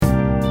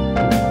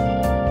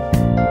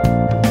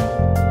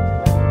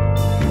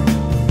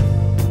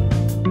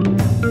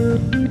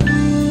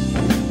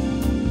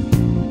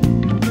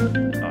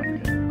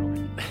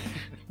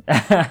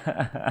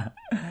On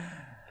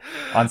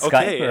Skype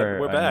Okay, or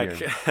we're on back.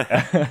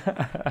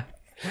 your?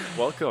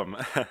 Welcome.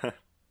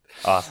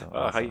 Awesome, How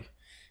awesome. you,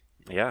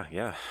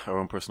 yeah. Our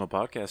own personal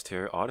podcast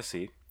here,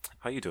 Odyssey.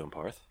 How you doing,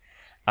 Parth?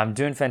 I'm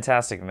doing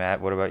fantastic,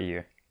 Matt. What about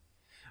you?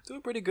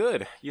 Doing pretty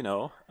good.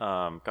 Got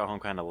home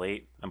kind of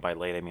late, and by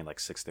late I mean like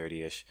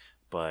 6:30 ish.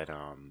 But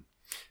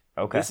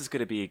Okay. this is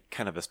going to be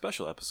kind of a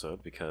special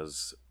episode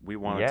because we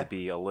want it to Yeah.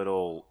 be a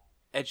little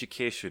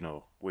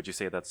educational. Would you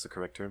say that's the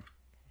correct term?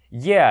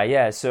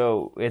 Yeah.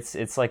 So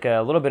it's like a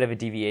little bit of a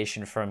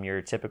deviation from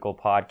your typical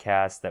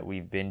podcast that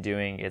we've been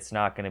doing. It's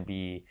not going to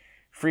be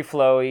free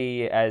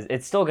flowy as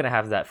it's still going to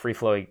have that free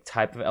flowy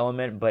type of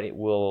element, but it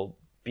will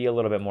be a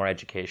little bit more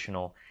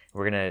educational.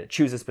 We're going to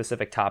choose a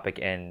specific topic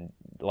and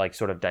like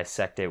sort of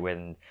dissect it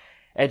and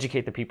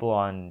educate the people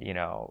on,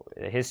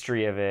 the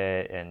history of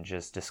it and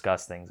just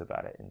discuss things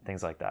about it and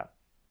things like that.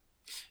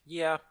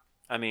 Yeah,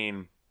 I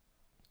mean,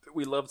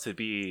 we love to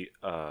be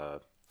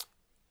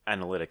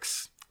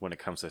analytics when it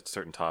comes to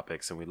certain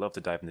topics, and we love to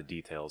dive into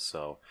details.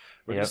 So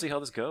we're going to Yep. see how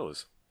this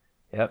goes.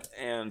 Yep.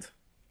 And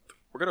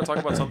we're going to talk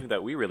about something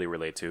that we really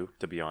relate to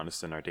be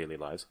honest, in our daily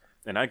lives.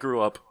 And I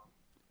grew up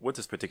with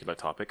this particular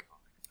topic.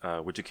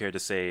 Would you care to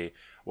say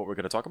what we're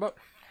going to talk about?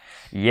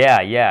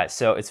 Yeah.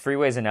 So it's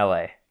freeways in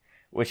LA,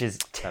 which is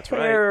That's right.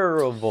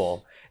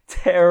 terrible.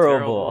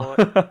 Terrible.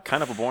 Terrible,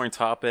 kind of a boring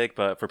topic,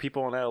 but for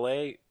people in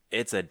LA,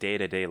 it's a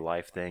day-to-day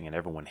life thing, and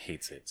everyone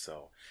hates it.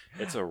 So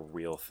it's a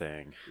real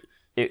thing.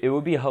 It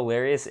would be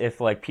hilarious if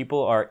like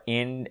people are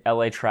in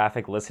LA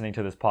traffic listening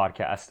to this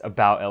podcast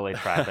about LA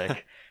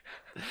traffic.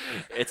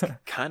 It's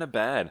kind of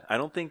bad. I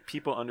don't think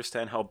people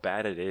understand how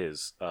bad it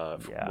is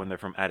Yeah. when they're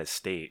from out of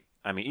state.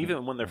 I mean,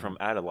 even when they're from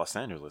out of Los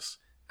Angeles,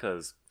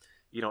 because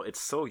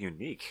it's so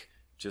unique.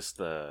 Just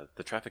the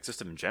traffic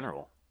system in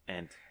general,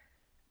 and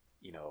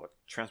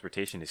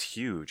transportation is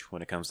huge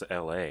when it comes to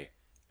LA.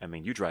 I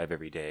mean, you drive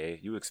every day.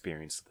 You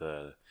experience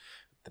the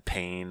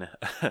pain,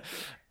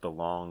 the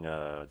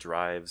long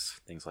drives,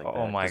 things like that.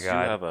 Oh my 'Cause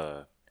God. You have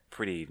a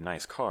pretty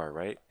nice car,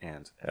 right?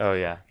 And Oh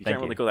yeah. you Thank can't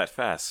really you. go that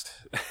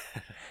fast.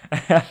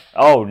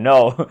 Oh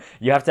no.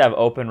 You have to have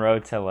open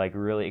road to like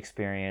really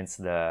experience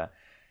the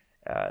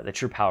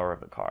true power of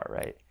the car,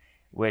 right?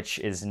 Which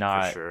is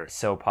not sure.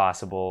 so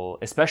possible,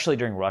 especially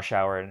during rush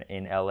hour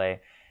in LA.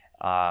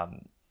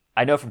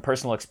 I know from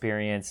personal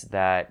experience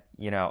that,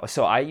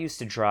 so I used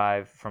to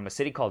drive from a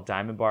city called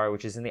Diamond Bar,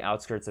 which is in the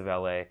outskirts of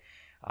LA.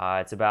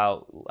 It's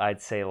about,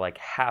 I'd say, like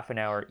half an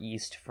hour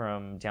east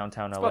from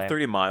downtown It's LA. about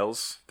 30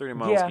 miles. 30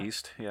 miles Yeah,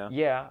 east. Yeah.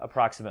 yeah,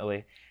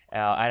 approximately.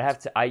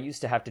 I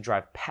used to have to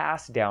drive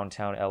past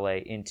downtown LA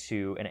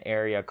into an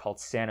area called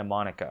Santa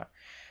Monica.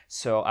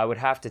 So I would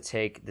have to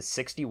take the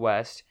 60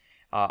 West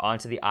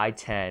onto the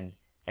I-10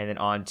 and then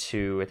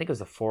onto, I think it was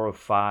the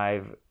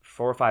 405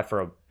 for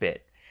a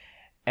bit.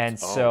 And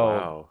Oh so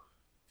wow.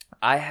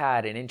 I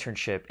had an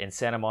internship in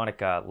Santa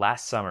Monica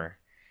last summer.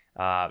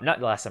 Not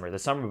last summer,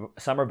 the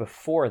summer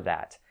before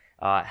that.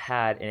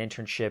 Had an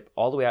internship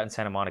all the way out in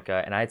Santa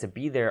Monica, and I had to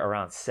be there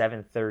around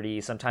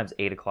 7:30, sometimes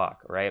 8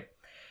 o'clock, right?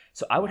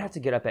 So I would have to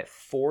get up at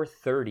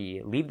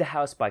 4:30, leave the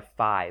house by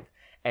 5,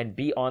 and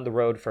be on the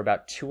road for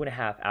about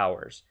 2.5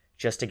 hours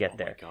just to get Oh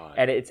my there. god.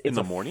 And it's In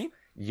the a morning?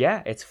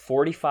 yeah, it's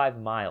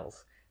 45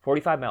 miles.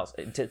 45 miles.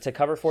 To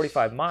cover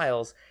 45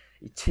 miles,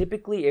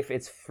 typically if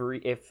it's free,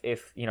 if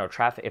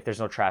traffic, if there's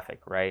no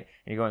traffic, right?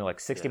 And you're going like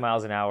 60 Yeah.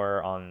 miles an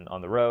hour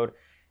on the road,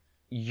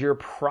 you're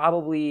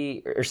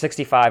probably, or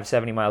 65,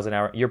 70 miles an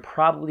hour, you're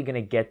probably going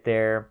to get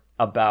there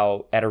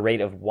about at a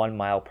rate of 1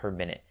 mile per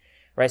minute,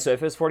 right? So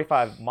if it was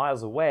 45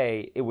 miles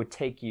away, it would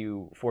take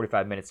you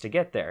 45 minutes to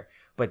get there.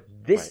 But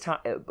this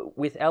Right. time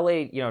with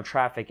LA,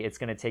 traffic, it's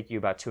going to take you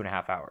about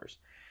 2.5 hours.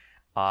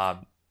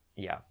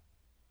 Yeah.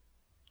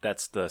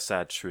 That's the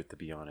sad truth, to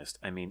be honest.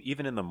 I mean,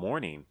 even in the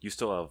morning, you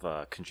still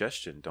have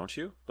congestion, don't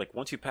you? Like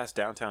once you pass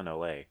downtown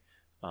LA,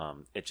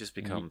 it just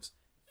becomes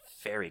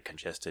very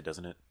congested,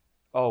 doesn't it?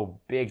 Oh,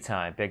 big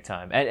time, big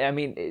time. And I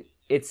mean,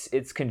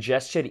 it's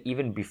congested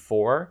even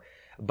before,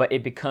 but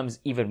it becomes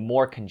even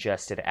more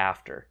congested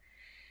after.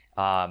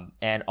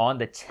 And on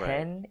the Right.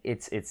 10,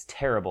 it's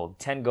terrible.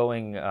 10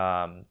 going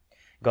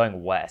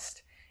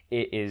west,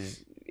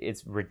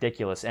 it's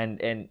ridiculous.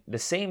 And the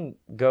same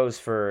goes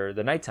for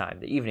the nighttime,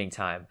 the evening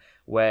time,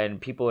 when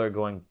people are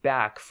going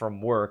back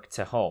from work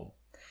to home.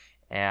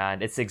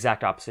 And it's the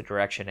exact opposite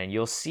direction. And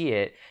you'll see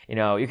it, you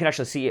can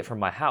actually see it from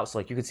my house.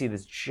 Like you can see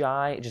this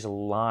giant just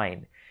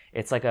line.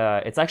 It's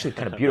actually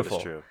kind of That is beautiful.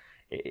 true.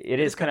 It It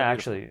is is kind kind of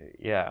of beautiful. actually,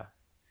 yeah.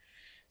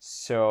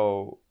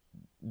 So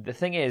the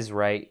thing is,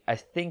 right? I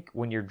think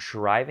when you're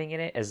driving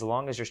in it, as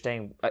long as you're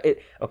staying,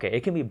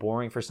 it can be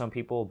boring for some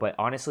people, but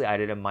honestly, I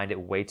didn't mind it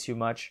way too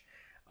much,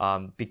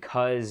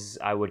 because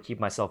I would keep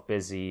myself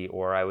busy,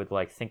 or I would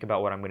like think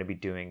about what I'm going to be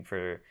doing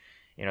for,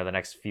 the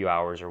next few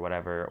hours or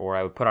whatever, or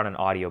I would put on an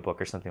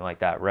audiobook or something like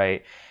that,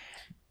 right?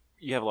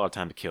 You have a lot of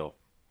time to kill.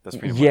 That's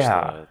pretty much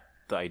Yeah,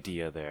 the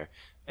idea there.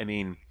 I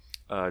mean,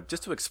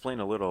 just to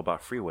explain a little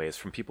about freeways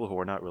from people who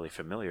are not really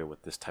familiar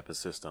with this type of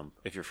system,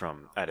 if you're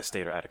from out of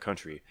state or out of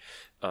country,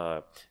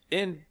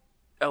 in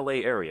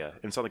LA area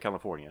in Southern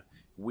California,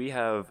 we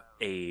have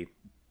a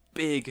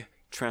big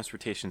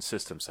transportation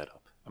system set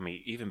up. I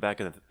mean, even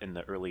back in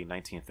the early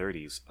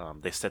 1930s,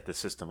 they set the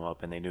system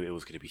up and they knew it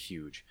was going to be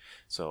huge.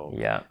 So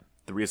Yeah.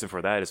 the reason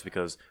for that is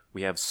because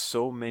we have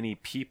so many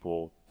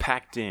people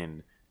packed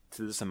in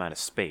to this amount of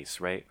space,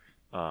 right?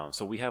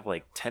 So we have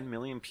like 10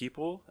 million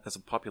people as a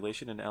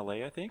population in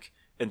LA, I think,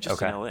 and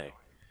just in Okay. LA.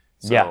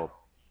 So, Yeah.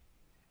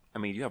 I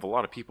mean, you have a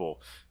lot of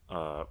people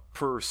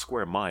per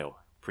square mile,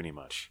 pretty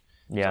much.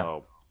 Yeah.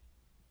 So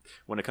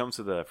when it comes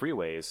to the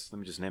freeways, let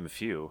me just name a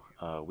few.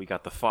 We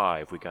got the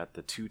 5, we got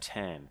the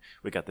 210,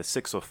 we got the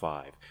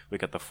 605, we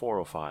got the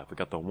 405, we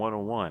got the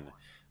 101.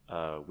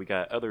 We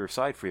got other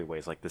side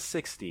freeways like the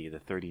 60, the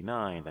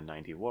 39, the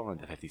 91,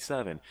 the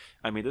 57.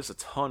 I mean, there's a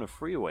ton of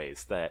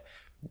freeways that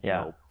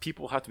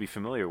people have to be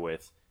familiar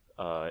with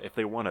if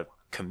they want to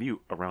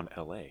commute around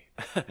LA.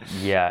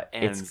 Yeah.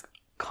 And It's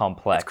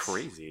complex. it's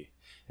crazy.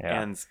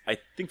 Yeah. And I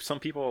think some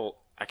people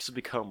actually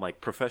become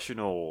like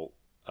professional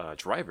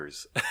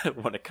drivers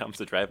when it comes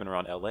to driving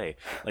around LA.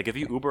 Like if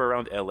you Uber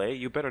around LA,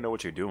 you better know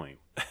what you're doing.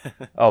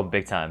 Oh,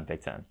 big time,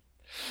 big time.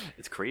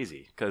 It's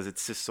crazy because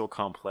it's just so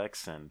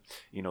complex, and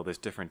there's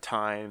different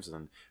times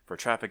and for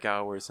traffic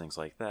hours, things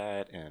like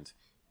that. And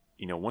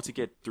once you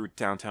get through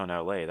downtown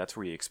LA, that's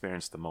where you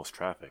experience the most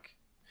traffic.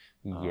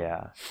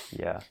 Yeah.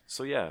 Yeah.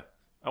 So yeah,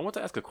 I want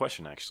to ask a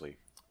question actually.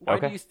 Why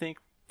do Okay. you think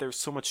there's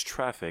so much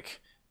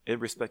traffic in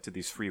respect to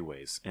these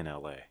freeways in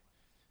LA?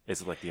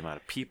 Is it like the amount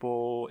of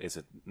people? Is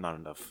it not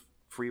enough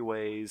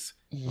freeways?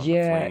 Not enough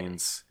Yeah.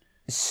 lanes?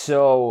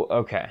 So,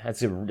 okay,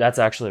 that's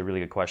actually a really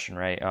good question,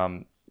 right?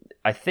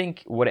 I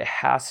think what it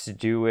has to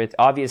do with,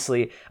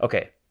 obviously,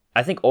 okay,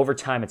 I think over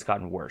time it's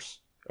gotten worse.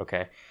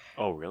 Okay.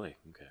 Oh, really?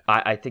 Okay.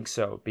 I think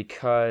so That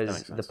because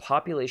makes the sense.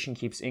 population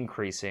keeps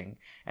increasing,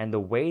 and the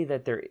way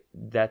that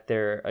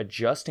they're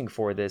adjusting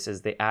for this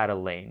is they add a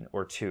lane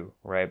or two,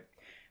 right?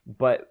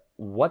 But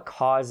what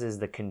causes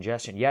the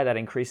congestion? Yeah, that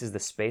increases the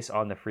space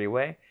on the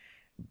freeway,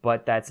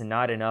 but that's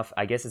not enough.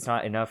 I guess it's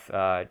not enough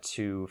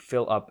to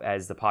fill up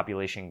as the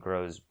population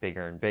grows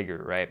bigger and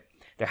bigger, right?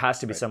 There has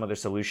to be Right. some other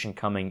solution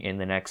coming in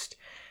the next,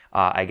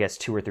 I guess,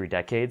 2 or 3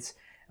 decades.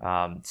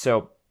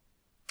 So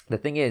the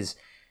thing is,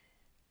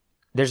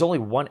 there's only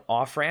one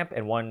off ramp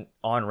and one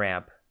on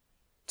ramp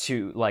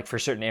to like for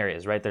certain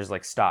areas, right? There's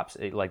like stops,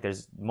 like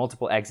there's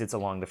multiple exits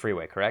along the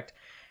freeway, correct?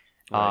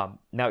 Right.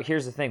 Now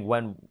here's the thing: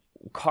 when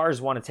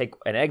cars want to take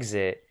an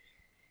exit,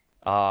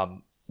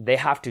 they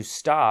have to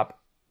stop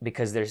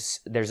because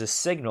there's a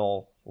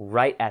signal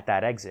right at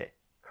that exit,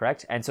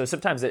 correct? And so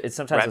sometimes Rat the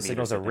signals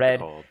meters, I are think they're red.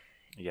 called.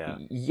 Yeah.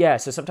 Yeah,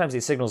 so sometimes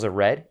these signals are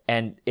red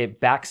and it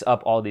backs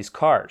up all these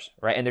cars,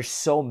 right? And there's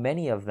so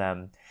many of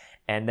them.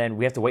 And then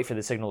we have to wait for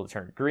the signal to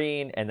turn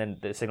green, and then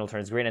the signal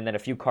turns green, and then a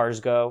few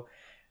cars go.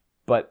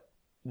 But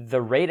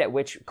the rate at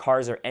which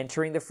cars are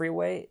entering the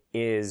freeway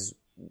is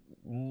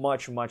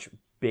much, much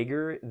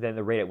bigger than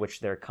the rate at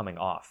which they're coming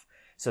off.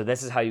 So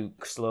this is how you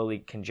slowly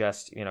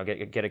congest,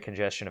 get a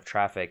congestion of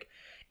traffic.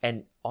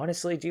 And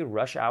honestly, dude,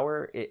 rush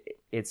hour,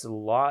 it's a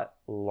lot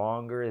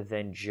longer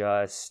than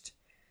just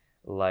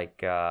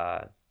like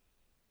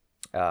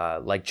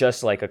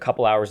just like a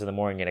couple hours in the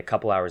morning and a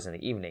couple hours in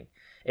the evening.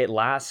 It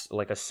lasts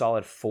like a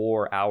solid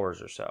 4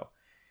 hours or so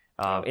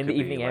in the Could be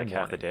evening like and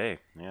half the morning. day.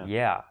 Yeah.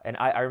 Yeah, and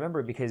I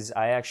remember because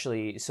I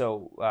actually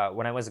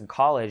when I was in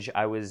college,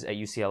 I was at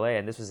UCLA,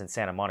 and this was in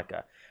Santa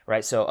Monica,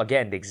 right? So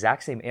again, the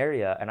exact same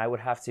area, and I would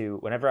have to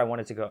whenever I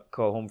wanted to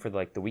go home for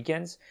like the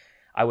weekends,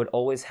 I would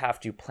always have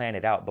to plan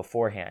it out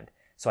beforehand.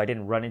 So I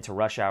didn't run into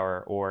rush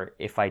hour, or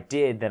if I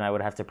did, then I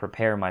would have to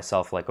prepare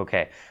myself like,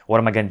 okay, what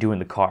am I going to do in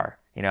the car?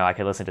 I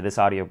could listen to this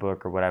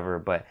audiobook or whatever,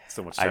 but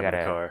So much I time in gotta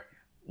the car.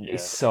 Yeah.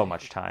 so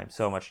much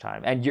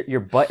time, and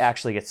your butt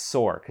actually gets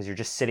sore because you're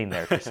just sitting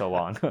there for so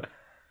long.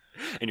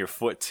 And your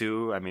foot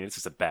too. I mean, it's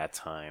just a bad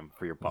time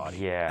for your body.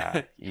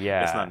 Yeah,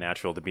 yeah. It's not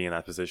natural to be in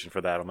that position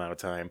for that amount of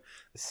time.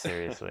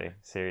 Seriously.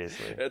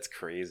 That's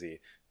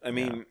crazy. I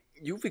mean,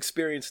 you've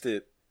experienced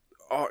it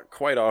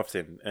quite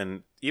often,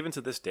 and even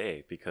to this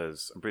day,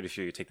 because I'm pretty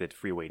sure you take the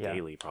freeway Yeah.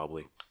 daily,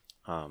 probably.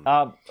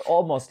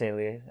 Almost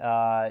daily.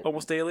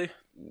 Almost daily.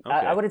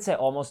 I wouldn't say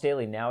almost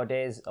daily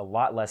nowadays. A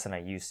lot less than I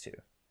used to.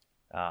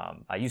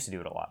 I used to do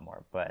it a lot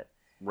more, but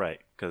Right,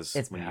 because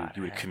It's when bad,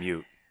 you would man.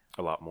 commute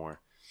a lot more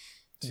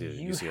to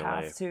you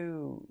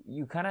UCLA.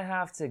 you kind of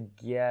have to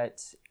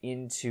get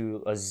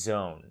into a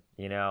zone.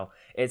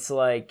 It's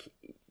like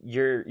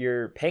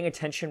you're paying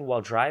attention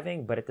while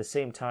driving, but at the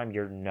same time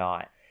you're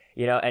not.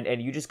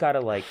 And you just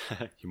gotta like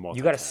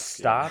you gotta multitask,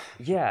 stop.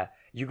 Yeah,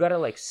 you gotta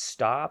like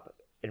stop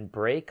and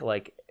brake,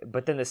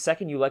 but then the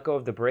second you let go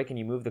of the brake and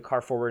you move the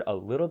car forward a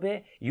little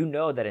bit, you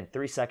know that in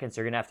 3 seconds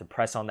you're gonna have to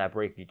press on that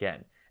brake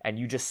again, and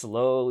you just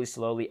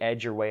slowly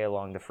edge your way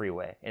along the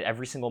freeway. And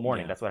every single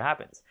morning, Yeah. that's what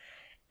happens.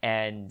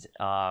 And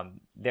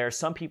there are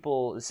some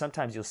people.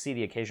 Sometimes you'll see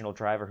the occasional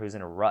driver who's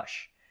in a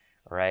rush,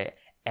 right?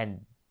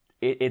 And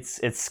it's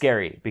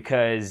scary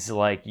because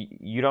like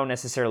you don't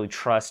necessarily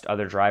trust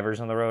other drivers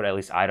on the road. At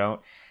least I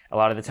don't. A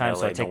lot of the time,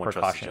 so I LA, no take one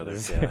trusts each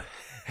precautions. other,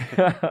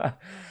 yeah.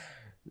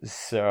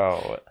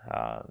 So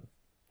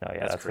No, yeah,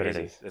 That's that's what it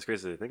crazy. is. That's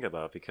crazy to think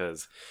about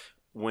because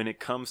when it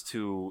comes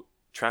to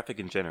traffic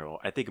in general,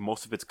 I think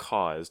most of it's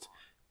caused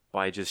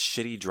by just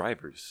shitty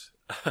drivers.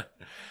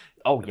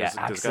 Oh yeah,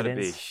 There's got to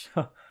be, accidents.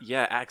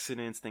 yeah,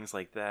 accidents, things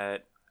like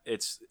that.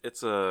 It's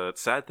a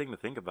sad thing to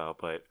think about,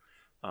 but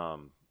I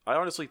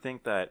honestly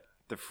think that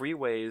the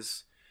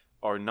freeways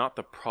are not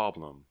the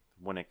problem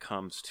when it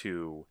comes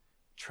to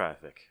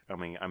traffic. I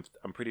mean,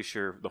 I'm pretty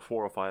sure the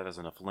 405 has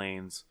enough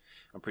lanes.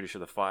 I'm pretty sure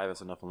the 5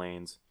 has enough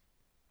lanes.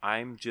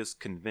 I'm just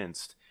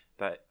convinced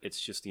that it's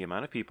just the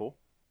amount of people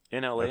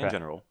in LA in Okay.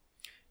 general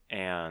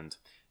and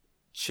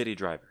shitty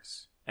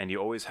drivers. And you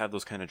always have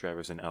those kind of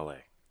drivers in LA.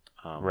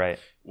 Right.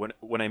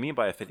 What I mean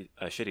by a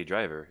shitty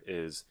driver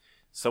is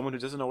someone who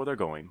doesn't know where they're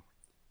going,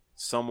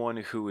 someone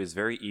who is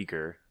very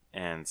eager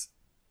and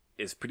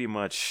is pretty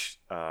much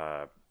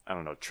I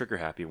don't know, trigger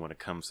happy when it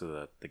comes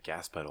to the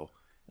gas pedal.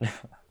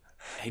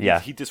 Yeah.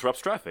 He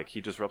disrupts traffic.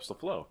 He disrupts the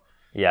flow.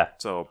 Yeah.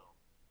 So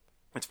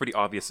it's pretty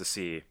obvious to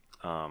see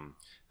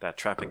that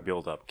traffic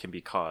buildup can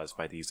be caused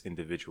by these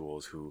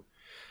individuals who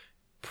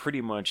pretty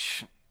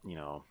much,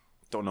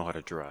 don't know how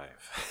to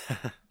drive.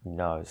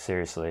 No,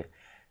 seriously.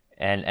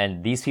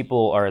 And these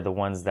people are the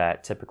ones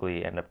that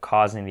typically end up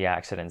causing the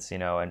accidents,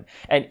 and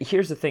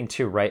here's the thing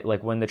too, right?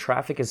 Like when the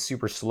traffic is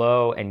super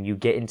slow and you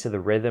get into the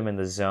rhythm and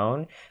the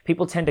zone,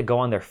 people tend to go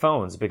on their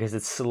phones because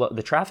it's slow.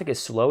 The traffic is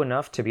slow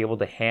enough to be able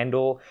to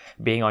handle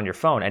being on your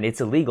phone, and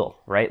it's illegal,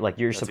 right? Like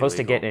That's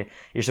illegal.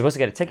 you're supposed to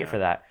get a ticket Yeah. for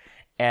that,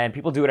 and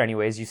people do it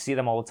anyways. You see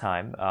them all the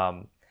time.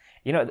 Oh,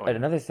 yeah.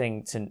 Another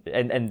thing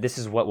and this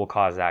is what will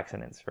cause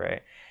accidents,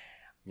 right?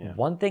 Yeah.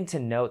 One thing to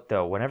note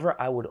though, whenever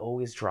I would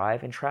always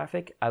drive in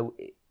traffic,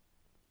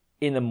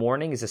 in the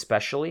mornings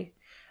especially,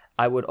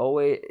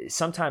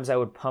 sometimes I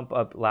would pump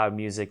up loud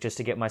music just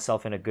to get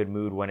myself in a good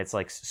mood when it's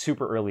like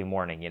super early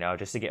morning,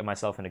 just to get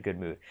myself in a good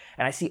mood.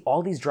 And I see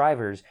all these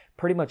drivers,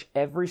 pretty much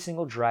every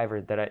single driver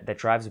that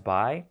drives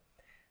by,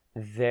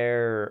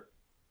 they're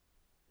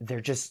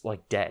just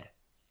like dead.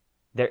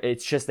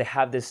 It's just they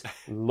have this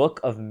look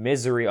of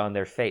misery on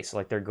their face,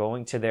 like they're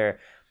going to their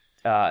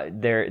 9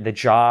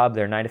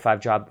 to 5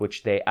 job,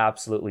 which they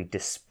absolutely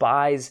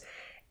despise,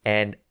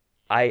 and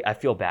I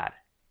feel bad.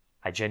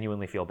 I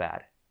genuinely feel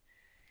bad.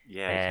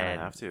 Yeah, you kind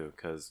of have to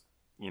because,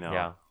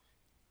 Yeah.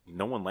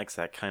 no one likes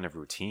that kind of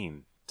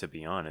routine, to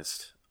be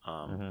honest.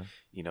 Hmm.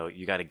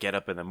 You got to get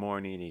up in the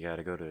morning, you got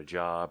to go to a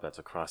job that's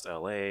across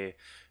LA,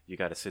 you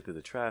got to sit through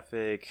the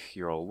traffic,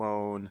 you're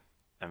alone.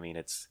 I mean,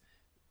 it's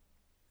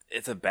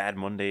a bad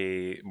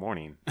Monday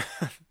morning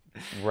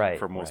Right.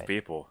 for most Right.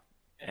 people.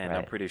 And I'm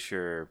Right. pretty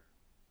sure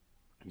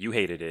you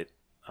hated it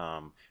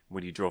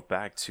when you drove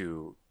back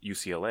to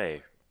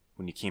UCLA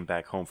when you came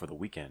back home for the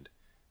weekend.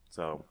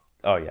 So,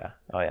 Oh yeah.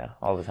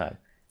 All the time.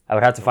 I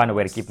would have to find a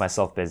way to keep it's-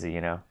 myself busy.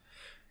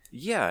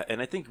 yeah, and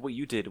I think what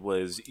you did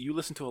was you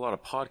listened to a lot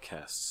of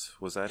podcasts.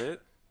 Was that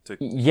it? To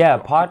keep Yeah.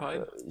 you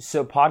occupied?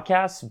 So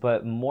podcasts,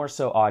 but more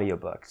so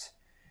audiobooks.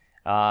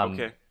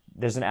 Okay.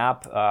 There's an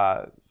app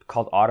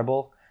called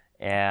Audible,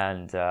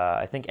 and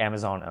I think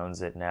Amazon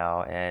owns it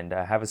now, and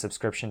I have a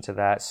subscription to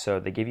that. So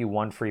they give you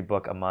one free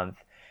book a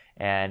month,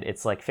 and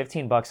it's like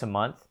 $15 a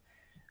month.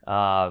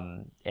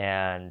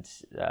 And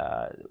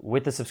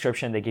with the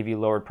subscription, they give you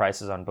lowered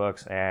prices on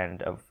books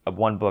and of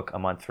one book a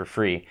month for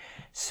free.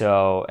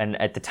 So, and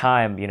at the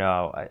time,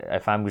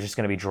 if I'm just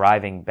going to be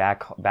driving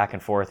back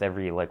and forth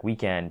every like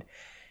weekend,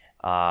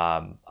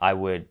 I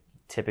would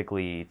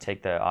typically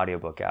take the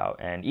audiobook out,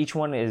 and each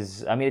one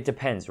is, I mean, it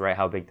depends, right,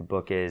 how big the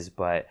book is,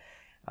 but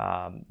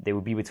they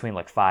would be between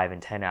like 5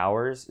 and 10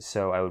 hours,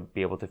 so I would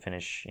be able to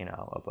finish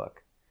a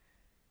book.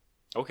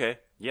 Okay.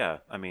 Yeah.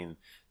 I mean,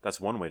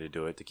 that's one way to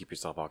do it to keep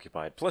yourself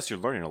occupied. Plus, you're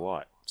learning a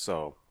lot.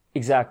 So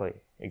Exactly.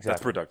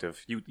 that's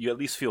productive. You at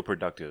least feel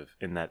productive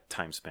in that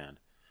time span.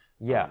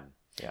 Yeah. Um,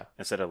 Yeah.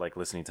 Instead of like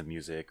listening to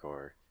music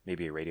or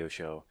maybe a radio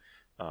show.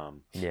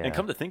 Yeah. And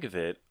come to think of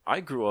it,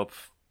 I grew up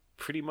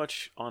pretty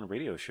much on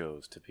radio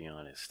shows, to be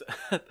honest.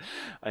 I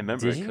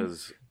remember Did you?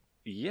 because,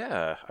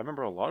 yeah, I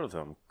remember a lot of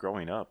them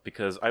growing up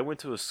because I went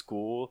to a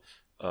school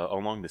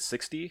along the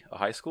 60, a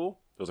high school.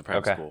 It was a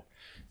private Okay. school.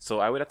 So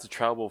I would have to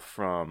travel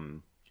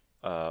from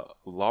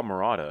La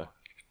Mirada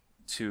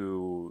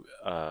to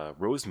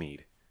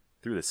Rosemead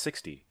through the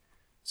 60.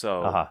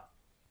 So Uh-huh.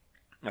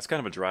 that's kind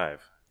of a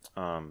drive.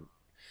 I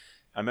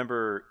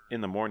remember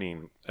in the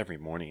morning, every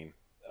morning,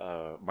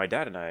 my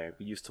dad and I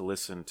we used to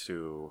listen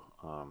to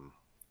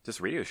just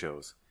radio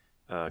shows.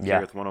 Yeah.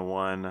 Gareth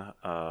 101,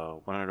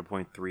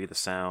 100.3 The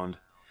Sound,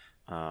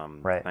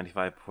 Right.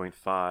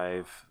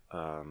 95.5,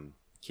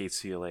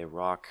 KCLA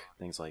Rock,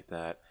 things like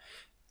that.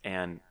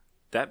 And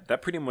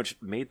that pretty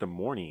much made the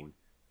morning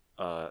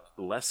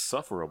less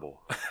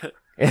sufferable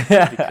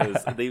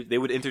because they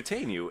would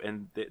entertain you,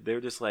 and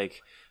they're just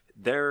like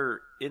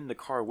they're in the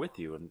car with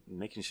you and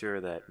making sure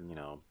that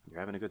you're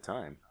having a good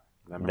time.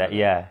 Remember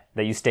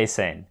that you stay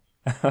sane.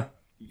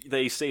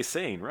 they stay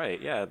sane, right?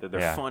 Yeah, they're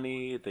Yeah.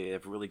 funny. They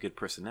have really good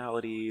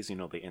personalities.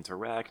 They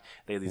interact.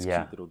 They have these Yeah.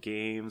 cute little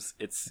games.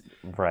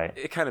 Right.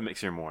 It kind of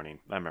makes your morning.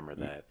 I remember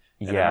that.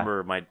 And I Yeah.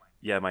 remember my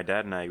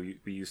dad and I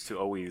we used to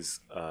always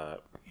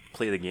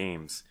play the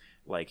games.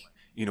 Like,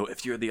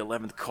 if you're the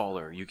 11th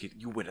caller, you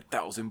win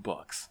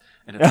 $1,000.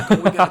 And it's like,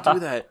 oh, we gotta do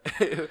that.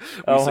 We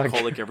used to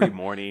call like every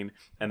morning,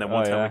 and then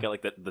one time we got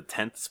like the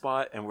 10th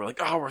spot, and we're like,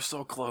 oh, we're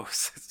so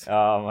close.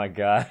 Oh my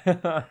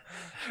god.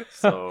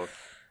 So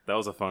that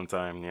was a fun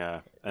time,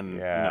 yeah. And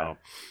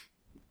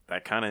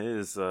that kind of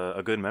is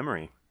a good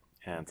memory.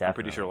 And I'm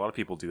pretty sure a lot of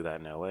people do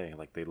that in LA.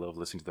 Like, they love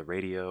listening to the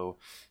radio.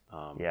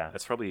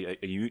 That's probably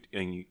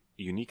a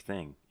unique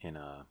thing in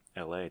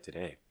LA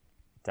today.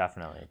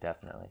 Definitely.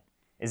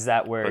 Is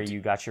that where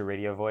you got your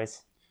radio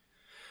voice?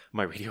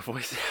 My radio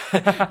voice?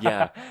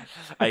 Yeah.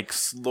 I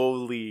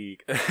slowly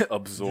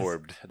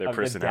absorbed their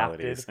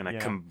personalities, and I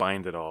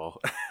combined it all.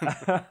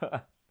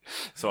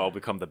 So I'll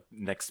become the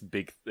next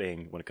big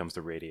thing when it comes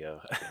to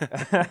radio.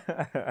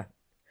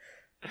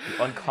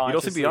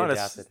 Unconsciously to be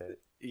honest, adapted it.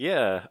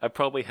 Yeah, I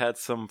probably had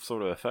some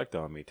sort of effect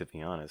on me, to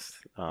be honest.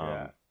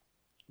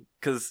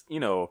 Because,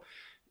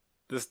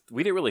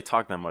 we didn't really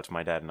talk that much,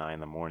 my dad and I, in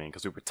the morning,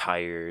 because we were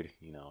tired,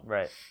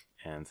 Right.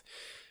 And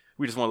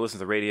we just want to listen to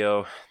the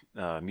radio,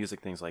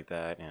 music, things like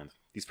that. And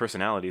these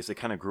personalities, they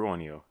kind of grew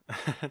on you.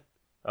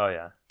 Oh,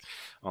 yeah.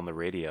 On the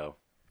radio.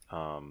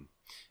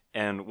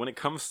 And when it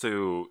comes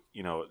to,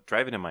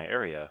 driving in my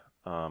area,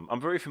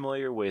 I'm very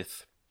familiar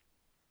with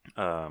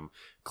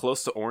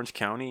close to Orange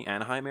County,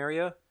 Anaheim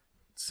area.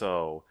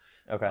 So,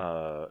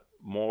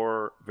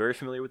 very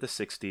familiar with the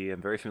 60.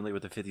 I'm very familiar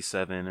with the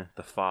 57,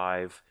 the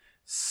 5,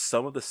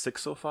 some of the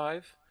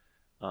 605.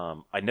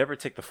 I never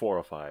take the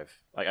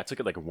 405. I took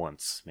it like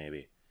once,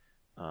 maybe.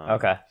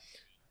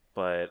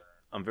 But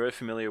I'm very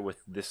familiar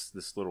with this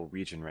little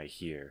region right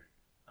here.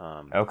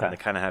 And they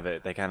kind of have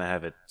it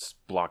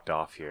blocked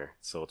off here,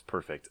 so it's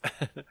perfect.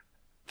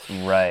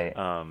 Right.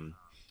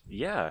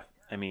 Yeah.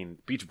 I mean,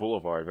 Beach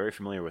Boulevard, very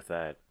familiar with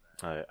that.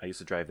 I used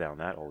to drive down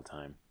that all the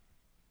time.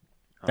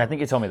 I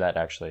think you told me that,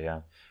 actually,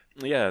 yeah.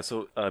 Yeah,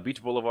 so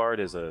Beach Boulevard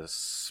is a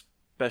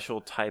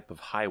special type of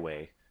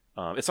highway.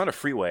 It's not a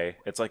freeway.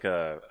 It's like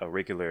a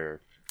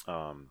regular,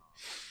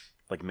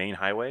 like, main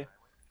highway.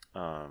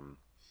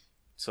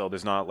 So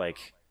there's not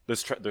like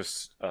there's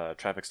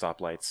traffic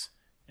stoplights,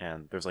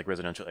 and there's like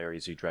residential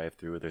areas you drive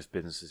through. There's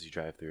businesses you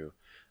drive through,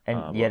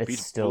 and yet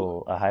it's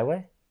still a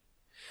highway.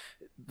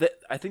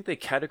 I think they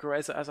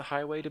categorize it as a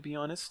highway, to be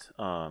honest.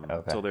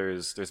 So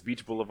there's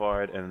Beach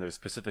Boulevard and there's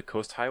Pacific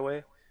Coast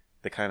Highway.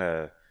 They kind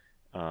of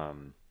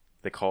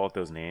they call it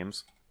those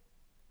names.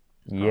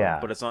 Yeah,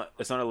 but it's not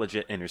a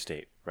legit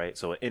interstate, right?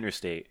 So an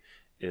interstate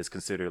is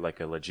considered like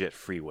a legit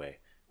freeway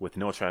with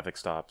no traffic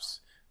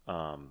stops,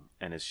 and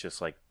it's just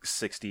like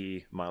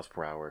 60 miles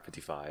per hour,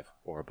 55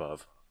 or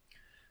above.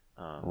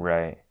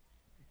 Right.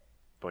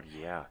 But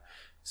yeah,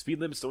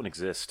 speed limits don't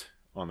exist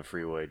on the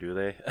freeway, do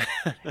they?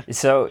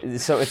 So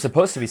it's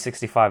supposed to be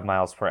 65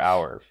 miles per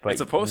hour, but it's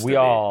supposed we to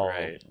all be,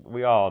 right?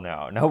 We all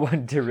know no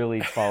one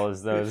really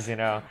follows those.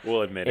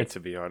 We'll admit it,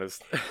 to be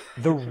honest.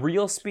 The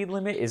real speed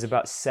limit is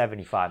about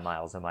 75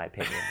 miles, in my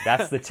opinion.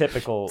 That's the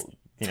typical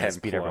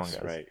speed everyone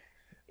goes. Right?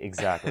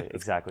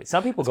 Exactly.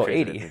 Some people go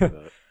 80.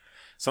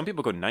 Some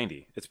people go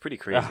 90. It's pretty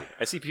crazy.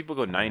 I see people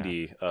go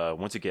 90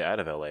 once you get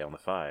out of LA on the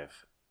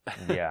 5.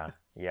 Yeah.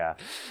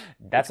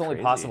 That's only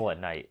possible at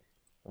night.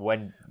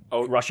 When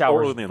rush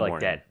hour is like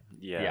dead.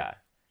 Yeah.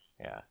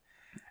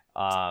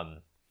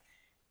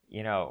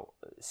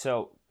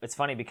 So it's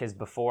funny because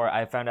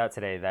I found out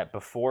today that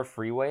before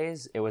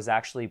freeways, it was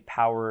actually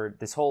powered,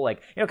 this whole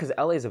because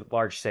LA is a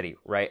large city,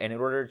 right? And in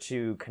order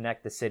to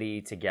connect the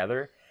city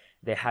together,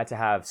 they had to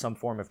have some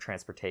form of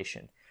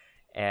transportation.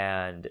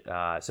 And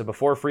so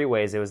before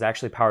freeways, it was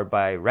actually powered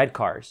by red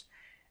cars,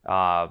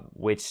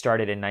 which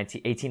started in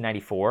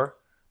 1894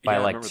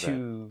 by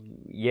two.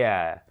 That.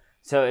 Yeah.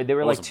 So they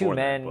were like two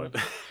men. Then,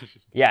 but...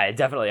 Yeah,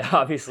 definitely.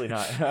 Obviously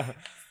not.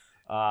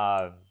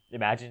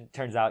 Imagine.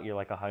 Turns out you're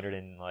like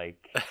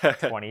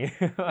 120.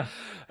 I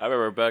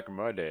remember back in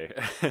my day.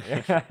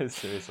 Yeah,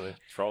 seriously.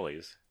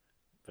 Trolleys.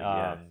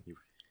 So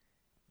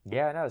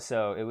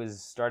it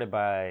was started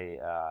by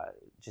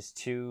just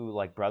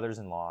two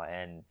brothers-in-law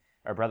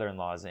or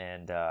brother-in-laws,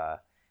 and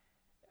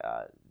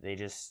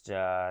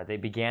they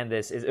began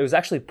this. It was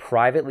actually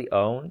privately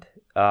owned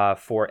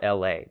for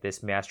LA,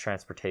 this mass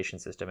transportation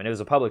system, and it was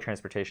a public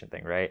transportation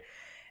thing, right?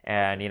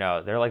 And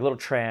they're like little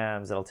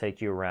trams that'll take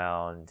you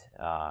around.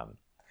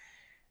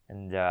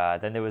 And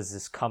then there was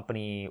this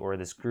company or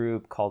this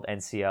group called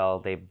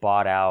NCL. They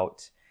bought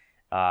out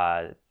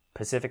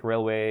Pacific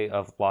Railway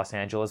of Los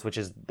Angeles, which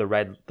is the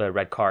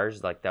red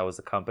cars. Like, that was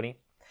the company,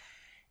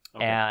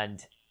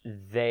 and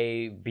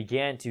they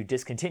began to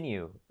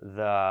discontinue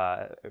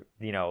the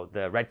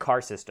red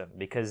car system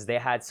because they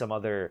had some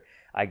other,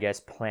 I guess,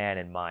 plan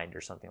in mind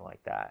or something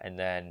like that. And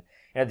then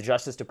the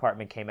Justice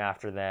Department came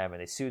after them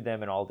and they sued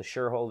them, and all the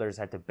shareholders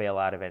had to bail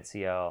out of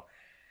NCL.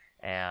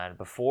 And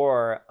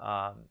before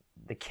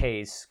the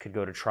case could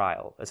go to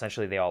trial,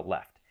 essentially they all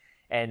left.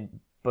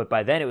 But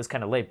by then it was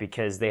kind of late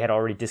because they had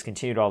already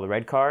discontinued all the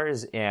red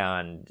cars,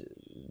 and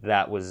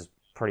that was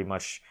pretty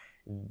much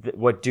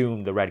what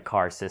doomed the red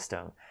car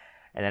system.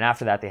 And then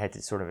after that, they had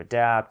to sort of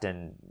adapt,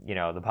 and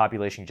the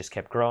population just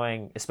kept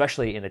growing,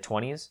 especially in the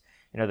 20s.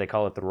 They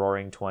call it the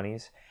Roaring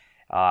 20s.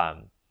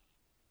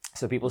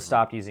 So people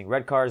stopped using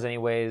red cars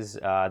anyways.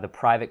 The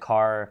private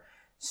car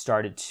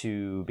started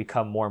to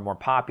become more and more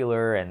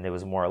popular, and it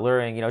was more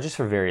alluring, just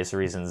for various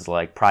reasons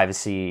like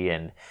privacy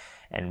and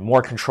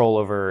more control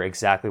over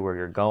exactly where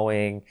you're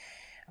going.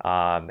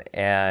 But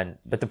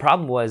the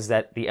problem was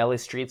that the LA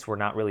streets were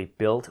not really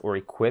built or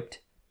equipped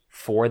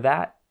for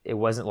that. It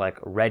wasn't like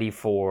ready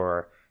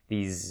for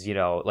these,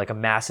 like a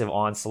massive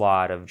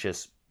onslaught of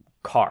just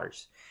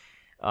cars.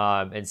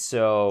 And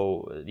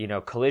so,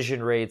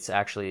 collision rates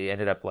actually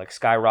ended up like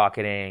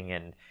skyrocketing,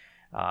 and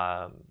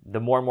the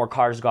more and more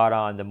cars got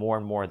on, the more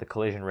and more the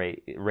collision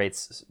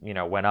rates,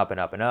 went up and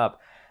up and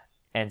up.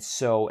 And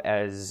so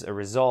as a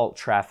result,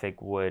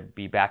 traffic would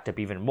be backed up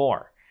even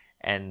more.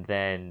 And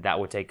then that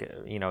would take,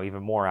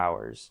 even more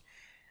hours.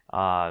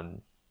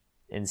 And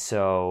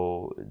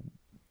so,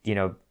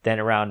 then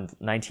around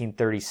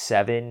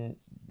 1937,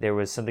 there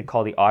was something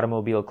called the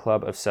Automobile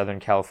Club of Southern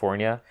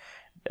California.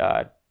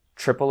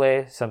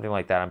 AAA, something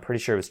like that. I'm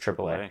pretty sure it was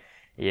AAA.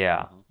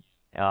 Yeah.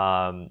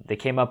 They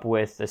came up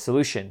with a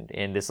solution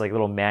in this like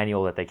little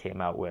manual that they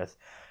came out with.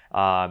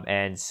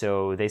 And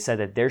so they said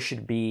that there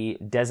should be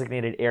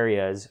designated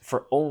areas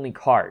for only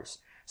cars.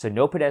 So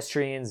no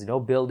pedestrians, no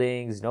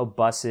buildings, no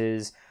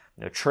buses,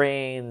 no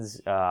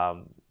trains,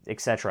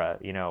 etc.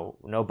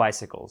 No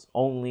bicycles,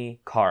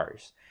 only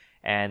cars.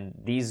 And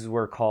these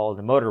were called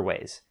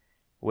motorways,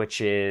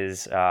 which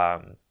is...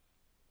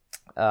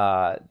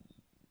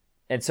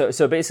 And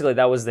so basically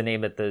that was the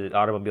name that the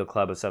Automobile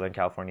Club of Southern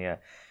California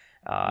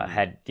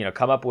had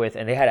come up with,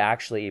 and they had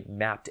actually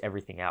mapped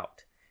everything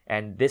out.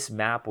 And this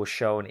map was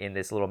shown in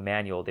this little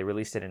manual. They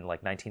released it in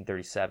like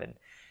 1937,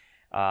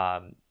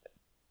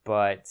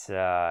 but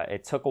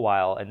it took a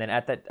while. And then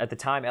at the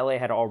time, LA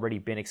had already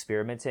been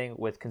experimenting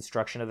with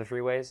construction of the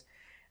freeways.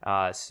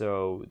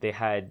 So they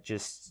had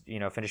just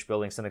finished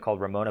building something called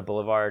Ramona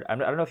Boulevard. I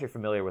don't know if you're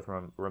familiar with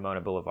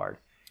Ramona Boulevard.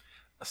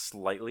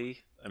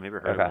 Slightly, I maybe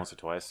heard it once or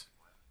twice.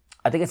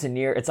 I think it's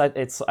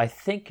I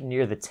think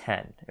near the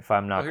 10, if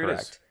I'm not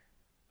correct.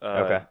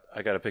 Okay.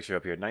 I got a picture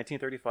up here.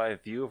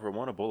 1935 view of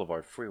Ramona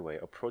Boulevard freeway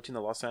approaching the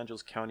Los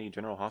Angeles County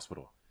General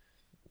Hospital.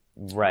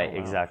 Right, oh, wow.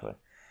 Exactly.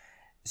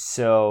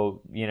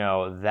 So,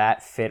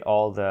 that fit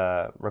all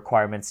the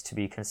requirements to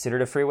be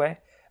considered a freeway,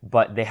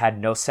 but they had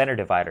no center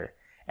divider.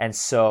 And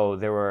so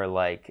there were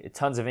like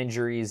tons of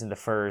injuries in the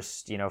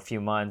first,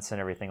 few months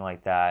and everything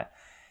like that.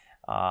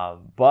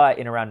 But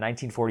in around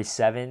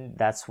 1947,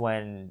 that's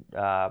when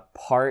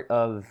part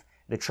of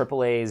the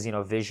AAA's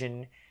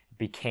vision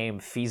became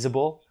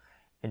feasible,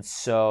 and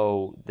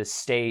so the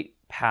state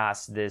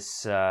passed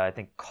this I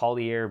think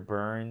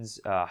Collier-Burns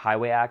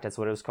Highway Act. That's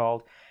what it was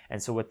called.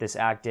 And so what this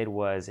act did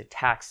was it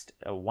taxed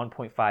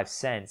 1.5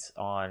 cents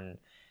on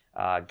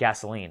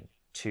gasoline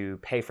to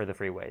pay for the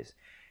freeways.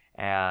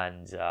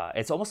 And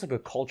it's almost like a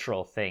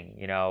cultural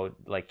thing,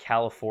 like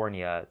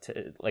California,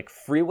 like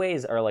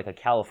freeways are like a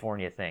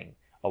California thing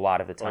a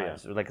lot of the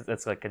times. Oh, yeah. Like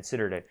that's like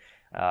considered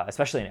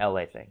especially an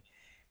LA thing.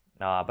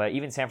 But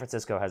even San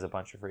Francisco has a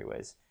bunch of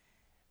freeways.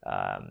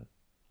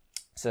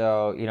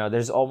 So,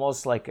 there's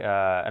almost like,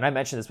 and I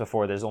mentioned this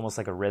before, there's almost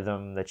like a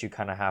rhythm that you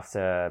kind of have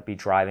to be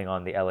driving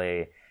on the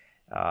LA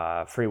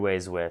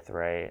freeways with,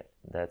 right?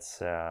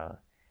 That's,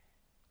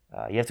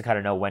 you have to kind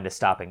of know when to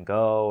stop and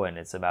go, and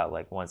it's about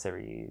like once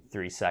every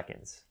 3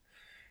 seconds.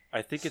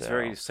 I think it's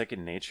very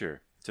second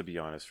nature, to be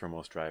honest, for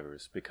most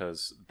drivers,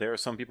 because there are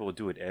some people who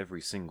do it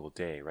every single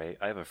day, right?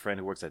 I have a friend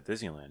who works at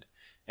Disneyland,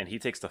 and he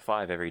takes the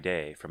 5 every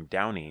day from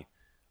Downey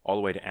all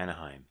the way to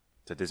Anaheim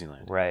to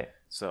Disneyland. Right.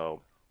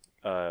 So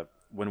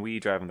when we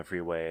drive on the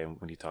freeway and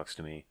when he talks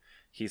to me,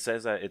 he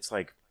says that it's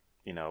like,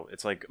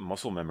 it's like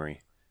muscle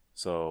memory.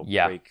 So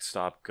brake,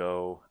 stop,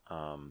 go,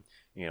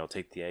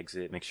 take the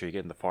exit, make sure you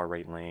get in the far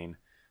right lane.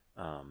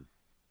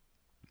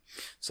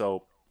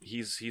 So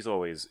he's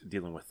always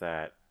dealing with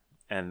that.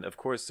 And of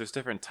course, there's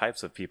different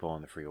types of people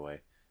on the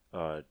freeway,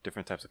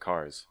 different types of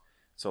cars.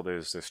 So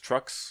there's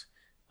trucks,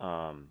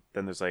 then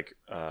there's like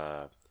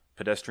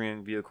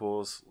pedestrian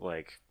vehicles,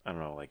 like I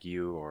don't know, like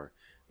you or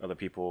other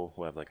people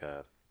who have like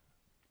a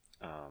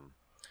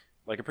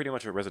pretty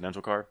much a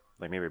residential car,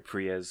 like maybe a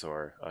Prius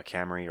or a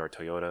Camry or a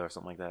Toyota or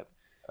something like that.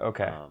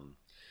 Okay.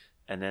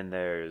 And then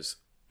there's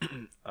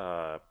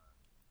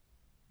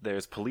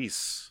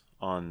police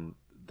on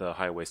the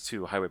highways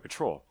too, highway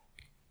patrol.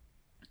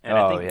 And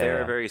I think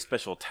they're a very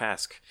special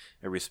task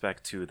in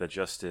respect to the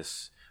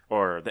justice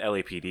or the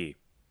LAPD.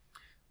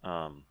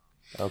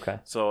 Okay.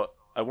 So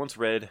I once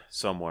read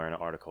somewhere in an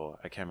article,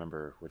 I can't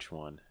remember which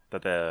one,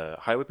 that the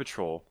highway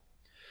patrol,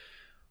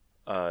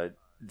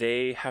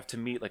 they have to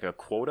meet like a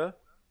quota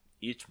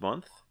each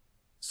month.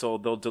 So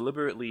they'll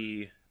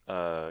deliberately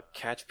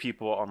catch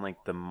people on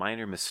like the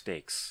minor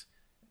mistakes.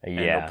 And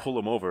they'll pull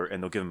them over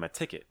and they'll give them a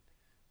ticket.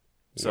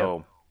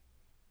 So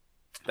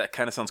that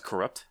kind of sounds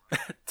corrupt,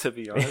 to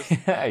be honest.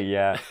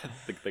 Yeah.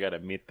 They got to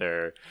meet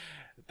their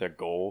their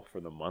goal for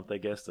the month, I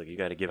guess. Like you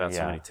got to give out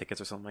so many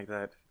tickets or something like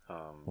that.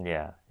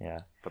 Yeah.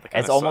 But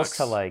It's almost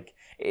to like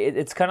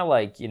it's kind of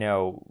like,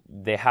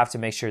 they have to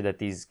make sure that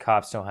these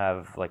cops don't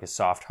have like a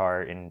soft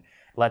heart and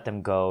let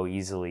them go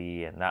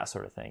easily and that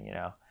sort of thing.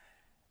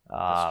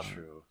 That's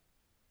true.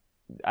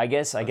 I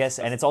guess,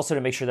 and it's also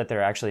to make sure that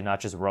they're actually not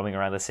just roaming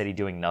around the city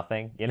doing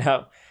nothing.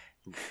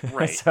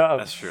 Right. So,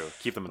 that's true.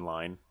 Keep them in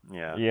line.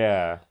 Yeah.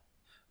 Yeah.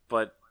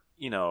 But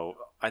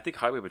I think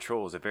highway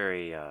patrol is a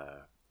very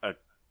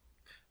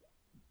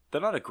they're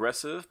not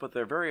aggressive, but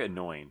they're very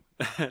annoying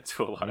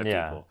to a lot of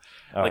people.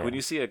 When you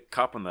see a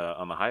cop on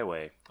the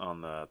highway, on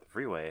the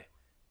freeway,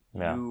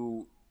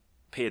 you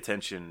pay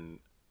attention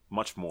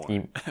much more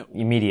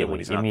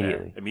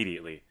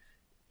immediately.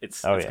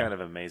 It's kind of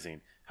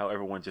amazing how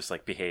everyone just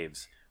like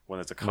behaves when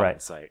there's a cop in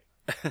sight.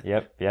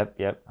 Yep,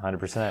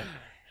 100%.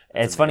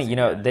 It's funny,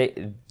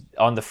 they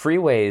on the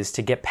freeways,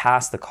 to get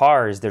past the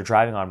cars, they're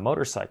driving on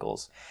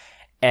motorcycles.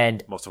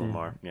 And most of them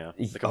are, yeah.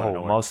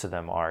 Most of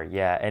them are,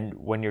 yeah. And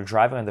when you're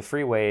driving on the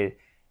freeway,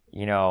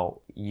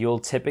 you'll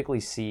typically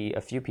see a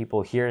few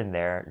people here and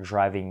there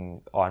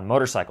driving on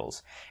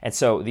motorcycles. And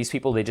so these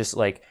people, they just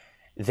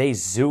they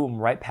zoom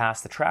right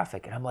past the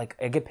traffic. And I'm like,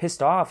 I get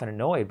pissed off and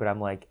annoyed, but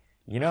I'm like,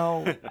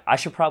 I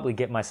should probably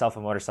get myself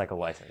a motorcycle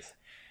license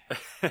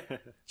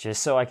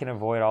just so I can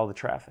avoid all the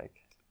traffic.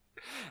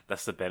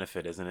 That's the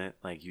benefit, isn't it?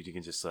 Like you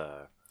can just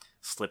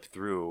slip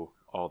through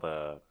all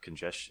the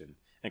congestion.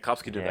 And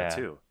cops can do that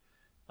too.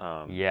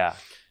 Yeah.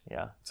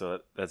 So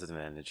that's an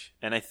advantage.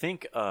 And I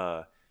think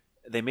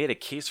they made a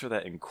case for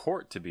that in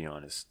court, to be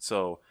honest.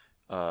 So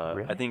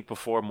really? I think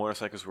before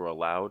motorcycles were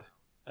allowed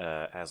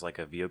as like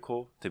a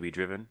vehicle to be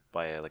driven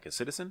by a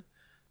citizen,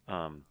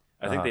 I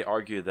think they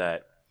argued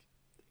that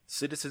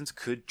citizens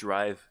could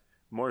drive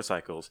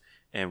motorcycles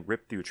and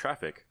rip through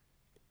traffic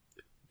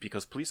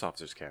because police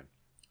officers can.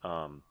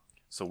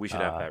 So we should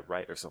have that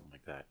right or something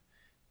like that.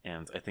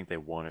 And I think they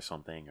won or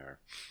something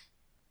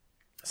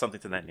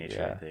to that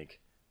nature, I think.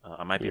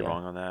 I might be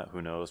wrong on that.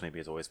 Who knows? Maybe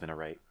it's always been a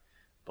right.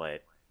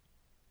 But,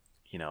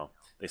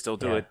 they still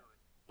do it.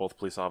 Both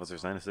police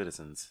officers and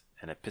citizens.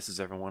 And it pisses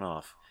everyone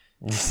off.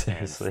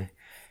 Seriously. And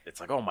it's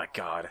like, oh my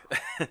God.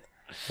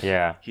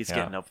 Yeah. He's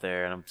getting up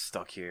there and I'm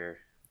stuck here.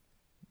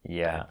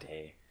 Yeah. Bad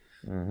day.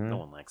 Mm-hmm. No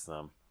one likes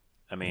them.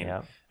 I mean,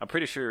 I'm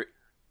pretty sure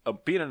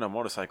being on a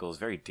motorcycle is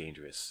very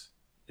dangerous.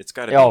 It's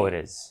got to be it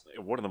is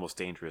one of the most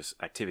dangerous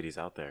activities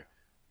out there.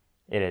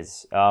 It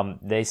is.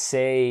 They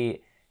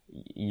say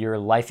your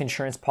life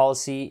insurance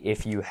policy,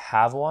 if you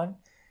have one,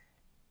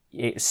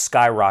 it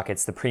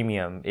skyrockets the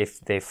premium if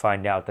they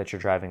find out that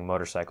you're driving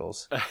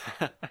motorcycles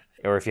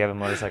or if you have a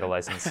motorcycle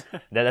license.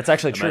 That's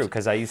actually true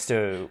because I used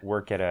to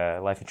work at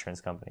a life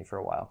insurance company for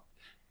a while.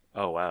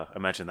 Oh, wow.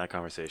 Imagine that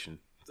conversation.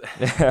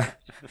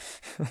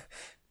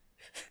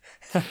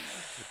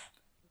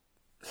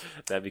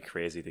 That'd be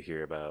crazy to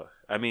hear about.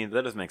 I mean,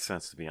 that does make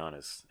sense, to be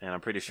honest. And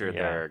I'm pretty sure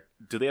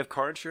do they have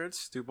car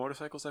insurance? Do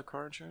motorcycles have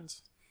car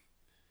insurance?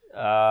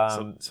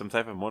 Some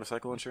type of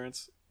motorcycle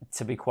insurance?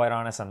 To be quite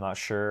honest, I'm not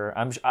sure.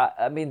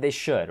 I mean, they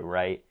should,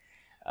 right?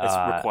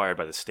 It's required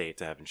by the state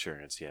to have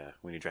insurance,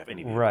 when you drive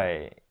any vehicle.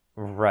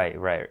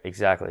 Right,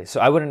 exactly. So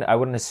I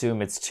wouldn't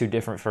assume it's too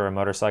different for a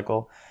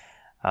motorcycle,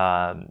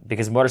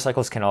 because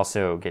motorcycles can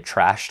also get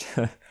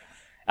trashed.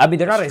 I mean,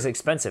 they're not as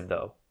expensive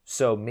though,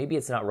 so maybe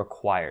it's not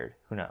required.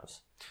 Who knows?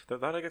 They're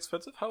not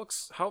expensive.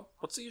 What's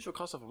the usual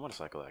cost of a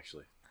motorcycle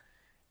actually?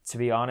 To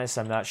be honest,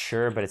 I'm not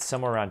sure, but it's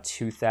somewhere around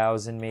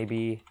 2,000,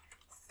 maybe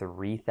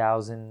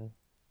 3,000.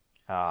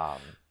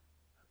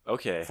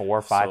 Okay. 4,000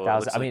 or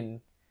 5,000. I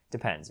mean,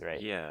 depends,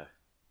 right? Yeah.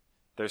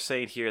 They're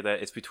saying here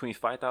that it's between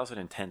 5,000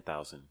 and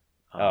 10,000.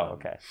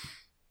 Okay.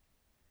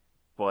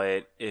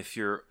 But if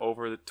you're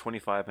over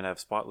 25 and have a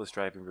spotless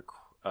driving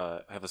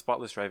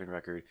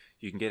record,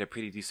 you can get a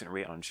pretty decent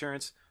rate on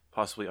insurance,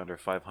 possibly under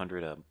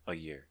 $500 a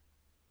year.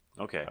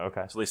 Okay.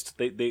 So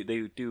they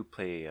do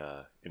pay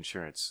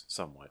insurance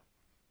somewhat.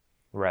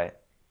 Right.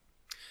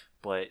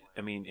 But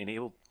I mean,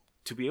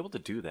 to be able to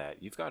do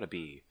that, you've got to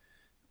be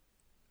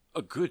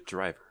a good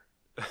driver.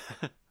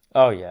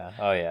 Oh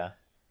yeah.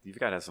 You've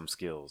got to have some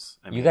skills.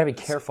 You got to be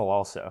careful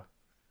also.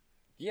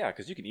 Yeah,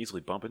 because you can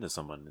easily bump into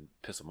someone and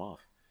piss them off.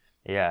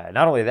 Yeah,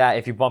 not only that,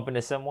 if you bump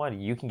into someone,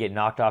 you can get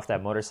knocked off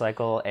that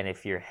motorcycle, and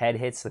if your head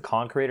hits the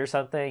concrete or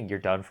something, you're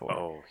done for.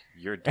 Oh,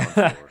 you're done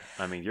for.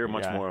 I mean, you're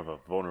much more of a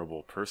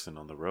vulnerable person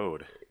on the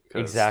road.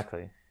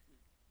 Exactly.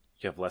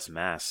 You have less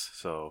mass,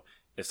 so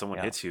if someone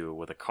hits you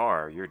with a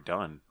car, you're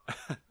done.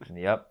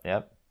 Yep.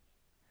 That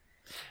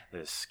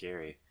is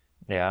scary.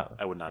 Yeah.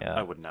 I would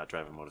not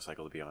drive a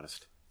motorcycle, to be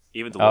honest.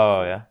 Even to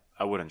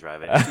I wouldn't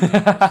drive it.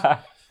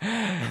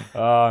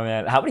 Oh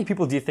man, how many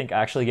people do you think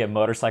actually get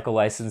motorcycle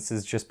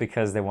licenses just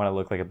because they want to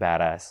look like a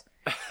badass?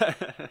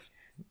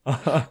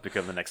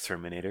 Become the next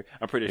Terminator.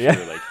 I'm pretty sure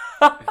like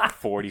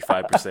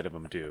 45% of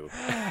them do.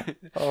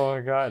 Oh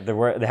my god,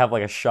 they have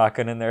like a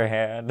shotgun in their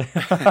hand,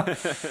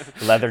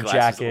 leather Glasses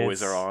jackets,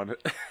 always are on.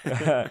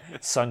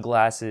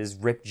 sunglasses,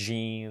 ripped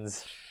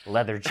jeans,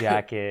 leather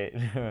jacket.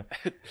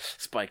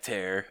 Spiked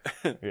hair,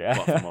 Yeah.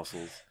 buff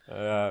muscles.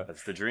 Uh,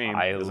 That's the dream,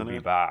 I'll isn't be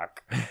it?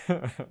 back.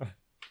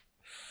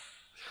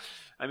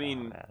 I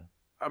mean, Man.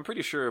 I'm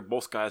pretty sure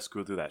most guys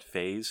go through that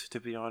phase, to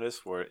be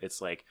honest, where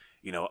it's like,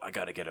 I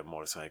gotta get a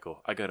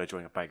motorcycle. I gotta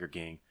join a biker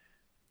gang.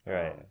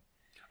 Right.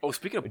 Oh,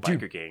 speaking of Dude.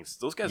 biker gangs,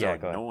 those guys Yeah, are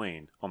go ahead.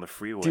 annoying on the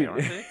freeway, Dude,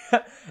 aren't they?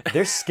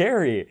 they're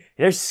scary.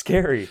 They're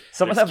scary.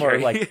 Some of They're them are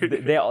scary.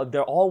 like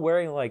they're all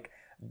wearing like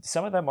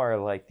some of them are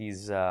like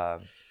these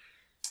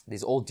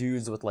old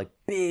dudes with like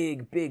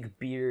big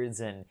beards,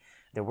 and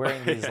they're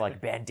wearing these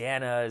like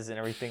bandanas and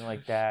everything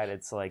like that.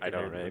 It's like I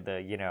know, they're- right?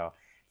 the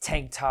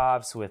tank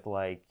tops with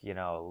like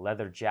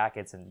leather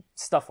jackets and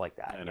stuff like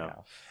that. I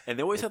know. And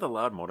they always have the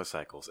loud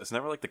motorcycles. It's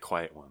never like the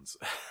quiet ones.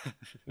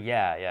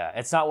 Yeah.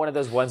 It's not one of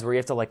those ones where you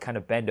have to like kind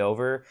of bend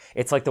over.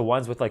 It's like the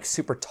ones with like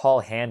super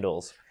tall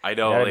handles. I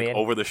know, You know what I like mean?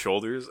 over the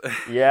shoulders.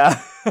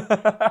 Yeah.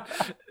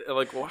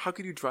 Like, well, how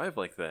could you drive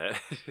like that?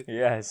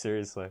 Yeah,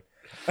 seriously.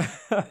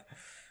 I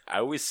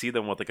always see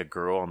them with like a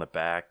girl on the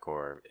back,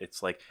 or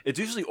it's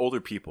usually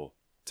older people,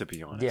 to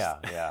be honest.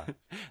 Yeah.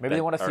 Maybe they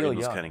that want to are feel in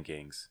those young. kind of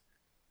gangs.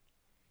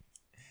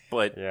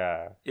 But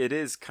Yeah. it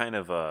is kind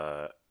of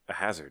a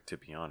hazard, to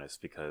be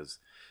honest, because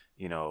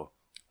they're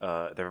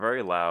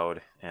very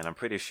loud, and I'm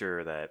pretty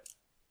sure that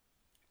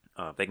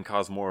they can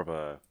cause more of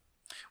a.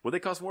 Would they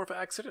cause more of an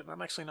accident?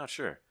 I'm actually not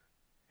sure.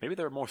 Maybe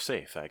they're more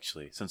safe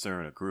actually, since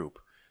they're in a group,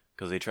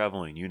 because they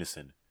travel in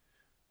unison.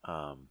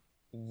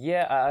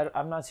 Yeah,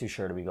 I'm not too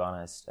sure, to be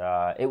honest.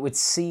 It would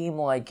seem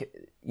like,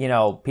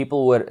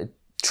 people would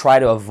try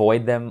to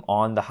avoid them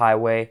on the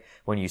highway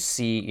when you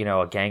see,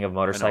 a gang of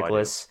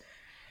motorcyclists.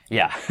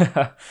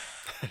 Yeah.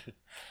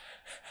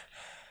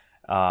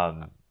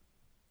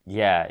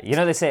 Yeah.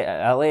 They say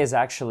LA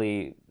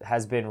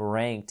has been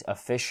ranked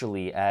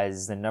officially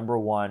as the number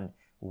one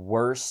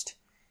worst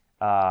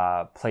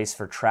place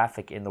for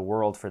traffic in the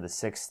world for the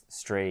 6th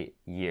straight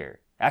year.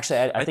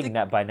 Actually, I think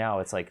that by now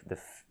it's like the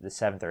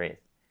 7th or 8th.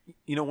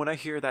 When I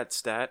hear that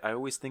stat, I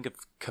always think of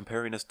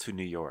comparing us to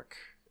New York,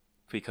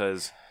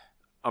 because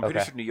I'm pretty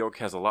Okay. sure New York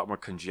has a lot more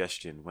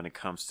congestion when it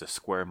comes to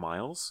square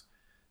miles.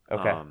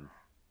 Okay.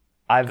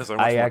 Because they're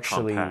much I more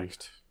actually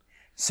compact.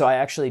 So I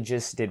actually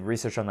just did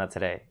research on that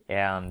today,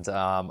 and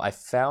I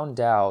found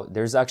out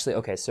there's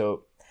actually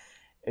so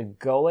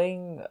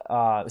going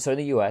so in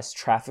the U.S.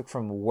 traffic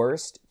from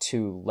worst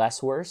to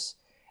less worse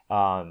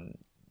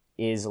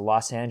is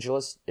Los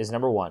Angeles is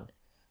number 1,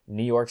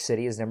 New York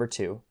City is number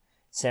 2,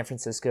 San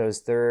Francisco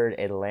is 3rd,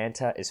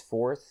 Atlanta is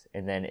 4th,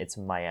 and then it's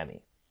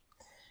Miami.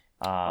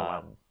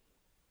 Wow.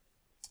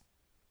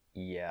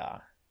 Yeah.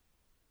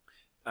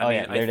 I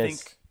there it think.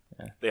 is.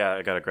 Yeah,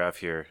 I got a graph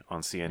here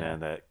on CNN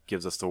that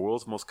gives us the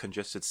world's most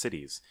congested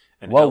cities.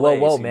 And Whoa, LA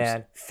whoa, seems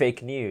man!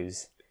 Fake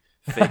news.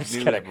 Fake Just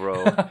news, kidding.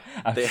 bro.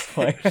 I'm They- just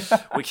playing.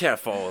 we can't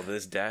follow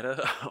this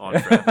data on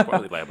traffic. Why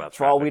would we lie about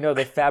For all we traffic? know,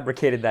 they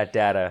fabricated that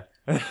data.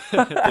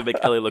 To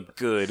make LA look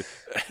good.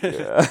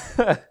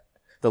 The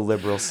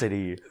liberal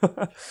city.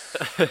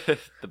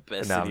 The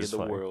best No, I'm city in just the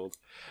playing. world.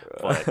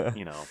 But,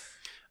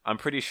 I'm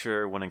pretty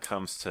sure when it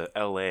comes to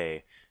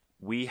LA,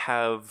 we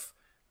have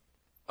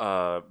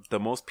the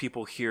most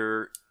people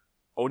here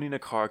owning a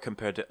car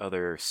compared to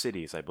other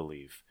cities, I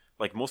believe.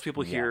 Like, most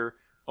people here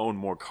own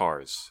more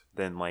cars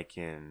than, like,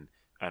 in,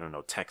 I don't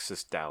know,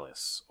 Texas,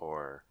 Dallas,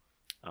 or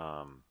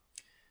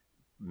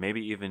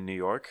maybe even New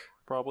York,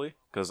 probably.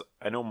 Because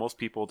I know most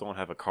people don't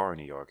have a car in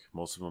New York.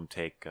 Most of them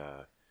take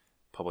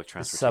public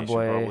transportation,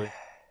 Subway. probably.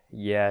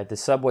 Yeah, the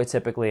subway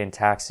typically, and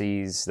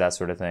taxis, that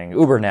sort of thing.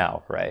 Uber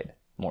now, right?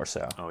 More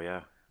so. Oh,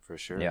 yeah, for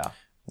sure.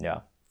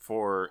 Yeah.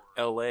 For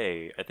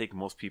LA, I think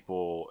most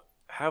people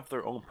have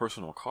their own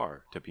personal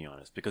car, to be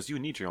honest, because you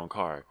need your own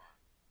car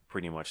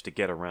pretty much to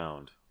get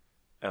around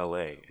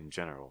LA in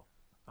general.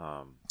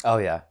 Oh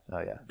yeah.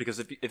 Because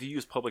if you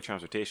use public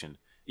transportation,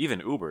 even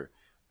Uber,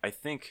 I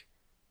think,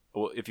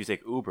 well, if you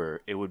take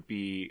Uber, it would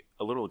be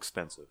a little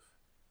expensive.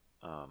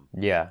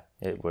 Yeah,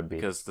 it would be.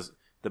 Because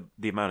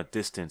the amount of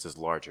distance is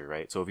larger,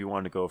 right? So if you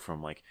wanted to go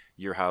from like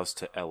your house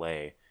to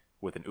LA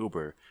with an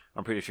Uber,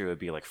 I'm pretty sure it would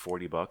be like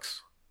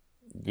 $40.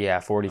 Yeah,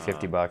 40,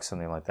 50 bucks,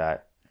 something like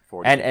that.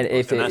 40, And 50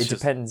 if bucks. And it that's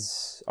just-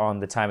 depends on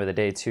the time of the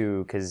day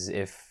too, because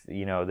if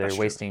they're That's true.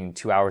 wasting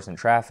 2 hours in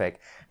traffic,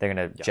 they're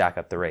gonna jack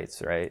up the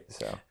rates, right?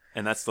 So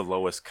And that's the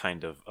lowest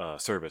kind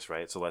of service,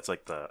 right? So that's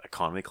like the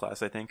economy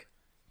class, I think.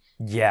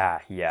 yeah.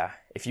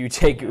 If you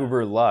take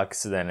Uber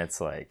Lux, then it's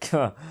like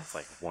It's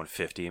like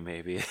 150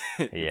 maybe.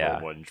 Yeah.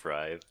 For one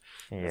drive.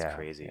 That's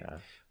crazy. Yeah.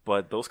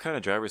 But those kind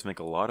of drivers make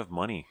a lot of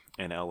money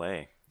in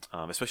LA,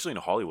 especially in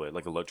Hollywood,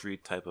 like the luxury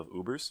type of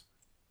Ubers.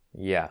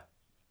 Yeah.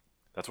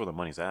 That's where the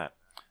money's at.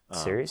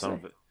 Seriously? Some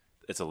of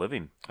it's a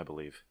living, I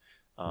believe.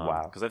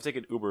 Wow. Because I've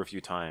taken Uber a few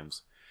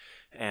times,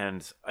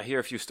 and I hear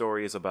a few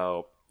stories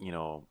about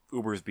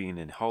Ubers being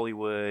in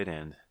Hollywood,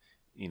 and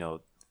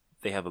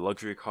they have a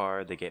luxury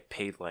car. They get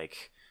paid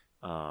like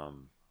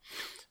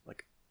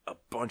a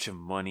bunch of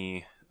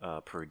money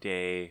per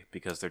day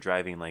because they're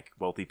driving like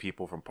wealthy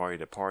people from party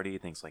to party,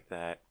 things like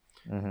that.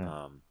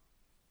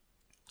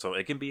 So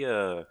it can be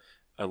a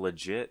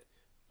legit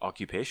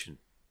occupation.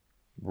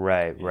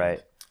 Right, And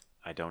right.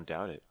 I don't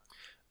doubt it.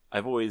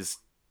 I've always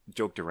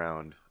joked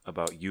around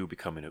about you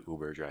becoming an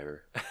Uber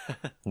driver.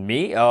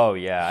 Me? Oh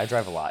yeah, I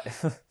drive a lot.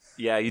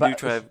 Yeah, you do But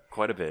drive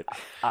quite a bit.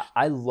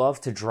 I love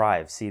to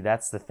drive. See,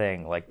 that's the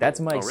thing. Like, that's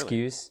my Oh, really?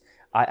 excuse.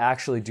 I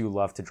actually do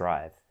love to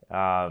drive.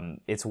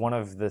 It's one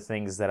of the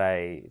things that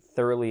I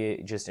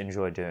thoroughly just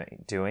enjoy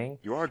doing.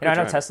 You are a You know, good I know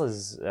driver.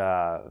 Tesla's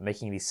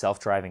making these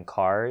self-driving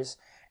cars,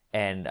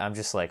 and I'm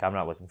just like, I'm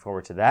not looking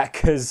forward to that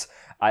because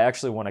I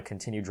actually want to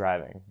continue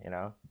driving. You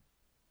know?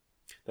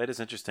 That is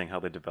interesting how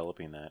they're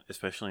developing that,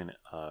 especially in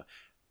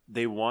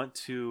they want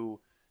to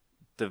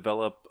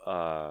develop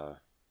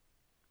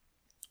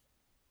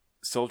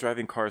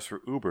self-driving cars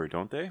for Uber,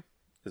 don't they?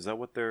 Is that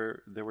what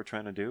they were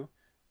trying to do,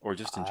 or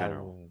just in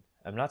general?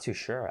 I'm not too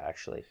sure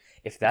actually.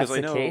 If Because that's I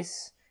the know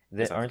case,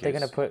 then is that the aren't they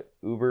going to case? put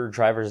Uber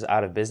drivers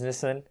out of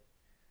business then?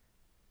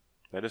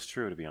 That is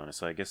true, to be honest.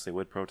 So I guess they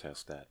would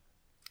protest that.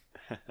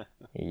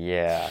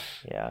 Yeah,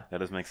 yeah, That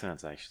does make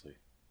sense, actually.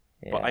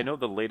 yeah. But I know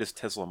the latest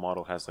Tesla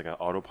model has like an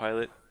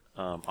autopilot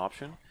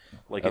option.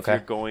 Like if Okay.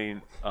 you're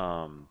going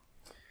on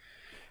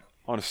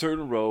a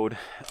certain road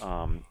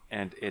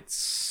and it's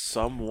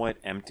somewhat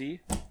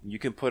empty, you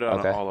can put it on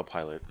Okay. an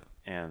autopilot,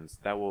 and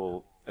that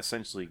will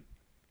essentially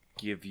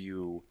give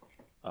you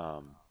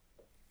an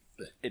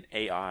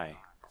AI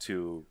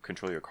to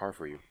control your car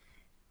for you.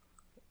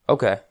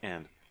 Okay.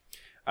 And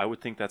I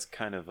would think that's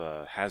kind of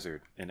a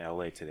hazard in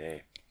LA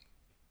today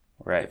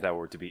Right. if that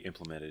were to be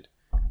implemented.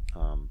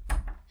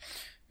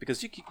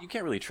 Because you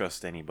can't really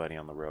trust anybody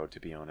on the road, to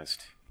be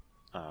honest.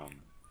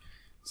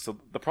 So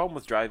the problem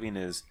with driving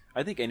is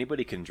I think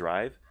anybody can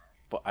drive,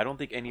 but I don't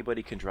think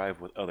anybody can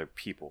drive with other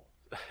people.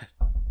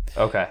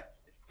 Okay.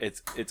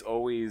 It's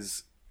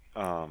always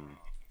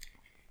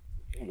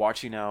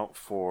watching out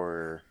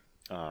for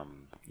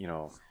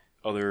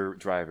other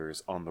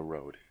drivers on the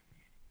road,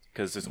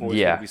 because there's always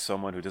Yeah. going to be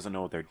someone who doesn't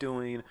know what they're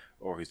doing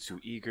or who's too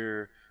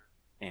eager,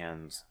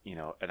 and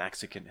an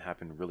accident can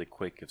happen really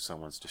quick if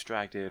someone's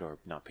distracted or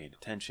not paying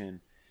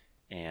attention.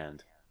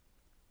 And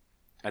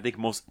I think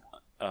most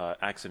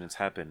accidents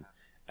happen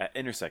at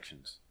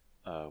intersections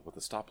with a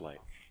stoplight,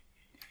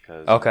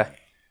 because Okay.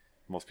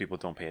 most people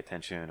don't pay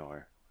attention,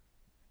 or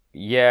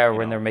Yeah, you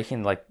when know. they're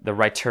making like the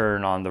right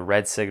turn on the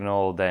red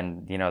signal,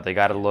 then they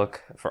got to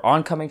look for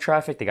oncoming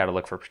traffic. They got to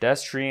look for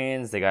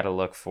pedestrians. They got to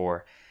look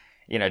for,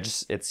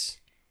 just it's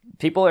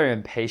people are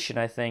impatient,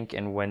 I think,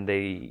 and when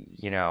they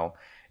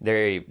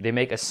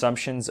make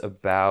assumptions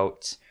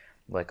about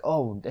like,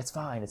 oh, it's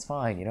fine,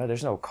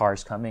 there's no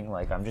cars coming,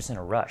 like I'm just in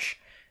a rush.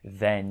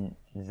 Then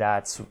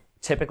that's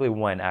typically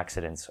when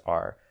accidents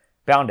are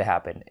bound to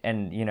happen,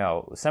 and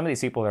some of these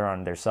people are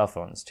on their cell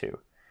phones too.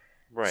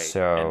 Right.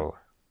 So.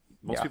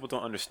 Most Yeah. people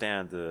don't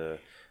understand the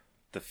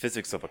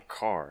physics of a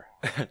car,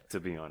 to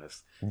be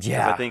honest. 'Cause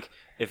Yeah. I think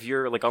if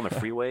you're like on the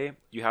freeway,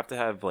 you have to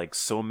have like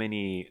so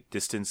many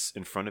distance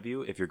in front of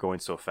you if you're going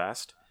so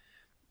fast.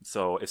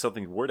 So if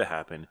something were to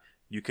happen,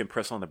 you can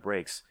press on the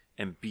brakes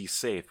and be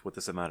safe with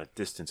this amount of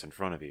distance in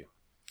front of you.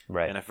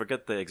 Right. And I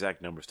forget the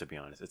exact numbers, to be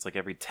honest. It's like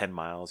every 10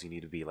 miles you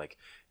need to be like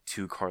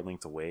 2 car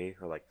lengths away,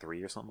 or like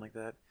 3 or something like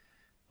that.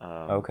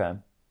 Okay.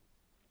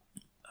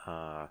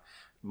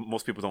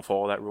 Most people don't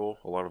follow that rule.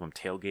 A lot of them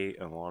tailgate,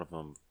 and a lot of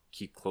them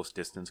keep close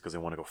distance because they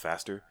want to go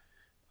faster.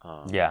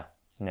 Yeah.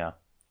 Yeah.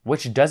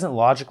 Which doesn't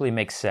logically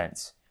make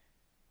sense.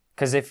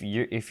 Because if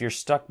you're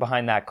stuck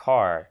behind that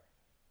car,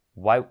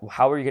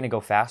 how are you going to go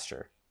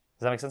faster?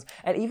 Does that make sense?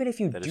 And even if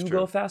you That is do true.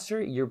 go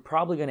faster, you're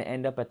probably going to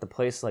end up at the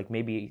place like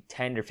maybe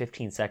 10 or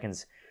 15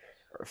 seconds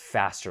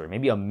faster,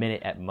 maybe a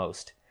minute at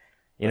most.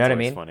 You know what I That's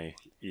mean? always funny.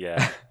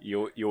 Yeah,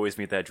 you always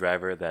meet that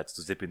driver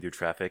that's zipping through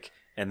traffic,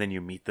 and then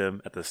you meet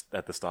them at the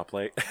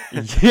stoplight.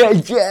 Yeah,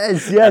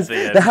 yes. the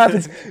end. That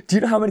happens. Do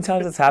you know how many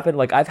times that's happened?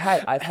 Like I've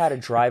had a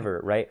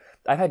driver, right?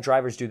 I've had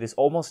drivers do this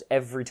almost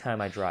every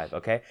time I drive,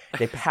 okay?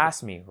 They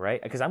pass me,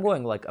 right? Because I'm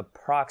going like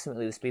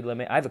approximately the speed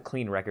limit. I have a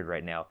clean record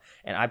right now,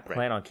 and I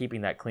plan on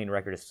keeping that clean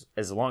record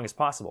as long as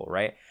possible,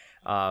 right?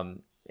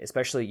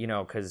 Especially,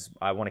 because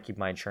I want to keep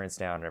my insurance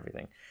down and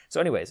everything. So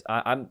anyways,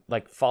 I'm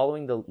like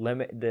following the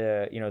limit,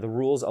 the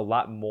rules a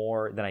lot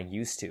more than I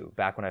used to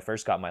back when I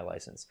first got my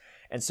license.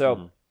 And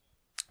so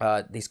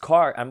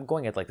I'm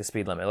going at like the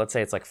speed limit. Let's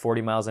say it's like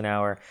 40 miles an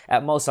hour.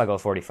 At most, I'll go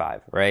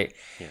 45, right?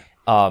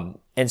 Yeah.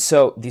 And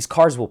so these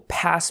cars will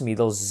pass me.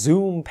 They'll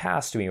zoom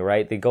past me,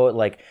 right? They go at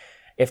like,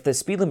 if the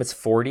speed limit's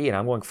 40 and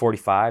I'm going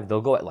 45,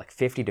 they'll go at like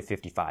 50 to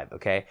 55,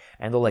 okay?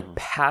 And they'll like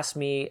pass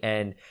me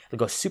and they'll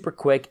go super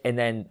quick, and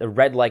then the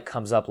red light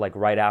comes up like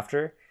right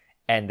after,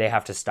 and they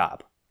have to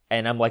stop.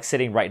 And I'm like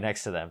sitting right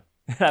next to them.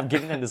 I'm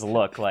giving them this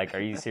look like,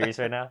 are you serious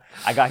right now?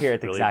 I got here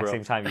at the Really, exact bro?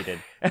 same time you did.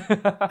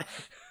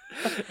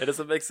 It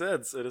doesn't make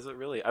sense. It doesn't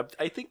really.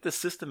 I think the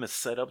system is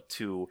set up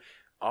to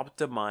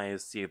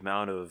optimize the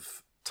amount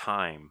of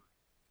time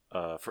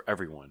for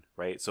everyone,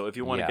 right? So if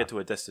you want to Yeah. get to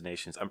a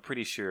destination, I'm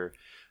pretty sure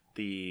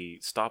the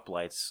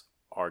stoplights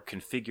are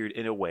configured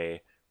in a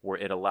way where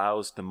it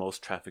allows the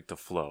most traffic to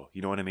flow.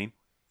 You know what I mean?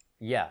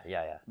 Yeah,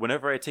 yeah, yeah.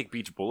 Whenever I take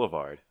Beach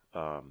Boulevard,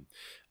 I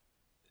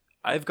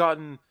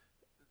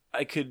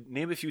could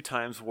name a few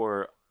times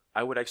where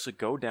I would actually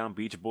go down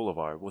Beach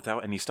Boulevard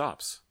without any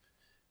stops.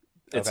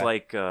 It's Okay.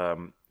 like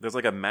there's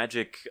like a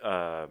magic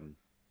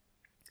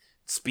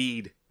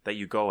speed that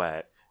you go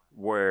at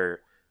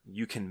where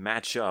you can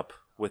match up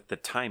with the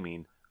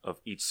timing of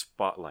each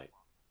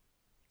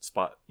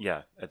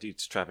at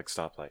each traffic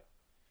stoplight.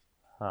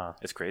 Huh.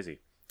 It's crazy.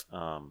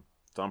 So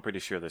I'm pretty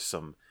sure there's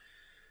some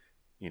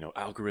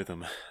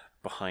algorithm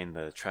behind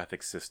the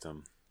traffic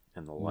system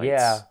and the lights Yeah,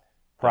 that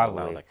allow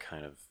probably. that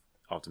kind of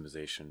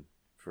optimization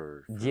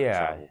for Yeah.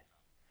 travel.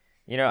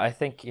 I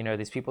think,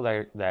 these people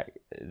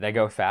that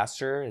go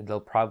faster, they'll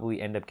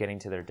probably end up getting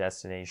to their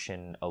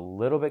destination a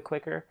little bit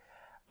quicker.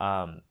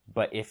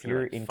 But if Maybe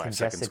you're like in 5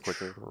 seconds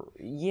congested, quicker.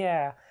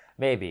 yeah,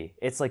 maybe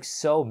it's like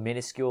so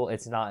minuscule,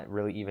 it's not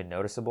really even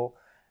noticeable.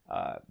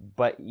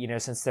 But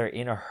since they're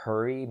in a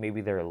hurry,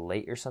 maybe they're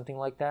late or something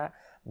like that.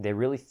 They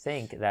really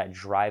think that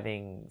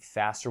driving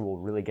faster will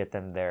really get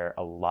them there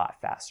a lot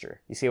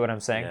faster. You see what I'm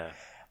saying?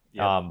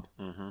 Yeah.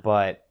 Yeah.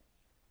 But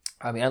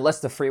I mean, unless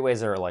the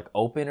freeways are like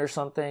open or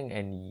something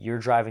and you're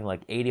driving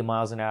like 80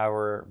 miles an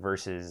hour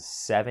versus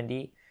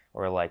 70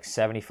 or like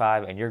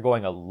 75 and you're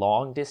going a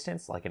long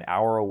distance, like an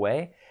hour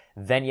away,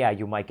 then yeah,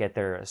 you might get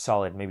there a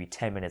solid maybe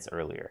 10 minutes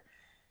earlier.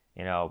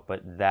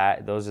 But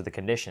those are the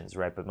conditions,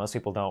 right? But most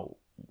people don't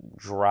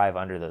drive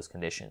under those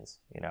conditions.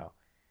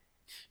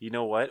 You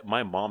know what?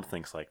 My mom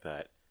thinks like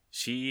that.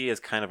 She is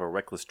kind of a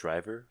reckless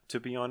driver, to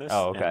be honest.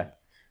 Oh, okay.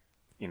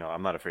 And,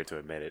 I'm not afraid to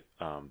admit it.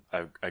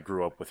 I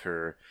grew up with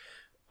her.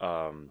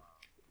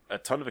 A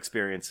ton of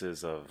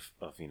experiences of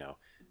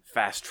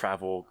fast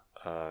travel,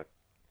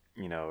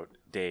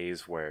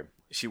 days where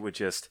she would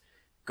just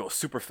go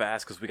super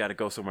fast because we got to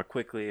go somewhere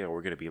quickly or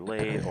we're going to be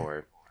late.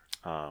 Or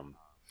I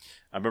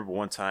remember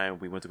one time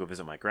we went to go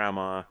visit my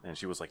grandma and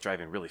she was like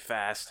driving really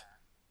fast.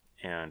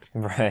 And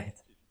Right.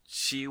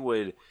 she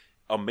would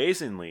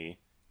amazingly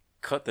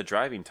cut the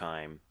driving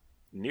time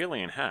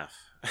nearly in half.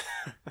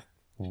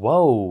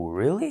 Whoa,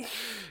 really?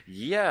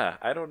 Yeah,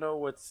 I don't know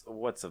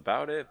what's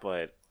about it,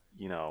 but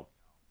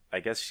I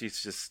guess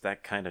she's just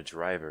that kind of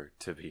driver,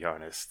 to be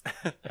honest.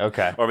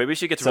 Okay. Or maybe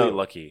she gets So- really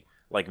lucky.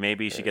 Like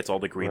maybe she gets all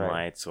the green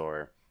Right. lights,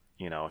 or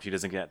she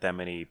doesn't get that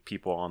many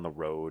people on the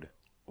road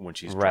when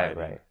she's Right,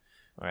 driving.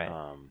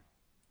 right.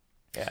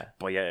 Yeah.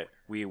 But yeah,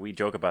 we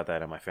joke about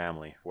that in my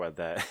family, where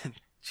that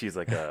she's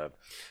like a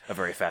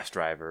very fast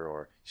driver,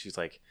 or she's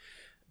like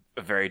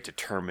a very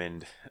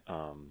determined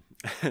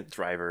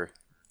driver.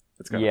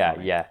 It's kind of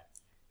funny. Yeah,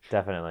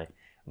 definitely.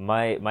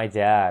 My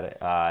dad,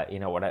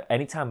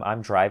 anytime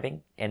I'm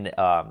driving and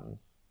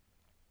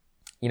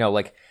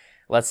like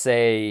let's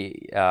say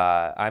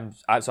I'm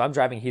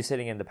driving, he's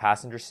sitting in the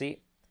passenger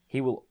seat,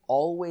 he will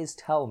always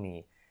tell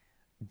me,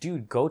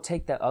 dude, go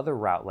take that other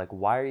route. Like,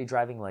 why are you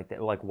driving like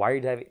that? Like, why are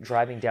you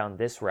driving down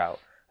this route?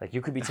 Like,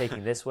 you could be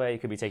taking this way, you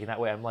could be taking that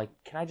way. I'm like,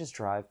 can I just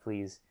drive,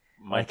 please?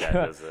 My Like, dad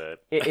does it.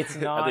 it's I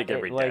not think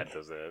every like dad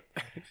does it.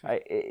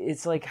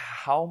 it's like,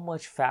 how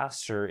much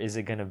faster is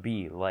it gonna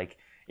be? Like,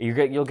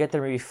 you'll get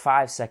there maybe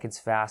 5 seconds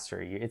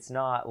faster. It's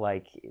not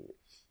like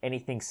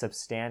anything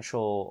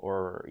substantial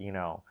or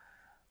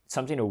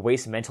something to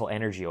waste mental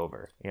energy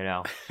over.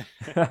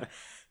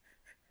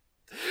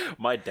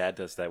 My dad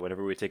does that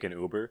whenever we take an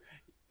Uber.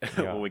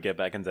 Yeah. When we get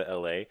back into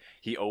LA,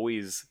 he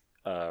always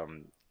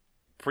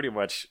pretty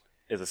much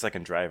is a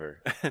second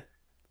driver.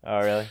 Oh,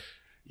 really?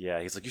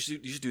 Yeah, he's like, you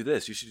should do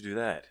this, you should do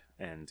that,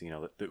 and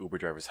the Uber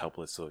driver's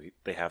helpless, so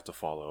they have to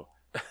follow.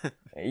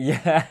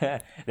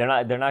 Yeah, they're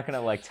not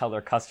gonna like tell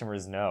their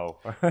customers no,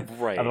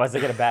 Right. Otherwise they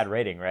get a bad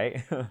rating,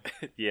 right?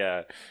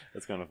 Yeah,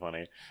 that's kind of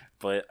funny,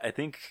 but I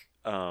think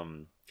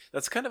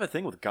that's kind of a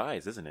thing with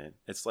guys, isn't it?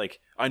 It's like,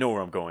 I know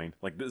where I'm going.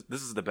 Like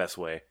this is the best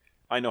way.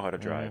 I know how to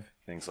drive.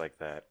 Things like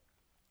that.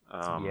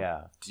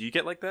 Yeah. Do you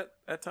get like that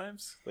at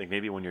times? Like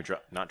maybe when you're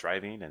not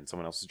driving and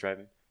someone else is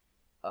driving?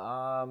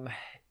 I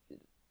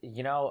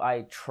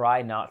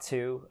try not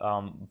to.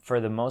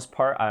 For the most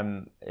part,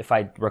 if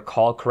I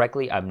recall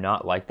correctly, I'm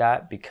not like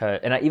that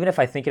even if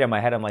I think it in my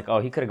head, I'm like, oh,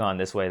 he could have gone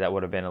this way. That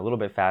would have been a little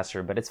bit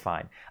faster, but it's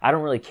fine. I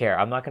don't really care.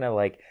 I'm not gonna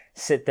like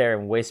sit there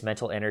and waste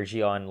mental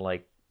energy on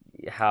like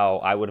how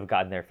I would have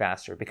gotten there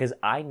faster, because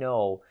I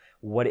know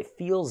what it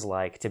feels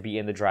like to be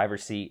in the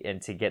driver's seat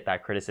and to get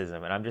that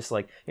criticism. And I'm just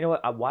like, you know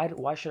what?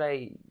 Why should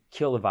I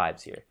kill the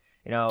vibes here?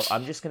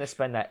 I'm just gonna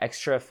spend that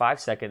extra 5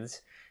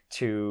 seconds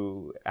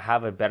to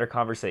have a better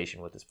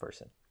conversation with this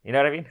person. You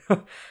know what I mean?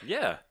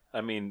 Yeah,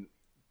 I mean,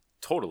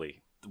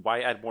 totally.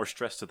 Why add more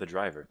stress to the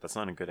driver? That's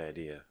not a good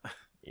idea.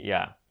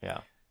 Yeah.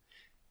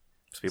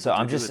 People So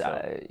I'm do just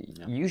it,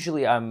 though.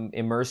 usually I'm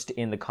immersed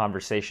in the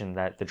conversation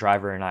that the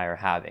driver and I are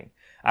having.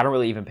 I don't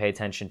really even pay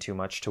attention too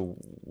much to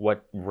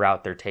what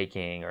route they're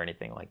taking or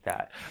anything like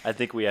that. I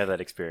think we have that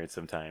experience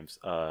sometimes.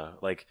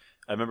 Like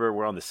I remember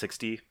we're on the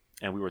 60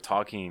 and we were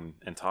talking,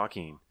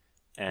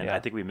 And I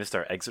think we missed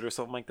our exit or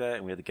something like that,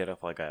 and we had to get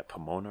off like at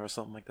Pomona or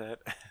something like that.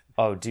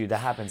 Oh, dude, that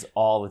happens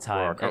all the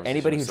time. And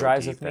anybody who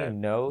drives with me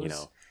knows. You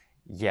know,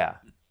 yeah.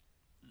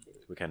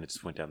 We kind of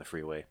just went down the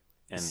freeway.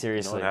 And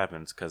seriously, you know what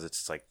happens because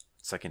it's like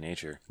second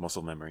nature,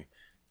 muscle memory.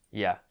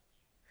 Yeah.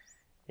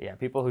 Yeah,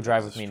 people who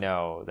drive with me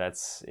know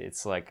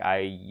it's like I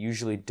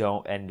usually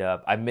don't end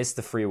up. I miss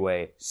the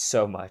freeway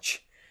so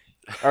much,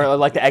 or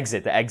like the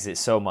exit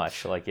so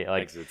much. Like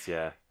Exits,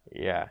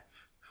 yeah.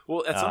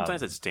 Well,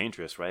 sometimes it's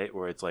dangerous, right?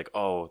 Where it's like,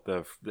 oh,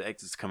 the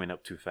exit's coming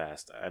up too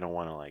fast. I don't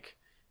want to like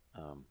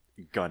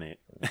gun it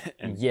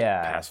and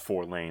pass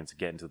 4 lanes to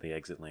get into the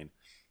exit lane.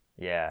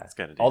 Yeah, it's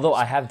kind of dangerous. Although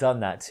I have done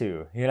that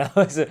too, you know.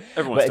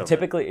 Everyone's but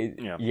typically,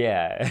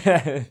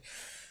 yeah.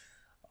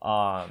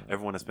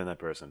 Everyone has been that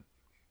person.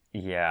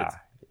 Yeah,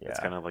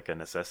 it's kind of like a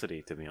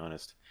necessity, to be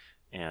honest,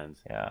 and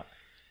yeah.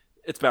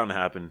 It's bound to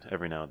happen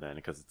every now and then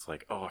because it's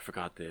like, oh, I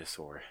forgot this,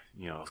 or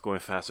I was going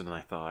faster than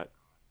I thought.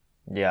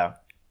 Yeah.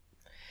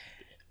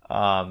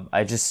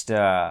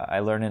 I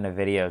learned in a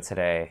video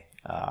today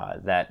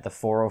that the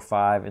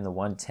 405 and the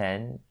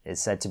 110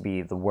 is said to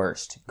be the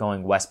worst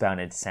going westbound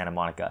into Santa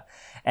Monica,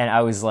 and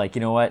I was like,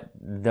 you know what?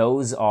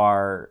 Those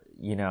are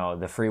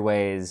the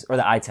freeways, or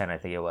the I-10, I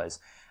think it was,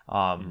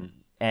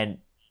 and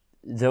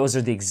those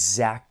are the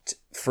exact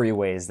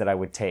freeways that I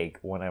would take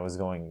when I was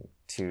going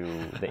to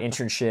the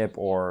internship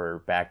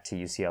or back to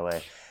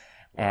UCLA.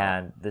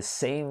 And the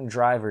same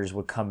drivers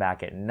would come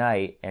back at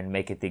night and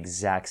make it the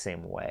exact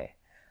same way.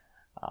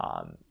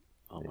 Oh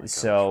my gosh,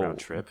 so round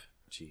trip.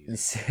 Jeez.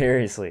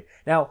 Seriously.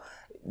 Now,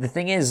 the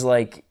thing is,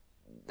 like,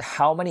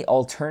 how many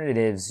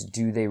alternatives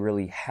do they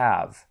really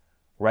have?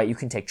 Right? You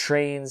can take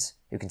trains,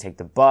 you can take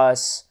the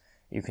bus,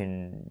 you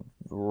can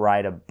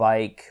ride a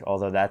bike,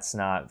 although that's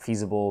not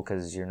feasible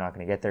because you're not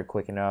going to get there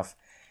quick enough.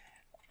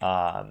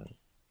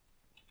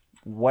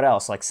 What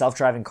else? Like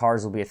self-driving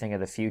cars will be a thing of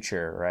the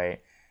future,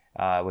 right?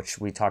 Which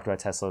we talked about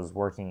Tesla's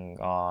working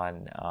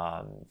on.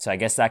 So I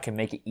guess that can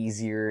make it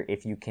easier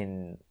if you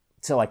can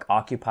to like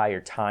occupy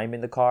your time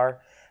in the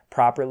car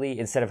properly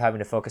instead of having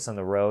to focus on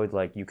the road.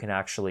 Like you can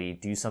actually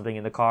do something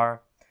in the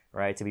car,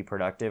 right, to be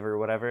productive or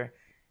whatever.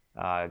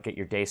 Get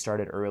your day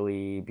started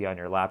early, be on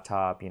your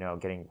laptop,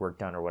 getting work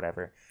done or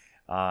whatever.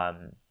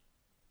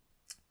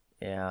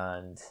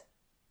 And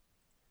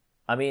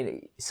I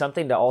mean,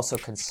 something to also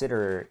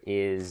consider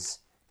is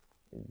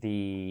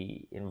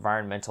the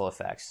environmental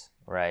effects,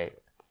 right?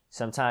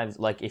 Sometimes,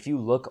 like if you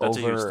look That's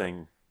over a huge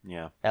thing.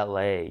 Yeah.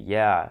 LA,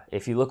 yeah.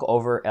 If you look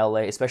over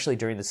LA, especially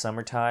during the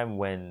summertime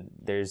when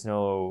there's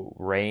no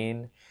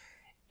rain,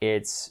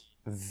 it's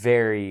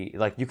very,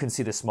 like you can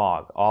see the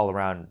smog all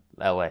around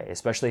LA,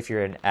 especially if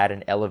you're at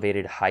an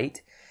elevated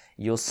height.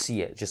 You'll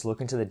see it. Just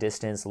look into the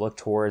distance, look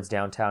towards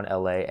downtown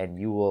LA, and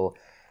you will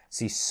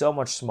see so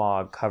much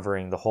smog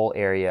covering the whole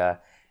area.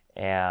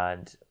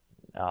 And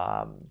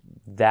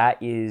that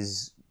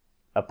is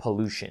a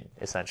pollution,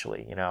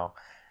 essentially,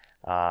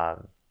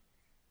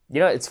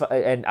 it's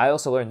and I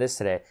also learned this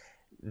today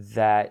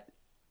that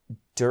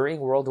during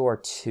World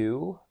War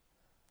II,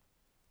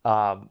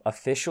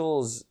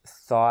 officials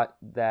thought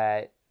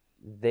that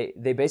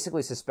they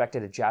basically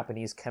suspected a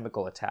Japanese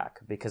chemical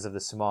attack because of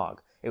the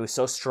smog. It was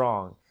so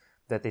strong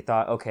that they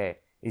thought, okay,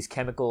 these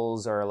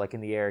chemicals are like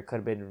in the air. It could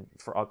have been,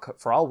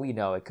 for all we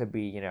know, it could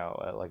be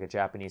like a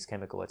Japanese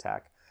chemical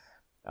attack.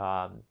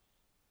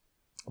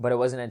 But it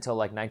wasn't until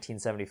like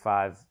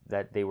 1975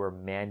 that they were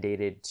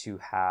mandated to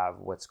have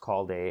what's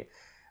called a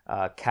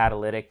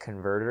catalytic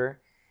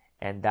converter,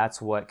 and that's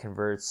what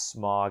converts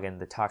smog and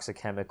the toxic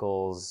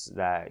chemicals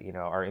that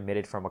are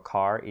emitted from a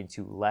car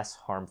into less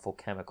harmful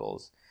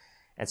chemicals.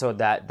 And so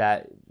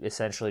that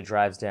essentially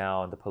drives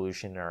down the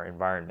pollution in our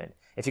environment.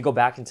 If you go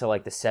back into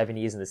like the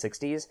 70s and the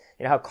 60s,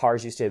 you know how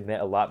cars used to emit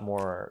a lot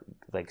more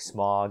like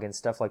smog and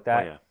stuff like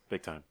that? Oh yeah,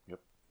 big time. Yep.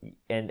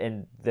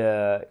 And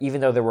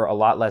even though there were a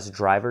lot less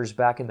drivers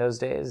back in those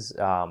days,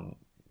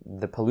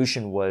 the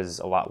pollution was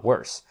a lot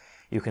worse.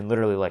 You can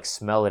literally like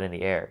smell it in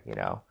the air,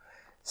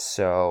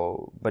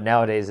 So, but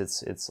nowadays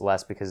it's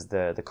less because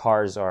the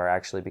cars are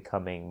actually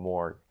becoming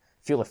more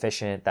fuel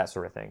efficient, that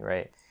sort of thing,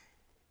 right?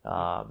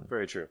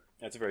 Very true.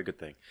 That's a very good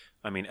thing.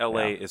 I mean,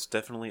 LA is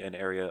definitely an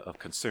area of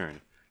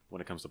concern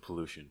when it comes to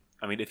pollution.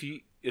 I mean, if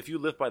you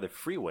live by the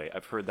freeway,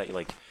 I've heard that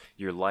like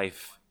your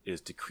life is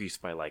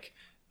decreased by like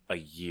a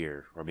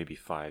year or maybe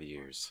 5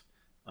 years.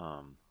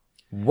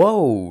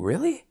 Whoa,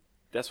 really?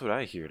 That's what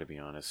I hear, to be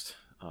honest.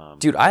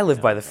 Dude, I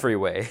live by the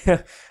freeway.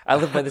 I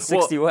live by the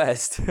 60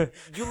 West.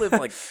 You live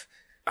like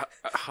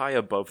high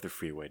above the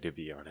freeway, to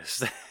be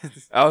honest.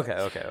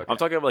 Okay. I'm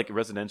talking about like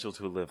residentials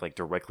who live like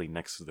directly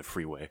next to the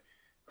freeway.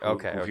 Who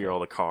hear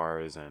all the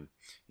cars and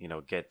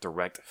get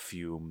direct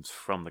fumes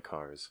from the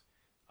cars.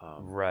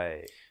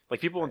 Right.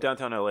 Like people in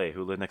downtown LA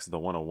who live next to the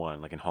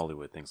 101, like in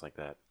Hollywood, things like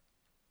that.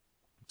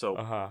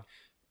 So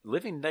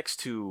living next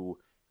to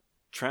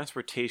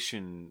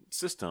transportation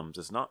systems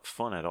is not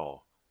fun at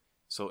all.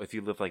 So if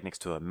you live like next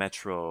to a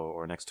metro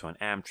or next to an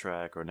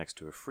Amtrak or next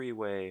to a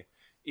freeway,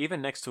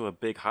 even next to a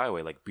big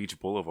highway like Beach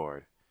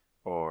Boulevard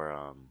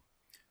or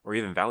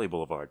even Valley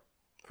Boulevard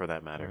for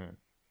that matter,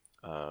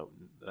 uh,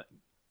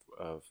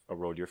 of a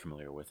road you're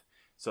familiar with.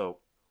 So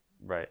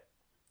Right.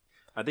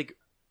 I think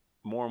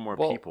more and more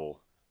Well,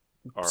 people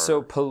are.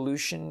 so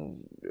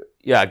pollution.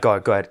 Yeah, go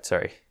ahead.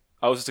 Sorry.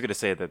 I was just going to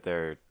say that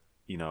they're,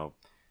 you know,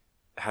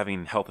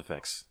 having health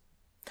effects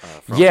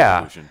from Yeah.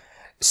 pollution.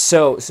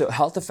 So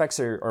health effects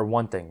are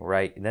one thing,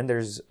 right? And then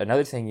there's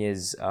another thing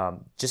is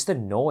just the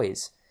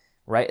noise,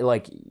 right?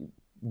 Like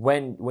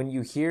when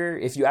you hear,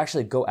 if you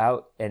actually go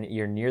out and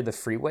you're near the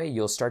freeway,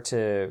 you'll start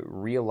to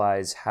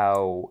realize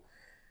how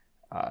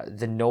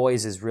the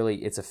noise is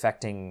really, it's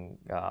affecting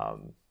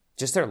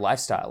just their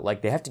lifestyle.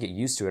 Like they have to get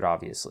used to it,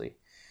 obviously,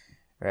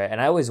 right?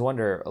 And I always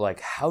wonder, like,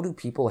 how do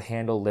people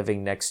handle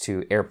living next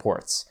to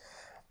airports?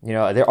 You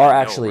know, there are I know,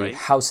 actually right?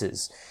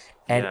 houses,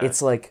 and Yeah.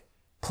 it's like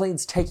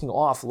planes taking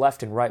off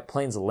left and right,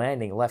 planes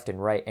landing left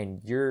and right, and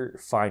you're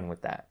fine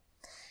with that.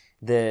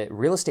 The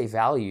real estate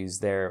values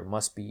there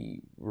must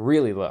be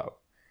really low.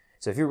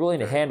 So if you're willing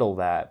to handle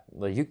that,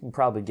 like, you can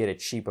probably get a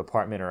cheap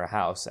apartment or a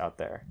house out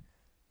there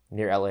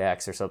near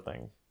LAX or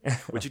something.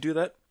 Would you do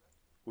that?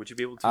 Would you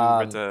be able to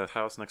rent a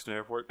house next to an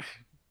airport?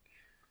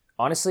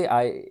 Honestly,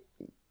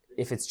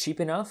 if it's cheap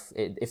enough,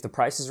 if the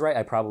price is right,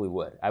 I probably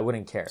would. I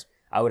wouldn't care.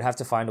 I would have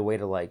to find a way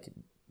to like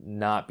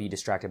not be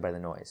distracted by the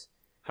noise.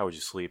 How would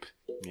you sleep?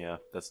 Yeah,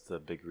 that's the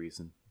big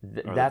reason.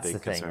 Or That's big the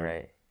thing, concern.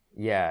 right?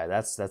 Yeah,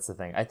 that's the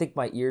thing. I think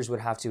my ears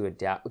would have to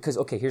adapt because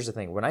okay, here's the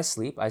thing. When I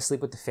sleep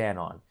with the fan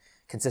on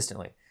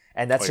consistently,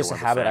 and that's Oh, just a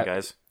you're one of the habit. fan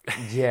guys.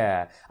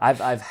 Yeah,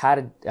 I've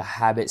had a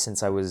habit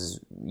since I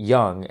was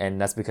young, and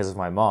that's because of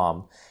my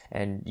mom.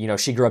 And you know,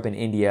 she grew up in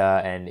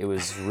India, and it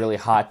was really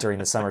hot during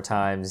the summer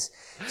times,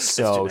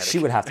 so she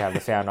genetic. would have to have the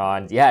fan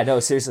on. Yeah, no,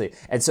 seriously.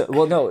 And so,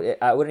 well, no,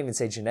 I wouldn't even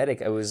say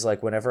genetic. It was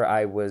like whenever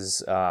I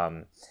was,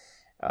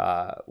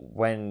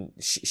 when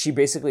she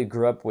basically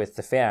grew up with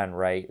the fan,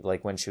 right?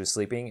 Like when she was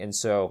sleeping, and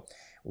so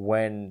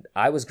when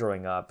I was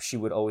growing up, she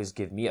would always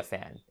give me a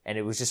fan, and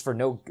it was just for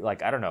no,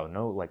 like, I don't know,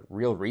 no like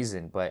real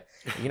reason, but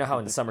you know how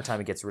in the summertime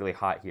it gets really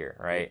hot here,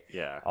 right?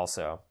 Yeah.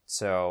 Also,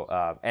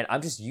 so and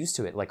I'm just used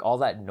to it. Like all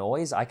that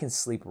noise, I can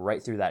sleep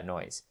right through that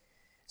noise.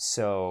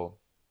 So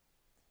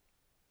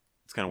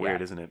It's kind of Yeah.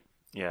 weird, isn't it?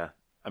 Yeah.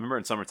 I remember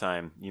in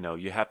summertime, you know,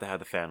 you have to have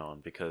the fan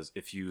on because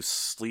if you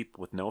sleep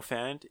with no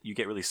fan, you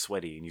get really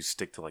sweaty and you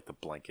stick to like the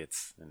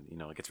blankets and, you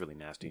know, it gets really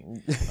nasty.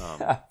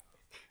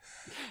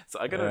 So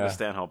I gotta Yeah.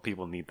 understand how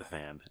people need the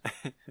fan.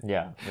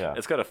 yeah,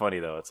 It's kind of funny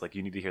though. It's like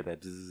you need to hear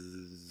that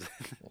bzzz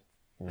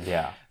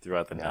yeah.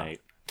 throughout the Yeah.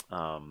 night.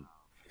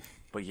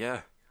 But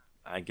yeah,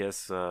 I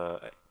guess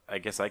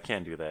I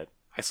can do that.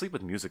 I sleep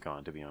with music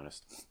on, to be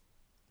honest.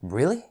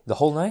 Really? The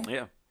whole night?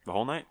 Yeah, the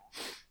whole night.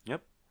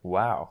 Yep,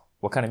 Wow.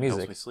 What kind of helps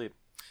music? me sleep.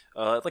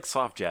 Like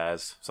soft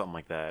jazz, something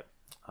like that.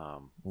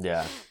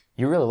 Yeah.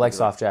 You really like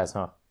soft jazz,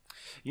 huh?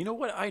 You know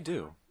what I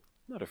do?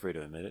 I'm not afraid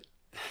to admit it.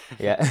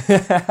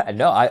 Yeah.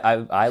 No,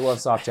 I love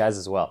soft jazz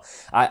as well.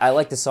 I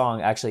like the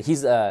song actually.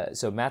 He's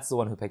so Matt's the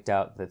one who picked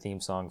out the theme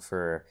song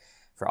for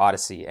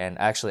Odyssey, and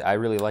actually I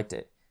really liked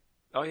it.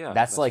 Oh yeah,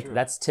 That's like true.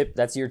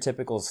 that's your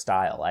typical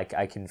style.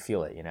 I can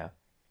feel it, you know.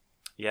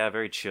 Yeah,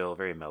 very chill,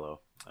 very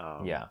mellow.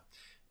 Yeah.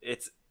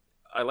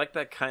 I like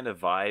that kind of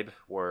vibe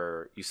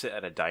where you sit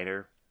at a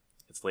diner,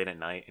 it's late at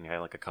night, and you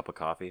have like a cup of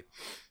coffee.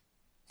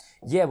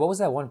 Yeah, what was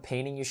that one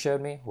painting you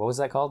showed me? What was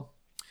that called?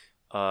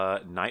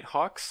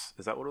 Nighthawks,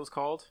 is that what it was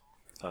called?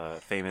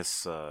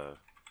 Famous like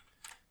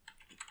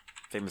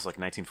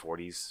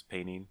 1940s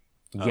painting.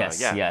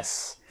 Yes, yeah.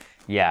 yes.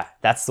 Yeah,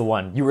 that's the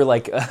one. You were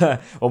like,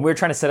 when we were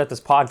trying to set up this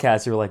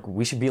podcast, you were like,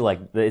 we should be like,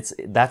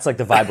 that's like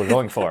the vibe we're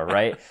going for,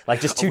 right?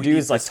 Like just two we need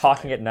dudes like this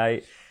talking at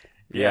night.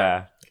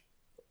 Yeah.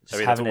 I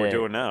mean, that's what we're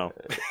doing now.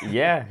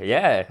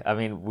 Yeah. I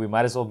mean, we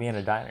might as well be in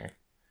a diner.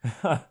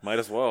 Might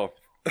as well.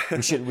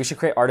 We should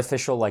create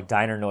artificial like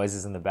diner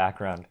noises in the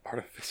background.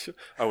 Artificial.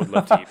 I would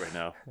love to eat right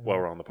now while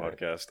we're on the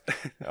podcast.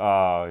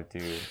 Oh,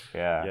 dude.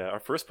 Yeah. Yeah, our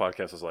first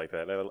podcast was like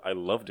that. I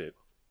loved it.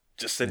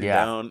 Just sitting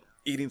Yeah. down,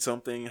 eating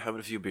something, having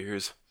a few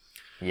beers.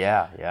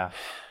 Yeah.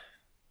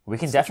 We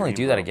can It's a definitely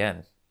dream, do that bro.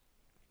 again.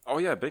 Oh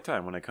yeah, big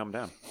time when I come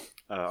down.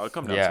 I'll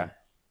come down Yeah.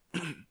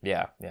 soon.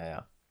 Yeah.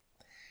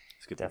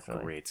 It's gonna be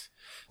Definitely. great.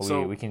 We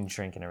So we can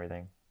drink and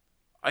everything.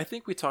 I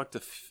think we talked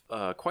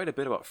quite a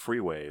bit about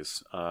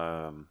freeways.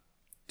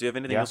 Do you have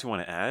anything Yeah. else you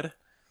want to add?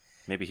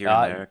 Maybe here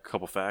and there, a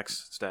couple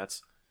facts,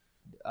 stats.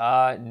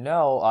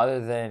 No, other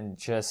than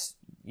just,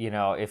 you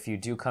know, if you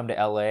do come to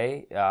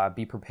LA,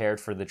 be prepared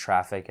for the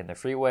traffic and the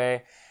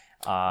freeway.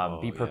 Be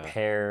yeah.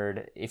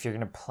 prepared if you're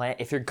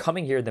if you're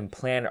coming here, then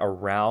plan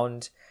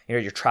around, you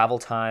know, your travel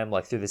time,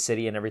 like through the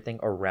city and everything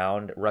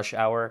around rush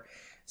hour,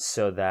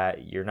 so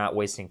that you're not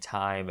wasting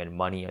time and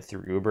money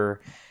through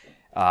Uber.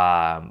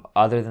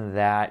 Other than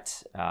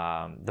that,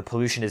 the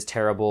pollution is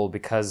terrible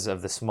because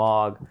of the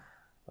smog,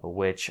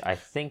 which I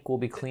think will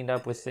be cleaned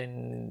up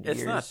within It's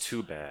years. not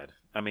too bad.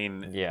 I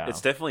mean, Yeah.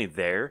 it's definitely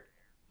there,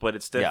 but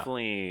it's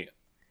definitely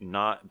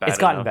not bad. It's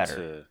gotten enough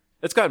better.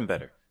 It's gotten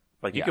better.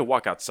 Like you Yeah. can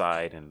walk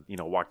outside and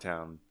walk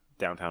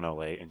downtown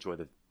LA, enjoy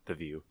the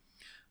view.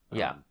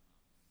 Yeah.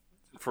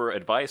 For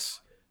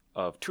advice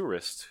of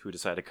tourists who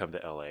decide to come to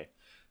LA,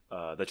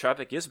 The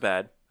traffic is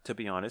bad, to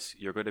be honest.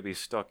 You're going to be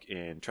stuck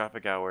in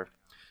traffic hour,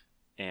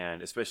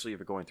 and especially if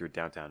you're going through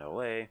downtown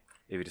LA.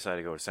 If you decide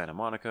to go to Santa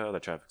Monica, the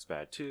traffic's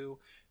bad too.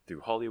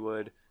 Through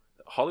Hollywood.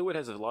 Hollywood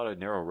has a lot of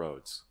narrow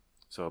roads,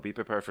 so be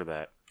prepared for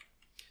that.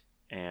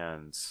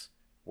 And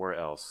where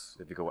else?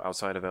 If you go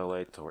outside of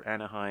LA toward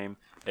Anaheim,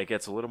 it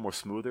gets a little more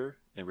smoother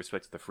in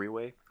respect to the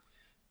freeway.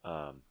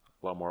 A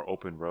lot more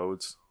open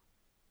roads.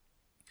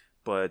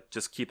 But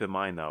just keep in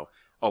mind, though,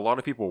 a lot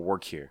of people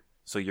work here.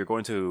 So you're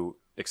going to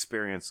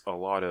experience a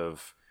lot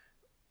of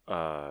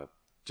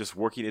just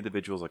working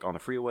individuals like on the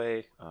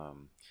freeway,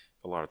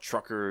 a lot of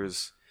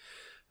truckers.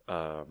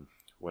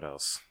 What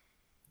else?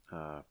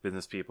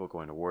 Business people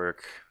going to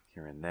work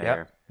here and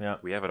there. Yeah.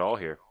 We have it all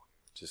here.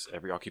 Just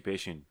every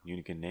occupation,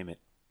 you can name it.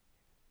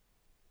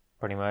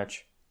 Pretty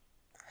much.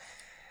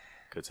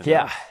 Good to know.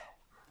 Yeah.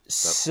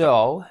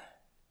 So,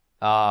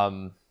 I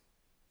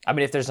mean,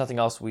 if there's nothing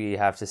else we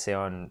have to say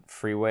on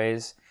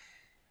freeways,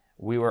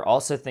 we were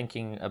also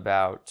thinking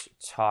about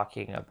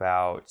talking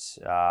about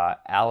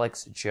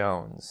Alex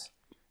Jones.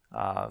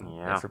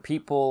 And for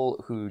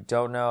people who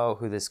don't know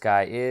who this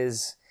guy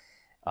is,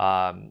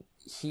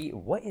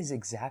 what is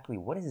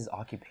his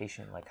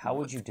occupation like? How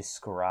would you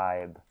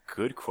describe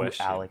Good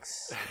question. who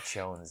Alex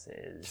Jones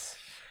is?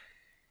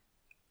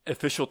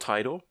 Official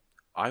title,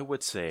 I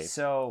would say.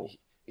 So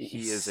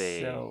he is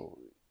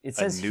it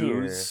says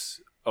news.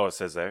 Here, oh, it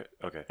says there.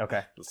 Okay.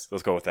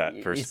 Let's go with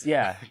that first.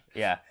 Yeah.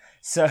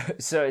 So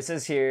it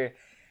says here,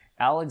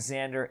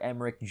 Alexander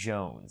Emmerich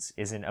Jones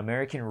is an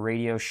American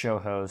radio show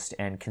host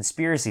and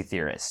conspiracy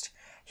theorist.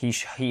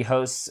 He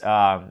hosts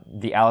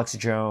the Alex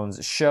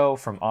Jones Show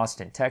from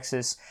Austin,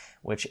 Texas,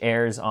 which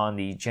airs on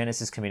the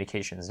Genesis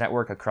Communications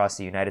Network across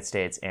the United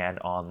States and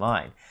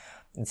online.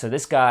 And so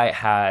this guy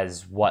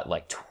has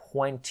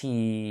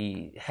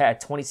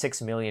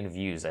 26 million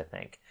views, I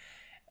think,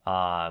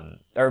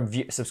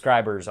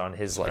 subscribers on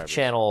his like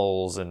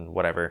channels and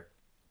whatever.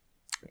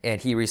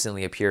 And he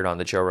recently appeared on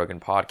the Joe Rogan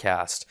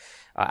podcast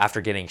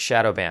after getting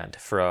shadow banned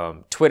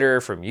from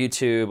Twitter, from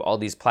YouTube. All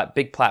these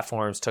big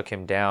platforms took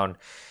him down.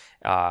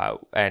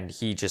 And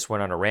he just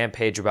went on a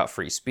rampage about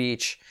free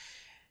speech.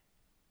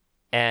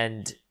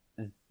 And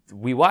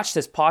we watched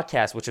this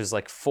podcast, which was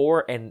like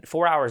 4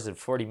 hours and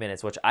 40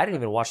 minutes, which I didn't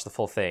even watch the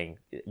full thing.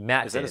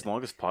 Matt Is that his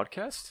longest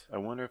podcast? I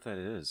wonder if that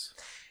is.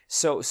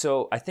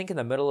 So I think in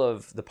the middle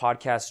of the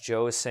podcast,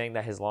 Joe is saying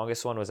that his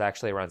longest one was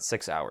actually around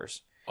 6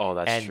 hours. Oh,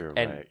 that's true.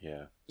 And right,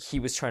 yeah. He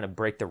was trying to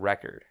break the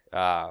record.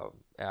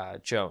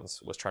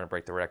 Jones was trying to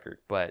break the record,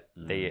 but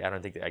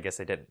I guess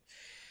they didn't.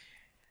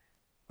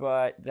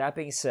 But that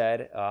being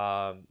said,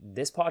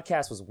 this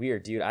podcast was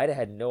weird, dude. I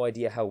had no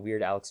idea how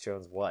weird Alex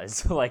Jones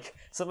was. Like,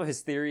 some of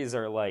his theories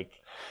are like,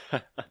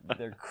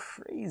 they're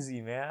crazy,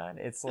 man.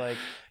 It's like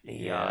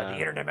the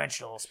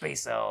interdimensional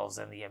space elves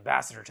and the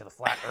ambassador to the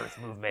flat Earth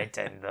movement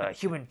and the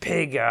human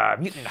pig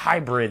mutant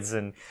hybrids.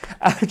 And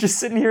I'm just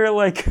sitting here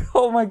like,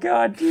 oh my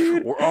god,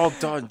 dude. We're all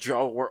done,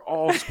 Joe. We're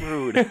all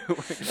screwed.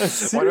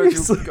 Why don't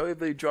you go,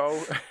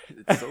 Joe?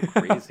 It's so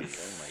crazy.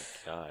 Oh my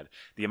god.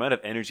 The amount of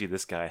energy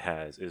this guy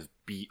has is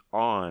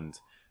beyond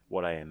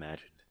what I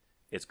imagined.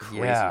 It's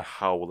crazy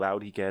how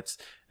loud he gets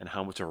and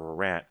how much of a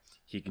rant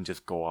he can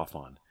just go off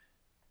on.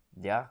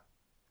 Yeah.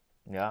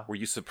 Were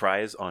you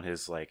surprised on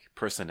his like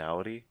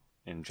personality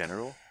in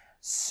general?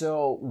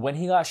 So when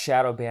he got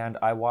shadow banned,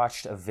 I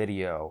watched a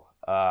video,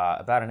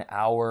 about an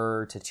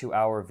hour to 2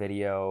 hour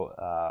video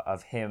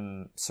of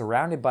him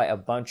surrounded by a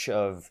bunch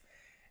of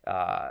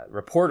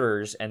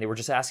reporters, and they were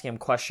just asking him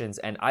questions,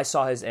 and I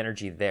saw his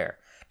energy there.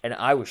 And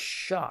I was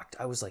shocked.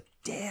 I was like,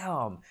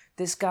 damn,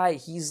 this guy,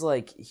 he's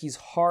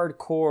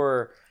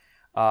hardcore.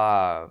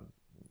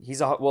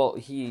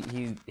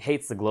 He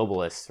hates the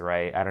globalists,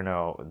 right? I don't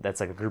know.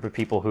 That's like a group of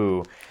people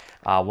who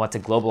want to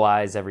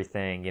globalize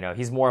everything. You know,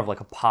 he's more of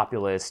like a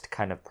populist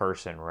kind of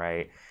person,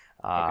 right?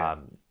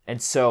 And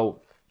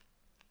so,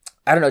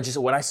 I don't know, just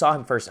when I saw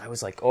him first, I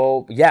was like,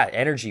 oh, yeah,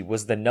 energy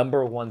was the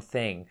number one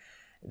thing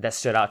that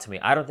stood out to me.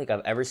 I don't think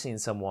I've ever seen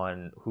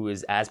someone who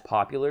is as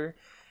popular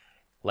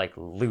like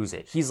lose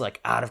it. He's like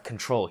out of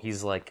control.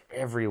 He's like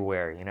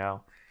everywhere, you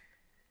know?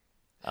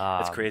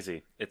 It's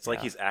crazy. It's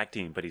like he's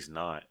acting, but he's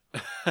not.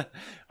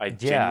 I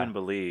genuinely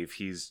believe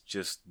he's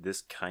just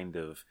this kind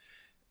of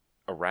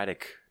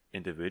erratic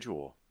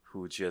individual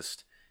who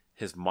just,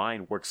 his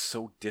mind works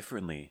so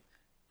differently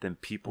than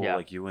people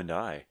like you and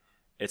I.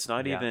 It's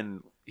not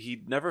even,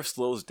 he never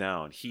slows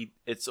down.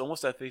 It's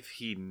almost as if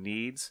he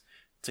needs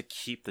to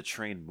keep the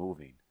train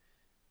moving.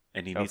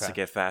 And he needs to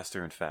get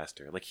faster and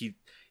faster. Like he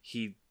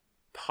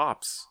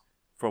hops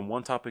from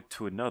one topic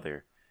to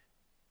another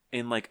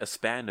in like a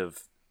span of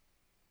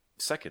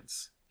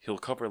seconds. He'll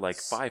cover like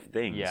 5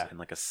 things in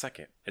like a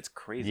second. It's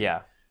crazy.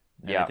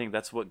 And I think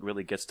that's what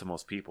really gets to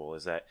most people,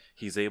 is that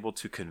he's able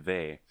to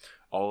convey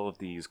all of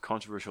these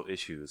controversial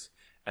issues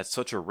at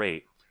such a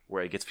rate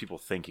where it gets people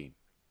thinking.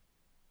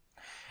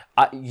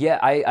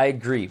 I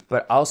agree.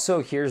 But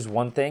also, here's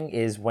one thing: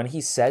 is when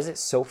he says it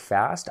so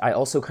fast, I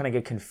also kind of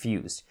get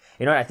confused.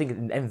 You know, I think,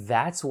 and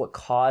that's what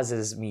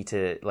causes me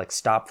to like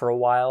stop for a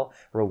while,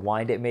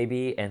 rewind it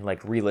maybe, and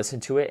like re-listen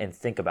to it and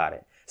think about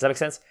it. Does that make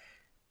sense?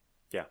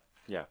 Yeah,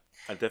 yeah.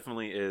 I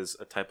definitely is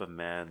a type of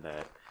man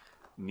that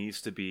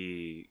needs to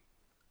be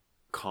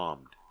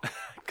calmed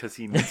because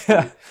he needs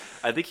to.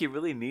 I think he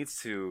really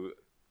needs to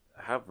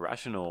have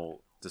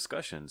rational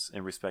discussions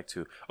in respect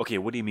to, okay,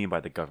 what do you mean by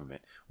the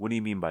government? What do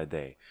you mean by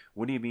they?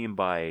 What do you mean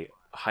by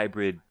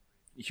hybrid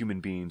human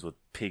beings with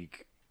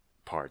pig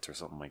parts or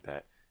something like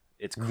that?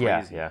 It's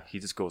crazy. Yeah. He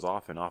just goes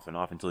off and off and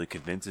off until he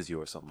convinces you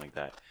or something like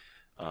that.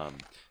 Um,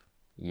 I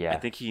Yeah.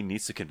 think he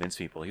needs to convince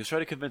people. He was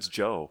trying to convince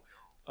Joe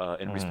in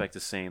Mm-hmm. respect to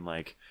saying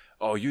like,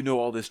 "Oh, you know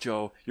all this,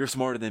 Joe. You're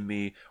smarter than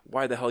me.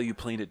 Why the hell are you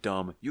playing it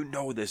dumb? You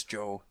know this,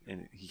 Joe."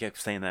 And he kept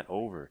saying that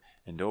over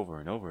and over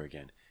and over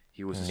again.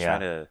 He was just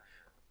trying Yeah. to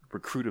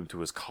recruit him to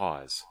his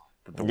cause.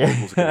 That the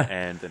world was going Yeah. to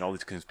end, and all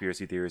these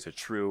conspiracy theories are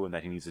true, and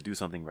that he needs to do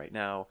something right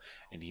now,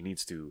 and he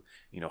needs to,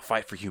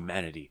 fight for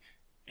humanity.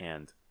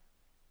 And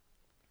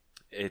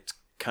it's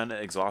kind of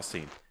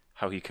exhausting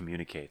how he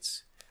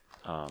communicates.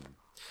 Um,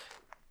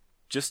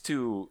 just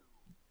to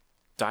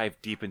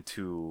dive deep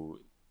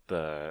into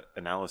the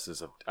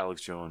analysis of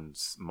Alex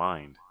Jones'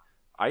 mind,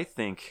 I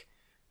think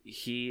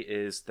he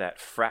is that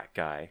frat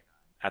guy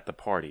at the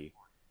party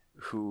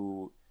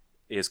who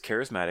is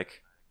charismatic,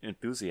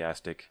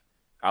 enthusiastic,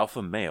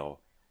 alpha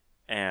male,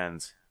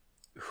 and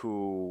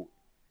who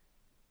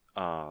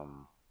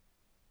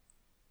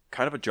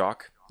kind of a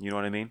jock, you know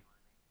what I mean?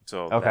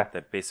 So Okay.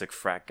 that basic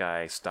frat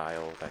guy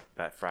style,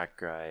 that frat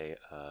guy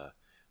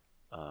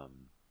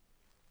um,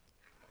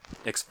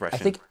 I expression.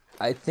 think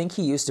I think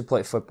he used to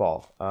play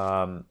football.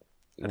 I think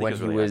he When was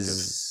he really active.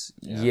 was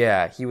Yeah.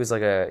 yeah, he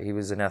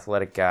was an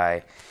athletic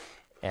guy,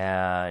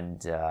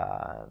 and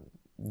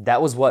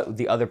that was what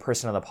the other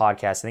person on the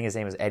podcast. I think his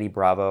name is Eddie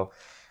Bravo.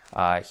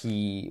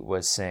 He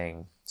was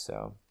saying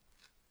so.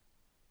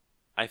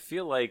 I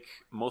feel like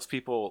most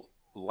people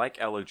like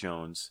Alex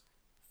Jones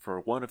for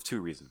one of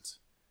two reasons.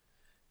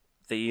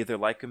 They either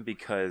like him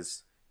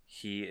because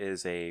he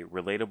is a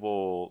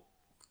relatable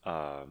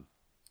um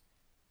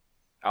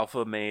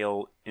alpha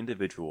male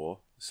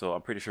individual. So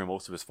I'm pretty sure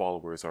most of his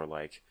followers are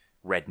like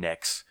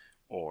rednecks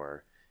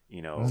or, other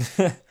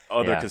Yeah,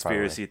 probably.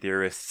 conspiracy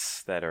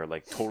theorists that are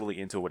like totally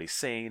into what he's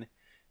saying.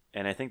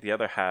 And I think the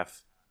other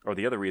half, or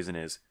the other reason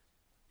is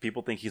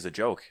people think he's a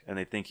joke and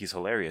they think he's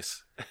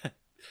hilarious.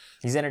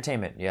 He's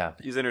entertainment. Yeah,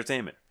 He's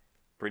entertainment,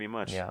 pretty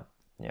much. yeah,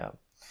 yeah.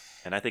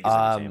 And I think he's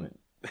Um, entertainment.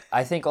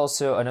 I think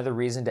also another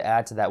reason to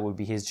add to that would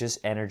be his just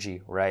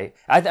energy, right?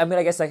 I mean,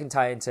 I guess that can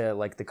tie into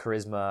like the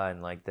charisma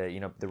and like the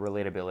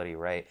relatability,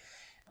 right?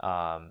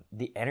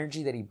 The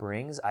energy that he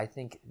brings, I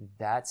think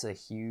that's a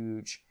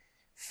huge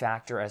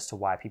factor as to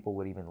why people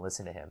would even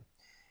listen to him.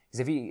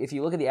 Because if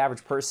you look at the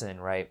average person,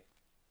 right,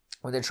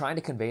 when they're trying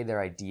to convey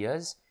their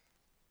ideas,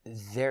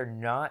 they're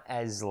not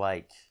as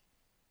like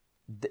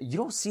you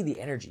don't see the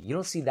energy. You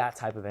don't see that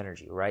type of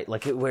energy, right?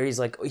 Like where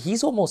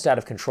he's almost out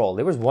of control.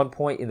 There was one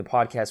point in the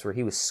podcast where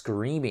he was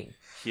screaming.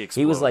 He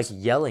He was like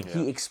explodes. yelling. Yeah.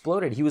 He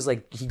exploded. He was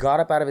like he got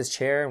up out of his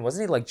chair and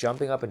wasn't he like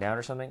jumping up and down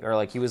or something? Or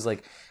like he was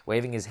like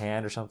waving his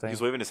hand or something. He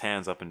was waving his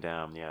hands up and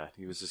down. Yeah.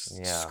 He was just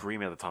Yeah.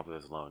 screaming at the top of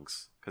his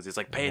lungs. Because he's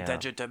like, pay Yeah.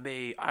 attention to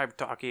me. I'm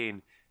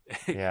talking.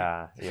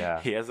 Yeah,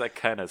 yeah. He has that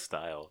kind of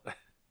style.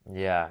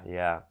 Yeah,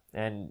 yeah.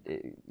 And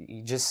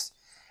you just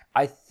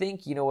I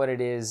think you know what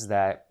it is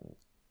that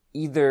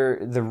either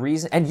the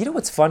reason and you know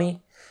what's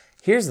funny?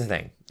 Here's the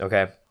thing,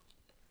 okay?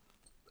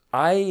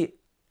 I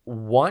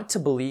want to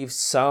believe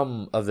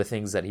some of the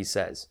things that he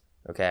says,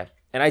 okay?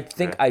 And I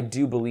think Okay. I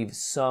do believe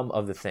some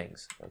of the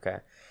things, okay?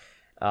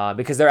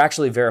 Because they're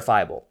actually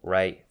verifiable,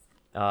 right?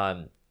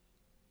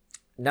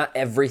 Not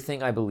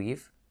everything I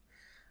believe,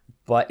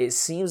 but it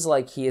seems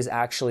like he is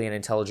actually an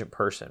intelligent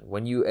person.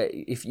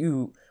 If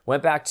you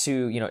went back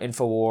to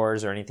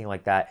Infowars or anything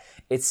like that,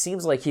 it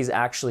seems like he's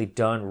actually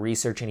done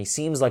research and he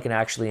seems like an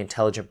actually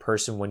intelligent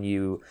person when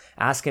you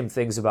ask him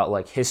things about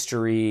like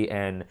history.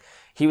 And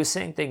he was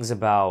saying things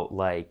about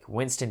like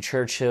Winston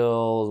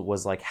Churchill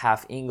was like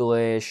half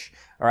English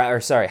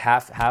or sorry,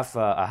 half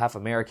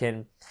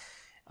American.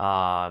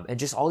 And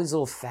just all these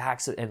little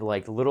facts and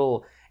like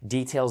little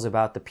details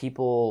about the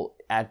people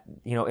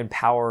in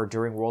power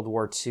during World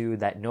War II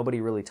that nobody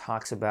really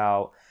talks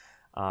about,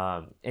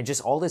 and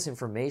just all this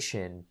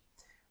information,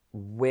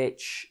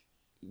 which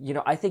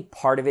I think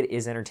part of it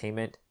is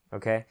entertainment.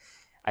 Okay,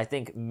 I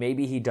think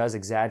maybe he does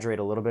exaggerate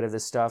a little bit of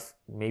this stuff,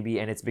 maybe,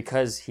 and it's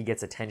because he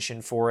gets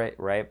attention for it,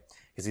 right?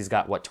 Because he's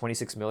got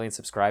 26 million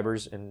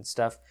subscribers and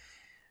stuff.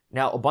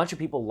 Now, a bunch of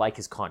people like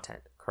his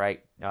content,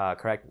 correct?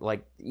 Correct.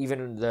 Like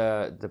even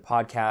the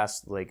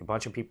podcast, like a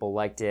bunch of people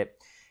liked it.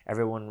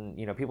 Everyone,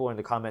 people in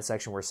the comment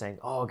section were saying,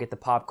 "Oh, get the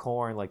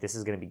popcorn! Like this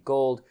is gonna be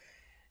gold."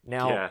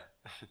 Now,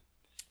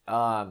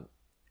 Yeah.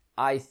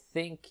 I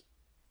think,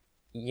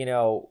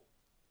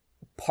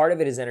 part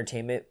of it is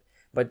entertainment,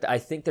 but I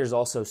think there's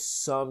also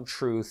some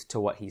truth to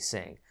what he's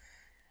saying.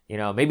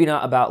 maybe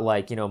not about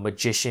like,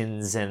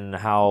 magicians and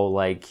how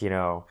like,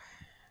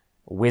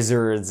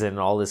 wizards and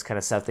all this kind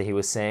of stuff that he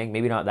was saying,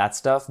 maybe not that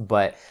stuff,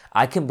 but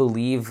I can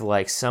believe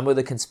like some of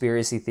the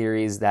conspiracy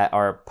theories that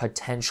are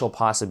potential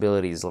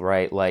possibilities,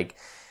 right? Like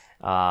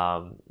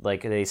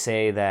they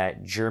say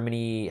that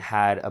Germany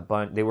had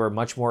they were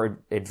much more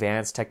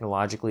advanced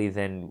technologically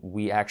than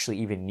we actually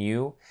even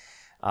knew.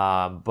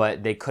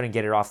 But they couldn't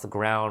get it off the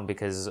ground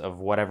because of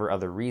whatever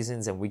other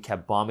reasons, and we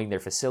kept bombing their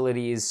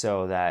facilities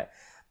so that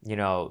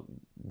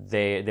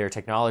their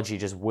technology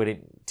just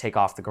wouldn't take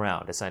off the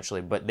ground,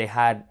 essentially. But they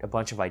had a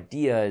bunch of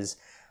ideas,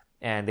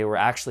 and they were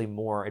actually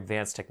more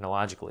advanced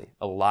technologically,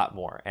 a lot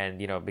more, and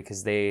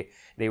because they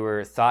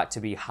were thought to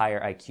be higher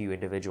IQ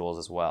individuals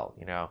as well,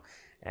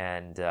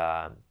 and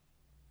that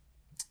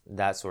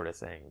sort of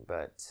thing.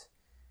 But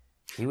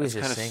he was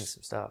just saying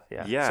some stuff.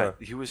 Yeah, so,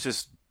 he was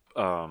just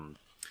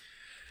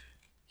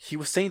he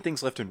was saying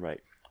things left and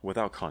right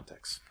without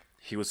context.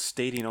 He was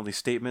stating all these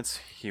statements.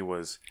 He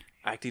was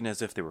acting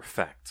as if they were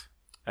fact,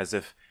 as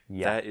if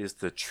that is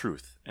the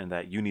truth and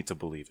that you need to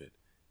believe it.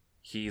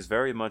 He's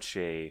very much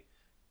a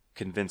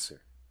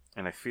convincer,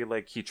 and I feel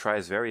like he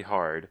tries very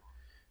hard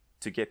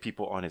to get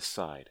people on his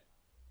side.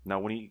 Now,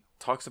 when he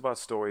talks about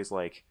stories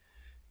like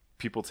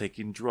people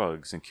taking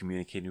drugs and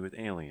communicating with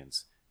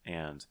aliens,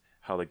 and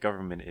how the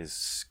government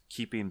is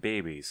keeping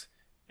babies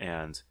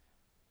and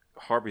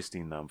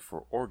harvesting them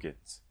for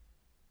organs,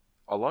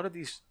 a lot of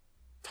these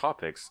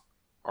topics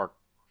are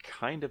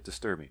kind of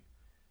disturbing.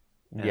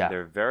 And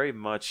they're very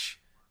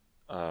much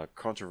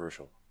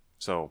controversial.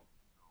 So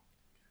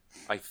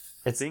I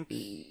think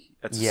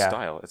that's his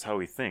style. It's how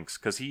he thinks.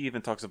 Because he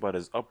even talks about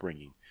his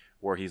upbringing,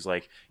 where he's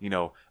like,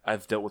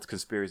 I've dealt with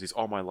conspiracies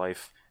all my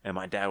life, and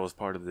my dad was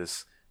part of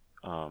this,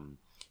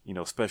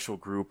 special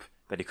group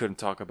that he couldn't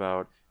talk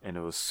about, and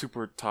it was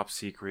super top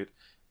secret,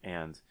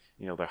 and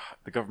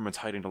the government's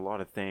hiding a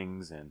lot of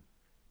things, and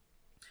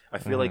I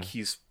feel like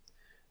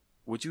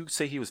would you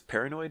say he was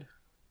paranoid?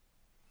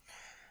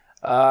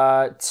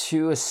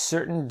 To a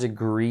certain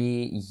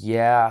degree,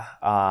 yeah.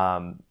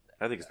 I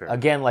think it's paranoid.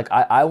 Again, like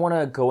I want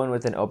to go in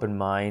with an open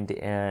mind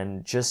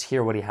and just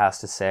hear what he has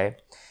to say.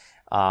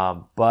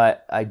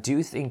 But I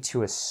do think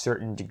to a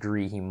certain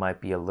degree he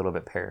might be a little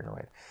bit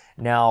paranoid.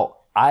 Now,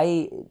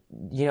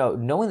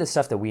 knowing the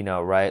stuff that we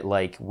know, right?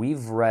 Like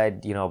we've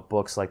read,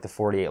 books like the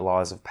 48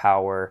 Laws of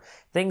Power,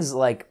 things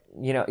like,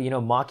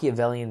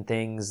 Machiavellian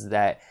things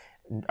that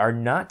are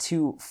not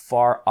too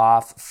far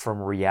off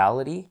from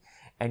reality.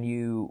 And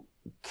you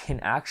can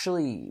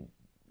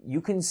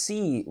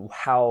see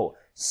how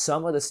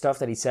some of the stuff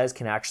that he says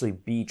can actually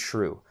be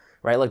true,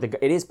 right? Like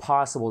it is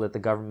possible that the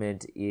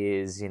government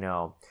is,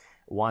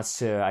 wants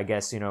to, I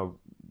guess, do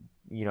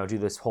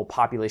this whole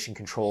population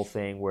control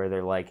thing where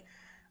they're like,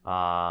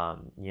 there's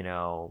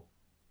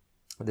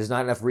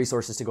not enough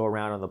resources to go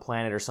around on the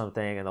planet or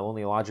something, and the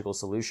only logical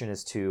solution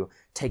is to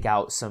take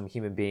out some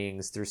human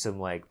beings through some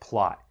like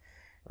plot,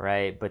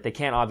 right? But they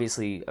can't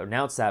obviously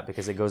announce that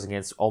because it goes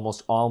against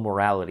almost all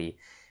morality,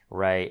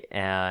 right?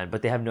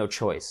 But they have no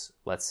choice,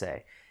 let's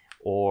say.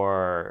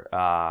 Or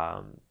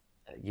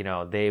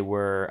they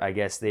were, I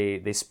guess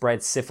they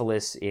spread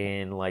syphilis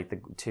in like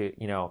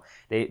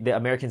the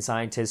American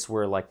scientists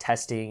were like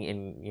testing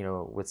in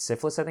with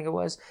syphilis, I think it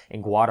was,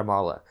 in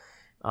Guatemala.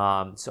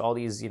 So all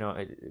these,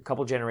 a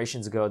couple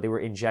generations ago, they were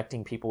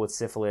injecting people with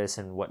syphilis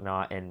and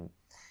whatnot, and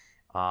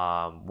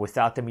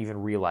without them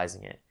even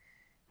realizing it.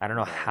 I don't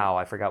know how,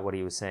 I forgot what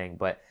he was saying,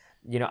 but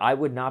I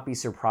would not be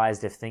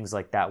surprised if things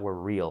like that were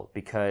real,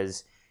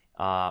 because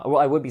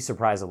I would be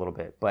surprised a little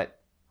bit, but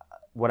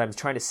what I'm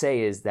trying to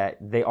say is that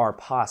they are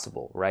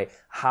possible, right?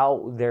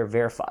 How they're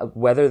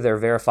whether they're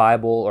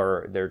verifiable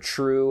or they're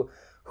true,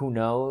 who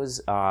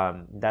knows?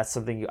 That's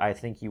something I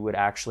think you would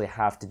actually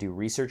have to do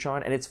research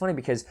on. And it's funny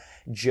because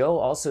Joe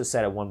also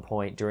said at one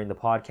point during the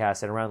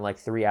podcast at around like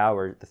the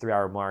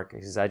 3-hour mark,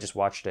 because I just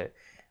watched it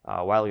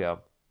a while ago.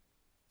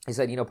 He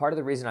said, part of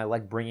the reason I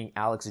like bringing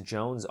Alex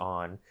Jones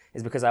on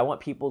is because I want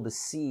people to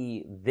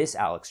see this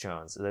Alex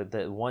Jones,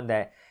 the one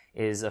that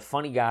is a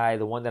funny guy,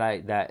 the one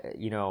that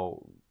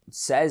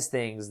says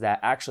things that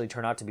actually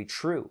turn out to be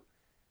true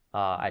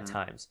at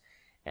times.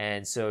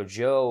 And so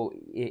Joe,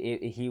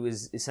 he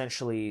was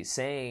essentially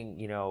saying,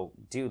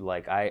 dude,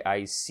 like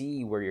I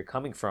see where you're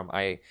coming from.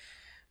 I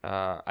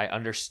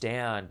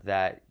understand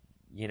that,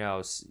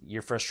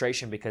 your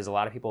frustration because a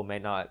lot of people may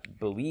not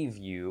believe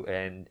you,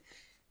 and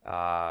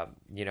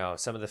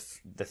some of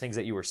the things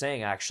that you were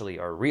saying actually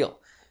are real,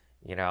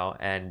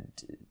 and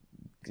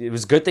it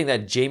was a good thing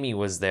that Jamie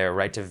was there,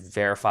 right, to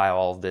verify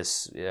all of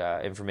this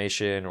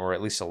information, or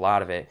at least a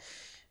lot of it,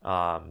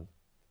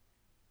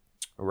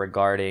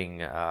 regarding,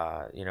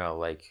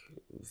 like,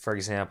 for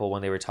example,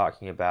 when they were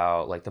talking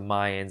about, like, the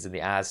Mayans and the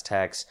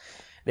Aztecs,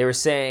 they were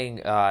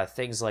saying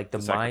things like the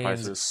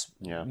Mayans...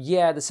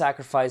 Yeah, the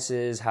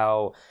sacrifices,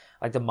 how...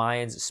 Like the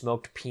Mayans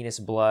smoked penis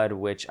blood,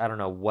 which I don't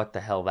know what the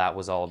hell that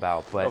was all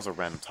about. But that was a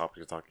random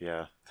topic to talk,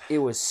 yeah. It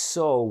was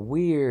so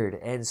weird.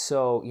 And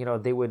so,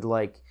 they would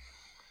like...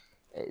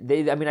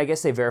 I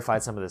guess they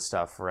verified some of this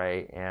stuff,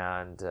 right?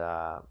 And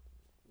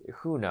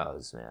who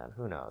knows, man?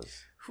 Who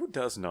knows? Who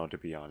does know, to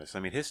be honest? I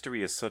mean,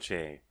 history is such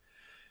a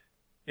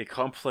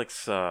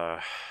complex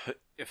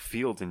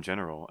field in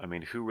general. I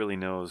mean, who really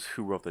knows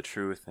who wrote the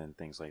truth and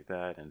things like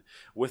that? And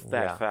with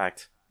that Yeah.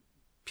 fact,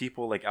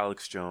 people like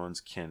Alex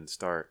Jones can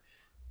start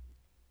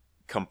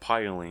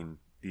compiling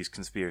these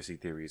conspiracy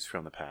theories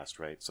from the past,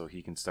 right? So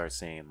he can start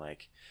saying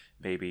like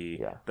maybe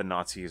Yeah. the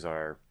Nazis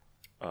are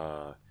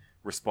uh,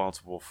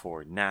 responsible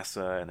for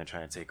NASA and they're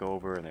trying to take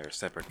over and they're a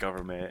separate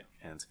government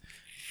and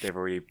they've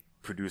already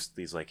produced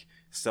these like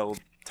cell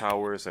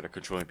towers that are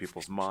controlling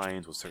people's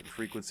minds with certain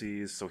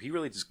frequencies. So he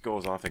really just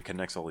goes off and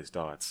connects all these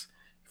dots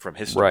from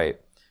history.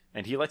 Right.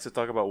 And he likes to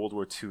talk about World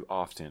War II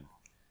often.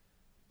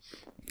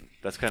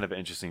 That's kind of an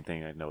interesting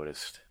thing I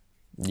noticed.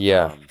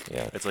 Yeah.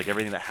 Yeah. It's like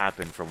everything that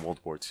happened from World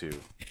War II.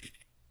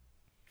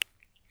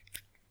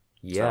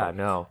 Yeah. So-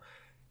 No.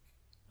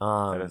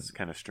 That's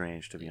kind of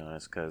strange, to be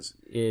honest, because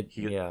It.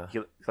 he Yeah.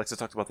 likes to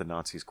talk about the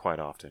Nazis quite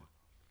often.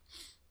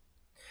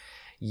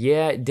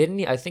 Yeah. Didn't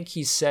he? I think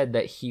he said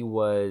that he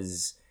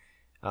was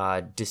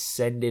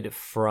descended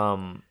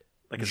from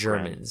Like his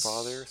Germans,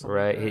 grandfather or something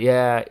right? like that?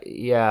 Yeah.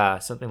 Yeah.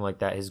 Something like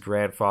that. His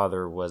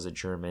grandfather was a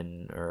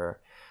German,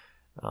 or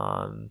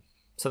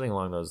something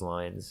along those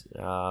lines.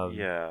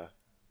 Yeah.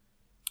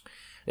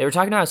 They were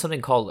talking about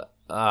something called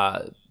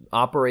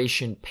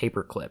Operation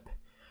Paperclip.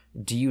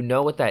 Do you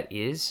know what that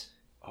is?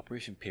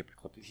 Operation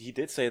Paperclip. He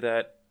did say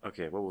that.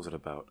 Okay, what was it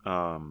about?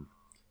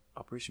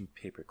 Operation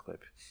Paperclip.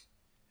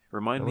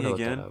 Remind I'm me gonna look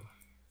that again. up.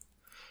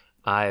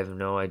 I have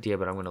no idea,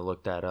 but I'm going to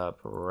look that up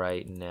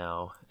right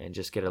now and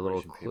just get a little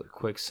Operation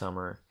quick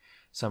summary.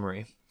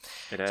 It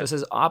So it had,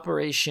 says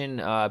Operation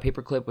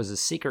Paperclip was a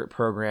secret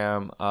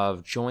program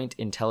of Joint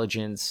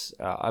Intelligence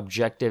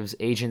Objectives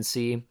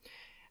Agency,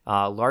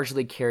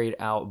 largely carried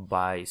out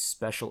by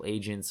special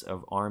agents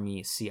of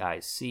Army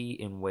CIC,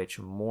 in which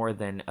more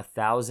than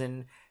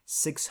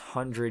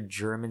 1,600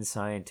 German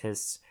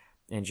scientists,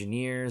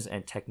 engineers,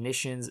 and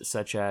technicians,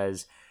 such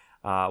as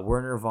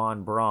Werner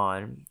von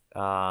Braun,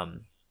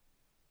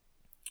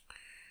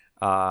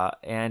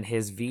 and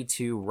his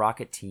V-2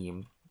 rocket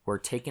team were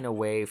taken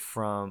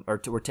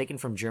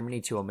from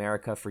Germany to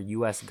America for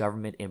U.S.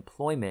 government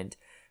employment,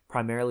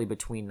 primarily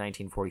between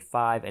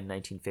 1945 and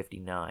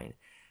 1959.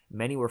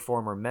 Many were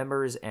former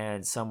members,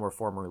 and some were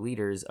former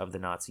leaders of the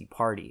Nazi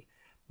Party.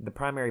 The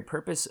primary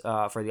purpose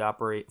for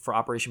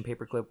Operation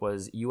Paperclip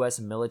was U.S.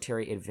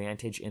 military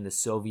advantage in the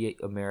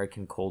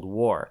Soviet-American Cold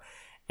War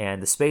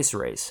and the space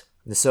race.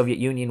 The Soviet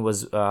Union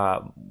was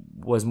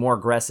more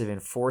aggressive in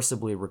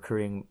forcibly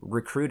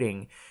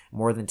recruiting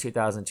more than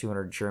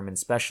 2,200 German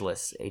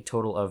specialists, a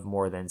total of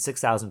more than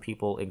 6,000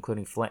 people,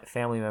 including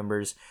family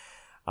members,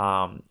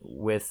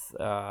 with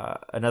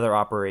another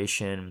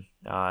operation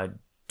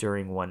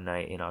during one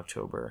night in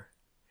October.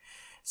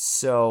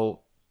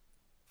 So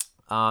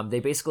they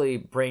basically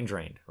brain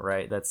drained,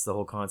 right? That's the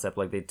whole concept.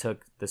 Like, they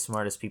took the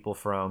smartest people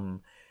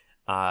from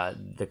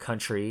the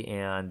country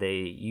and they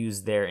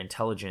used their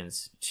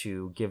intelligence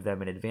to give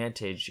them an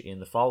advantage in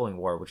the following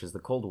war, which is the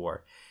Cold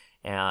War.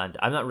 And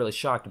I'm not really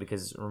shocked,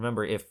 because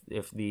remember,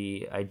 if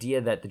the idea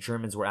that the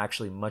Germans were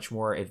actually much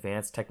more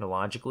advanced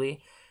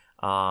technologically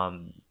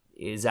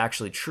is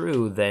actually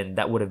true, then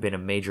that would have been a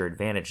major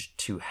advantage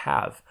to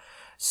have.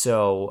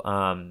 So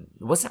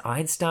wasn't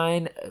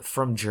Einstein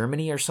from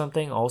Germany or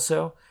something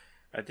also?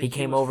 I think He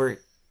came over.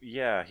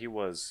 Yeah, he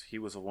was. He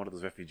was one of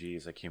those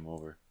refugees that came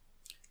over.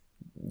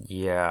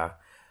 Yeah.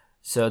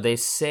 So they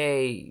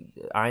say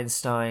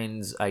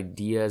Einstein's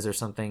ideas or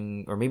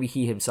something, or maybe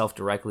he himself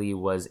directly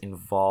was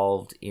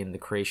involved in the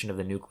creation of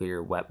the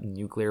nuclear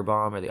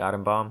bomb or the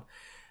atom bomb.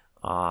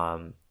 I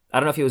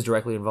don't know if he was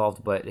directly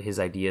involved, but his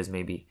ideas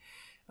maybe.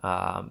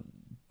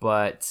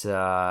 But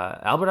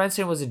Albert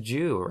Einstein was a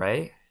Jew,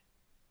 right?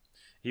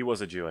 He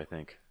was a Jew, I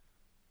think.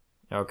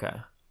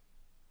 Okay.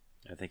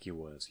 I think he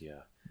was,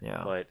 yeah.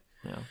 Yeah. But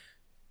Yeah.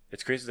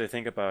 it's crazy to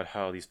think about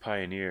how these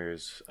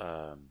pioneers,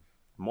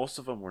 most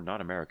of them were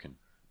not American.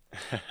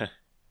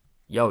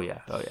 Oh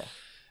yeah.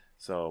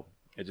 So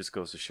it just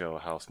goes to show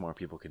how smart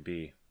people can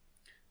be.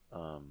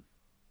 And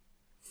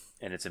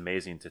it's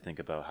amazing to think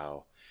about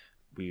how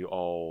we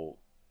all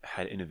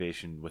had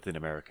innovation within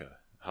America,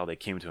 how they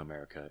came to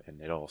America,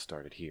 and it all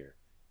started here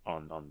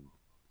on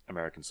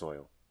American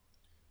soil.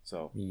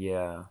 So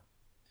Yeah.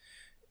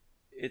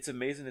 it's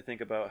amazing to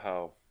think about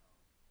how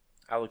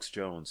Alex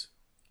Jones,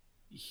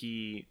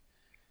 he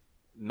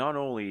not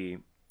only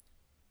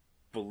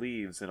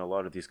believes in a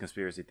lot of these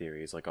conspiracy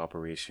theories like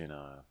Operation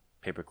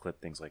Paperclip,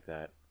 things like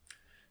that,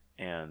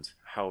 and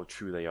how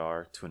true they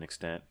are to an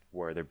extent,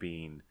 where they're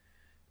being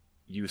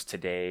used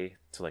today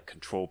to like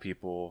control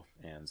people,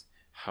 and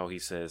how he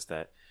says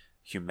that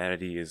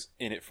humanity is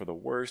in it for the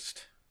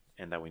worst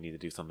and that we need to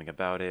do something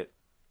about it.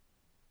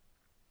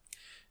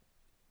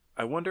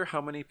 I wonder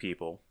how many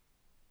people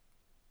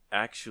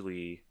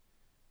actually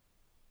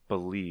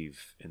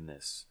believe in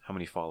this, how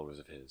many followers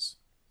of his.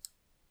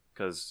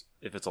 Because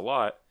if it's a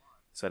lot,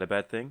 is that a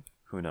bad thing?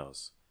 Who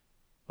knows?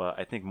 But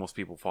I think most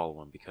people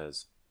follow him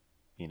because,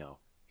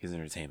 he's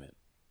entertainment.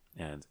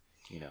 And,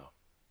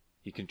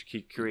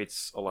 He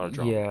creates a lot of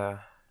drama. Yeah.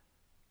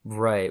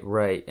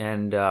 Right.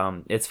 And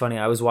it's funny.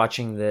 I was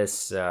watching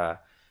this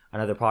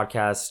another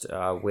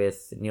podcast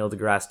with Neil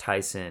deGrasse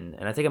Tyson,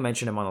 and I think I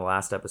mentioned him on the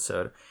last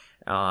episode.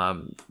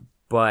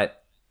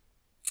 But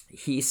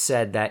he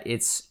said that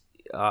it's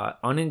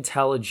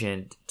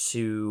unintelligent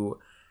to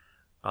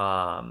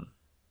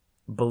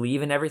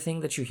believe in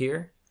everything that you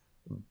hear,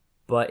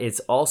 but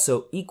it's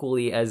also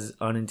equally as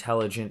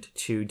unintelligent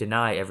to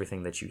deny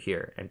everything that you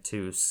hear and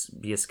to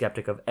be a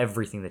skeptic of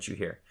everything that you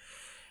hear.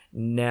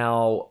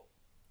 Now,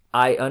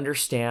 I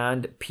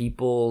understand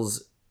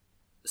people's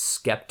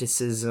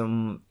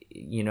skepticism,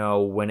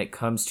 when it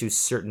comes to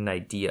certain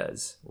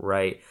ideas,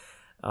 right?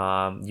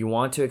 You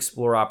want to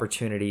explore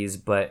opportunities,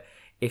 but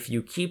if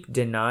you keep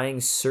denying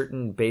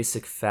certain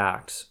basic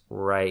facts,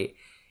 right,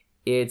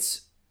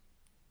 it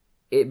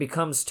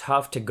becomes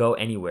tough to go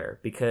anywhere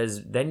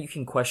because then you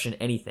can question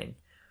anything,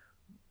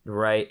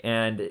 right?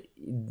 And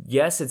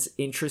yes, it's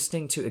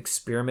interesting to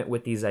experiment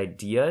with these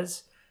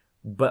ideas,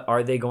 but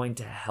are they going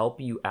to help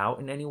you out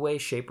in any way,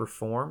 shape, or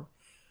form?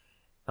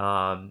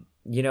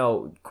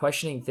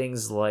 Questioning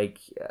things like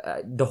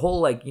the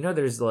whole,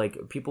 there's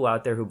people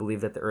out there who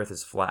believe that the earth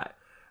is flat,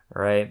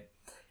 right?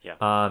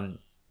 Yeah.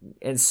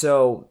 And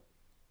so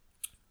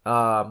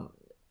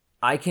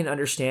I can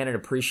understand and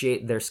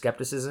appreciate their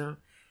skepticism,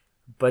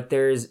 but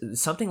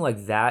there's something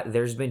like that.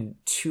 There's been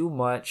too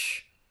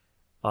much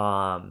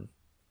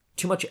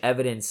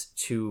evidence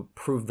to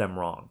prove them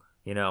wrong.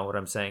 You know what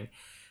I'm saying?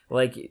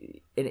 Like,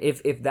 and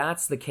if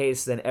that's the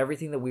case, then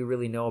everything that we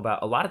really know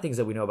about, a lot of things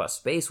that we know about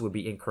space would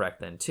be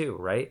incorrect then too,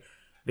 right?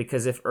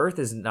 Because if Earth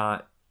is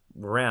not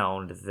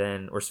round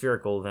then or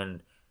spherical,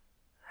 then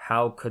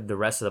how could the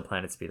rest of the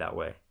planets be that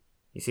way?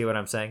 You see what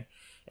I'm saying?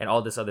 And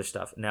all this other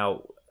stuff.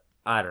 Now,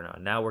 I don't know.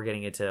 Now we're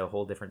getting into a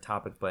whole different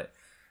topic, but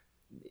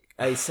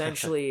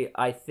essentially,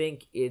 I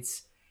think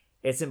it's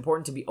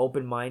important to be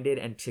open-minded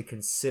and to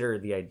consider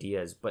the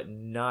ideas, but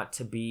not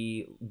to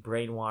be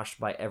brainwashed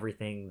by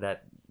everything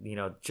that,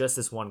 just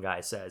this one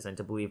guy says and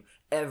to believe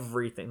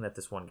everything that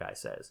this one guy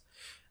says.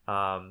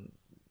 Do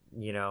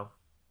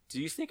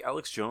you think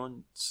Alex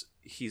Jones,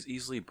 he's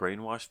easily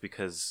brainwashed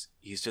because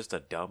he's just a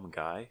dumb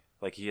guy?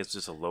 Like he has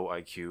just a low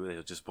IQ that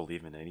he'll just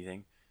believe in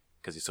anything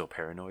because he's so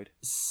paranoid?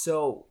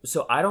 So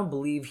I don't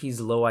believe he's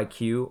low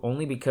IQ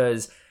only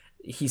because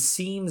he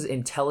seems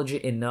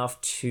intelligent enough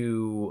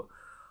to...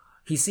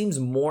 He seems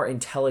more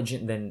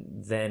intelligent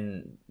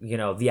than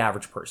the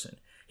average person.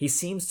 He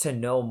seems to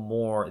know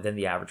more than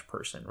the average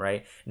person,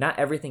 right? Not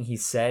everything he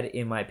said,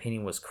 in my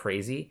opinion, was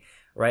crazy,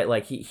 right?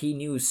 Like he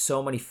knew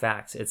so many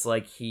facts. It's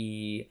like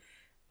he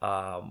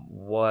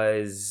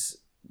was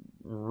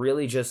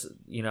really just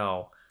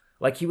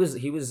like he was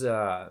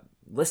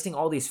listing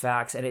all these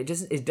facts, and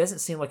it doesn't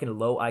seem like a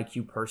low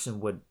IQ person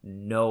would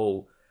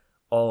know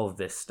all of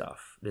this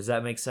stuff. Does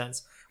that make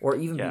sense? Or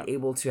even be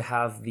able to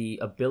have the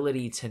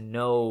ability to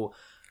know,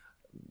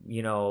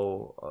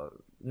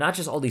 not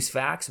just all these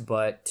facts,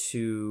 but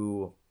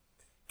to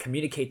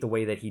communicate the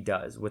way that he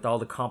does with all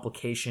the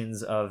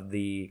complications of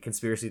the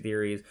conspiracy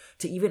theories,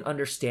 to even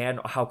understand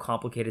how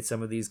complicated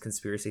some of these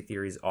conspiracy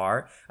theories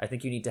are. I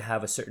think you need to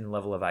have a certain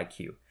level of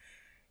IQ.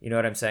 You know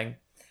what I'm saying?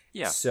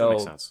 Yeah, so that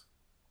makes sense.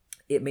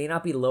 It may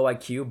not be low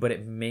IQ, but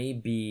it may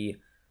be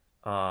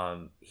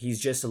he's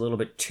just a little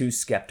bit too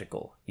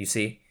skeptical, you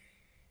see?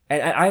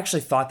 And I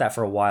actually thought that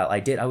for a while.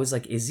 I was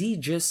like, is he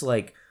just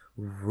like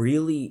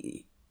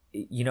really,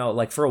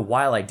 like for a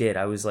while I did.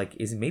 I was like,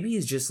 maybe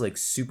he's just like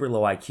super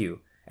low IQ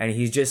and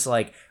he's just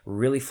like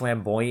really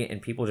flamboyant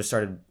and people just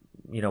started,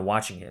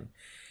 watching him.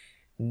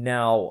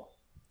 Now,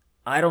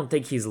 I don't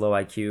think he's low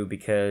IQ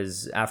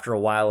because after a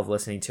while of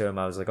listening to him,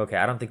 I was like, okay,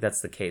 I don't think that's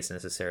the case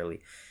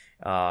necessarily.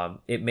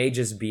 It may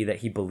just be that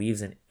he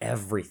believes in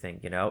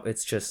everything,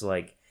 It's just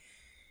like,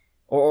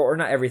 or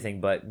not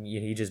everything, but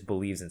he just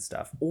believes in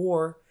stuff.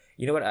 Or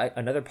you know what?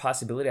 Another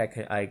possibility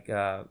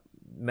I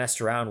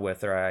messed around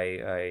with, or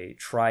I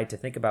tried to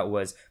think about,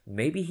 was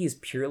maybe he's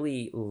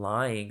purely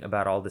lying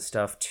about all this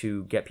stuff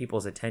to get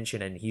people's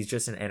attention, and he's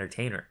just an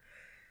entertainer.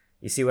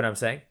 You see what I'm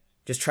saying?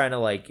 Just trying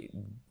to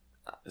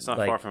It's not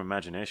far from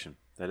imagination.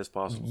 That is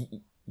possible.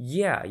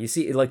 Yeah, you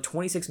see, like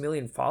 26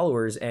 million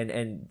followers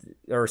and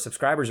or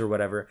subscribers or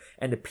whatever,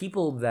 and the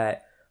people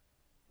that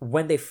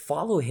when they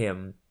follow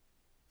him.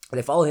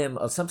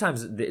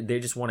 Sometimes they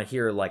just want to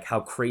hear like how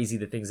crazy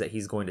the things that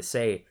he's going to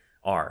say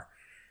are.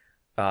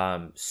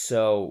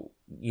 So,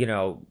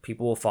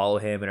 people will follow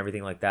him and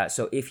everything like that.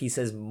 So if he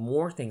says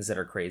more things that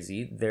are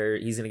crazy,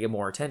 he's going to get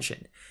more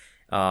attention.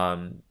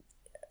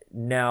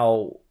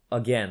 Now,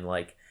 again,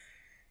 like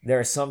there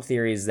are some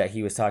theories that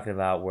he was talking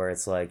about where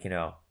it's like,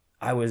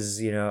 I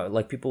was,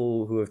 like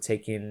people who have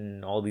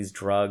taken all these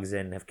drugs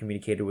and have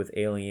communicated with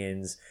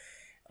aliens.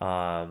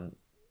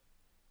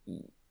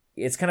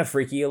 It's kind of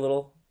freaky a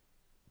little.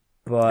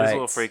 But it's a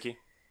little freaky.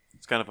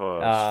 It's kind of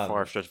a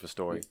far stretch of a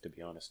story, to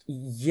be honest.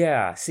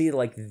 Yeah. See,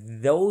 like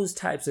those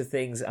types of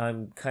things,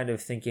 I'm kind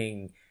of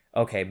thinking,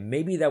 okay,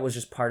 maybe that was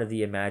just part of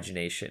the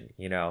imagination,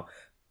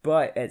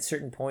 But at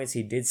certain points,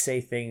 he did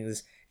say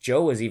things.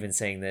 Joe was even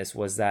saying this,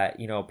 was that,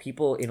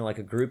 people in like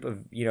a group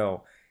of,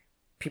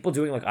 people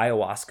doing like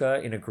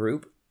ayahuasca in a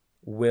group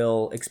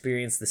will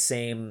experience the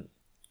same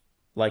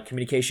like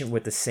communication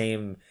with the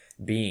same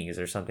beings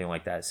or something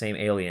like that, same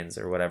aliens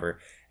or whatever.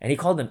 And he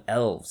called them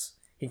elves.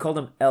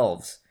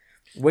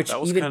 Which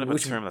That was even kind of a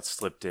term that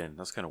slipped in.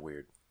 That's kind of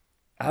weird.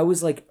 I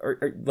was like,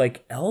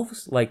 like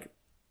elves, like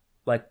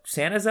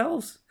Santa's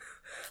elves.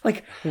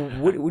 Like,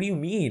 what do you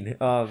mean?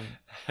 So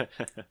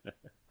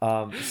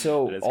all of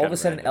a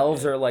sudden, random,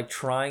 elves yeah. are like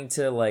trying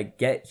to like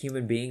get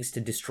human beings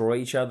to destroy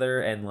each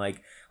other and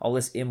like all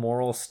this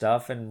immoral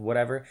stuff and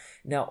whatever.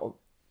 Now,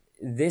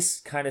 this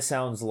kind of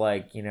sounds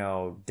like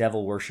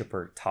devil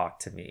worshiper talk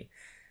to me.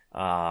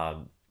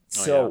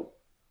 So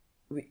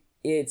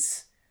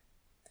it's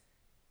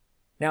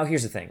now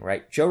here's the thing,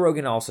 right? Joe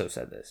Rogan also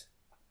said this.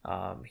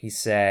 He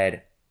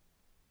said,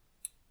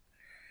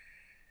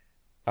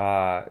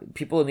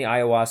 people doing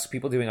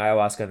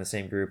ayahuasca in the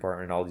same group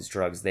or in all these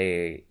drugs,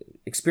 they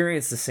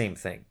experience the same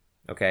thing.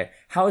 Okay.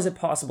 How is it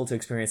possible to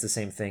experience the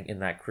same thing in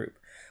that group?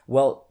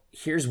 Well,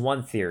 here's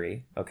one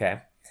theory.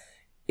 Okay.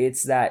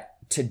 It's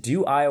that to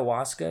do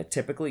ayahuasca,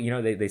 typically,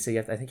 they say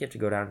I think you have to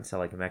go down to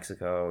like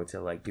Mexico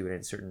to like do it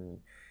in certain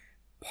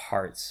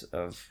parts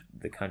of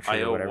the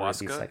country or whatever.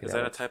 Ayahuasca? Is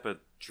that a type of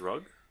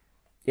drug?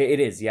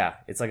 It is, yeah.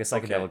 It's like a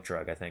psychedelic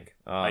drug, I think.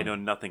 I know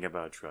nothing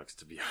about drugs,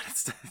 to be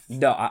honest.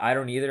 No, I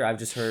don't either. I've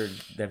just heard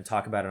them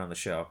talk about it on the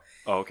show.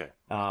 Oh, okay.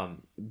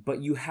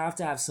 But you have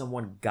to have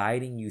someone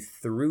guiding you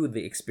through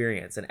the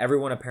experience, and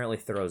everyone apparently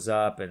throws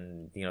up,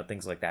 and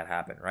things like that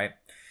happen, right?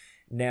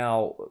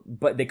 Now,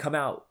 but they come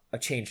out a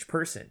changed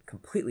person,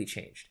 completely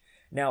changed.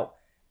 Now,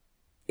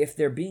 if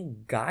they're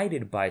being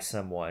guided by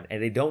someone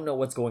and they don't know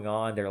what's going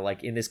on, they're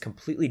like in this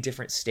completely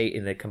different state,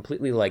 in a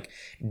completely like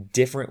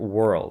different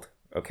world,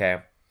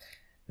 okay?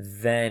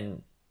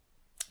 Then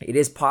it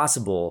is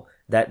possible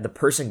that the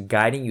person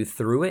guiding you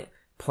through it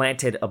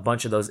planted a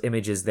bunch of those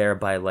images there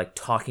by like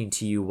talking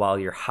to you while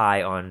you're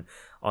high on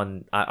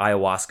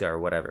ayahuasca or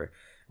whatever,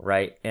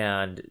 right?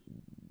 And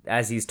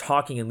as he's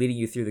talking and leading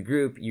you through the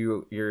group,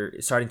 you're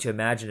starting to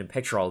imagine and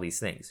picture all these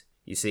things,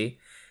 you see?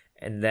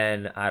 And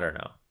then, I don't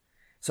know.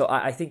 So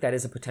I think that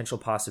is a potential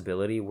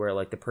possibility where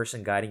like the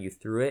person guiding you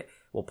through it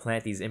will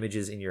plant these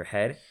images in your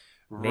head.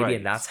 Maybe, right.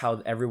 And that's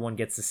how everyone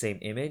gets the same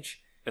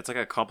image. It's like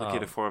a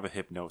complicated form of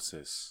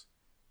hypnosis.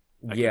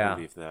 I can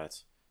believe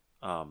that.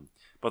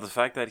 But the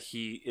fact that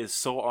he is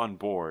so on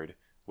board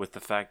with the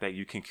fact that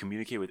you can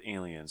communicate with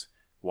aliens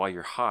while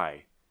you're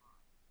high,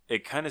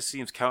 it kind of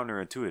seems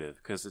counterintuitive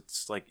because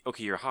it's like,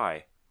 okay, you're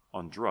high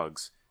on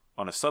drugs,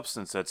 on a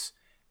substance that's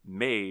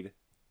made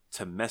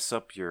to mess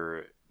up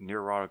your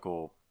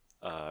neurological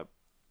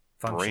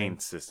brain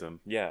system.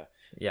 Yeah.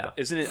 Yeah.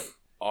 Isn't it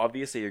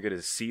obvious that you're going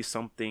to see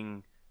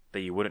something that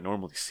you wouldn't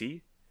normally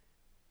see?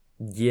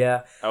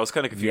 Yeah. I was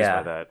kind of confused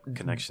by that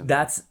connection.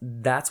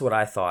 That's what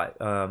I thought.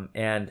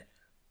 And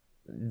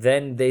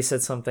then they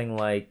said something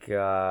like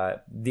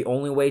the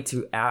only way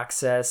to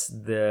access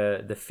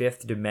the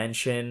fifth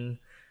dimension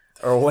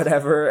or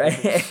whatever.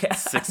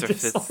 Sixth or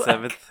fifth,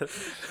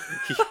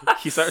 seventh.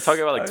 He started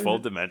talking about like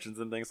 12 dimensions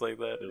and things like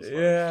that.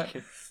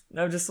 Yeah.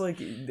 No, just like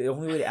the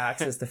only way to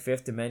access the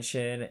fifth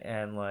dimension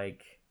and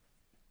like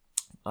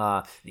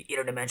the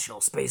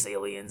interdimensional space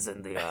aliens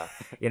and the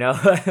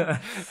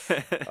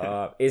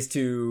is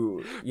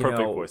to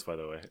perfect voice, by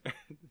the way.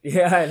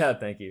 Yeah, I know.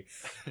 Thank you.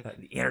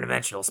 The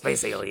interdimensional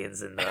space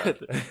aliens and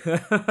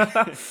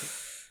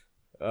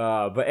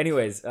but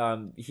anyways,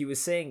 he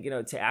was saying,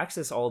 to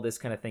access all this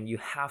kind of thing, you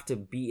have to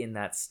be in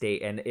that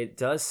state, and it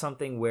does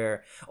something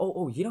where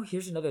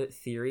here's another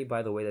theory,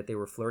 by the way, that they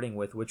were flirting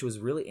with, which was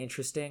really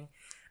interesting.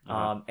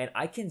 And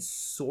I can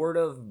sort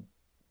of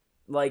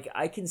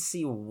I can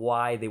see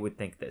why they would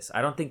think this.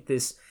 I don't think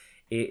this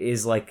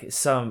is like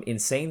some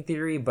insane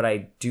theory, but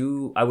I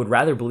would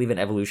rather believe in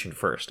evolution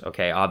first.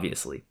 Okay,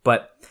 obviously.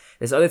 But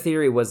this other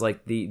theory was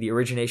like the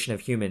origination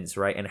of humans,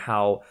 right? And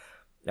how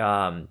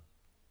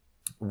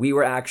we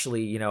were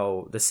actually,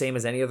 the same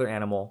as any other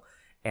animal.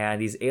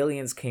 And these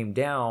aliens came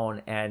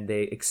down and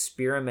they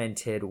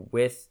experimented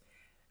with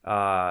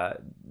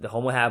the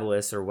Homo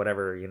habilis or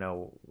whatever,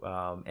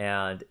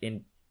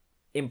 and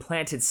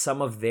implanted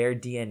some of their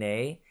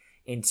DNA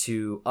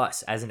into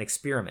us as an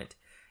experiment,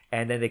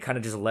 and then they kind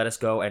of just let us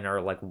go and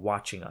are like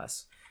watching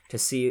us to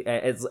see.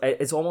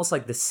 It's almost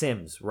like The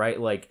Sims,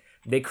 right? Like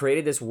they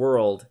created this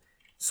world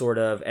sort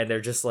of, and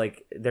they're just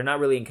like, they're not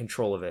really in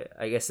control of it.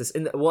 I guess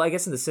in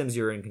The Sims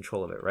you're in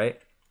control of it, right?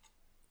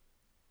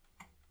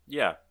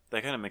 Yeah,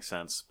 that kind of makes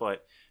sense.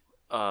 But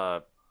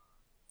to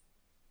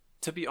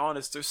be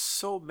honest, there's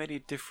so many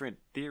different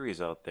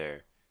theories out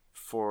there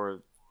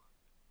for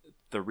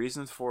the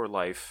reasons for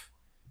life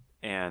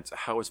and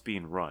how it's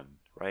being run,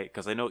 right?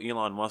 Because I know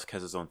Elon Musk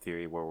has his own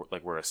theory where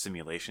we're a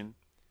simulation,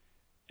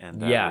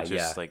 and that we're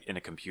just like in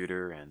a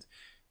computer, and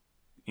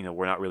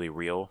we're not really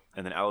real.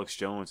 And then Alex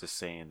Jones is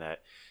saying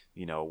that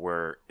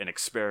we're an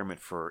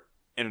experiment for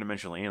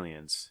interdimensional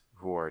aliens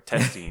who are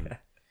testing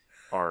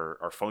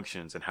our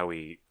functions and how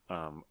we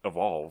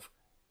evolve.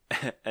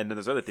 And then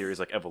there's other theories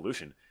like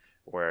evolution,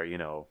 where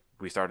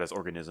we started as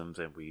organisms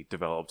and we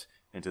developed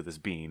into this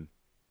being.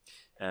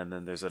 And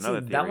then there's another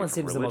theory. That one from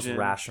seems religion. the most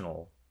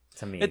rational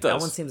to me. It does. That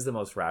one seems the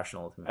most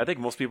rational to me. I think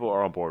most people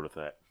are on board with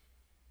that.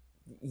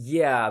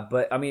 Yeah,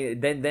 but I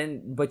mean,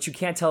 but you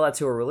can't tell that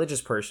to a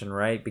religious person,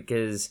 right?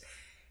 Because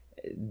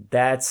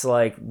that's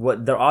like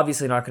what they're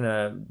obviously not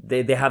gonna.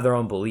 They have their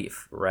own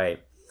belief,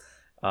 right?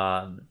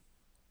 What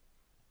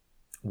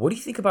do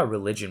you think about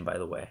religion, by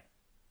the way?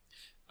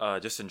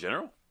 Just in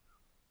general?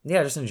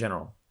 Yeah, just in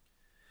general.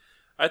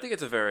 I think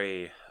it's a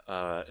very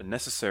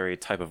necessary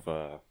type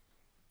of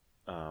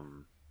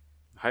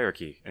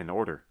hierarchy and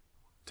order,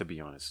 to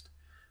be honest.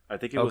 I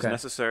think it was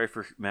necessary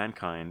for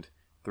mankind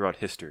throughout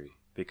history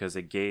because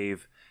it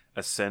gave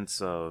a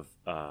sense of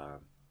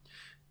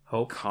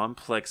hope,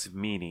 complex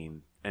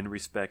meaning, and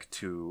respect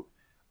to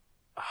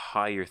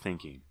higher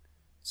thinking.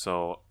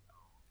 So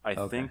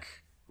I think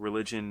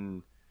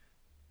religion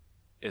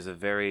is a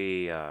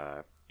very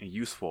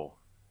useful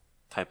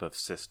type of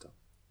system.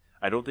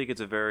 I don't think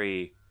it's a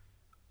very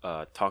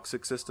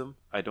toxic system.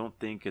 I don't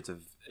think it's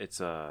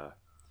a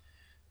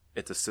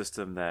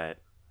system that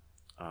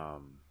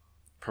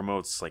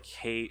promotes like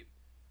hate.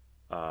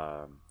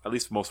 At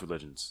least most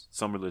religions.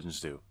 Some religions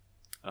do,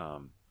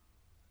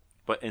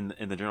 but in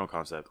the general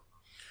concept,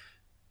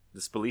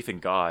 this belief in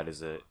God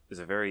is a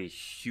very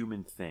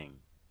human thing,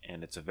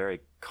 and it's a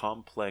very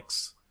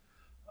complex.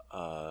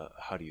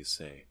 How do you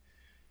say?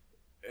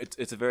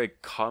 It's a very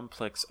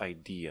complex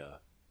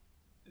idea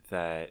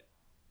that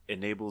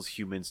enables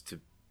humans to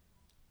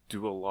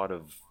do a lot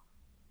of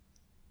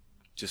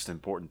just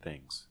important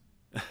things.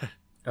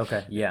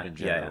 Okay. Yeah.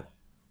 Yeah.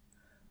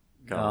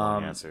 Got a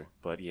long answer,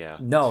 but yeah.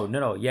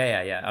 No.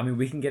 Yeah. I mean,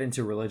 we can get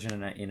into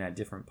religion in a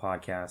different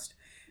podcast.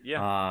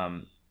 Yeah.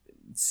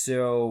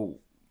 So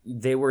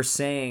they were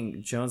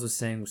saying, Jones was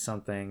saying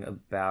something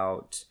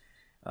about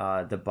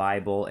the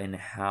Bible and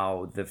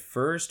how the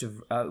first,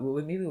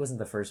 maybe it wasn't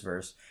the first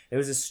verse. It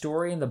was a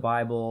story in the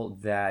Bible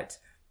that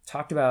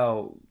talked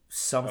about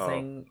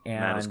something, and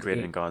man was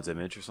created in God's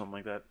image or something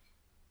like that.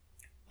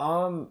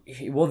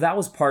 Well, that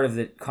was part of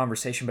the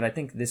conversation, but I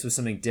think this was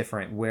something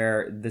different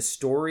where the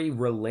story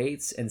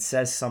relates and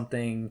says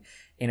something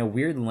in a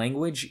weird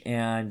language,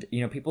 and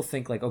people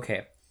think like,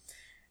 okay,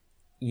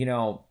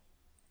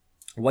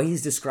 what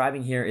he's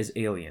describing here is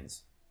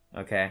aliens,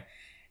 okay?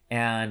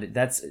 And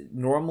that's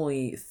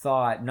normally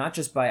thought, not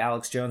just by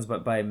Alex Jones,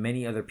 but by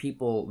many other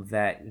people,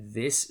 that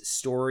this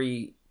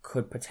story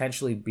could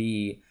potentially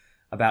be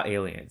about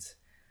aliens,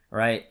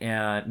 right?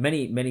 And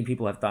many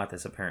people have thought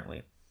this,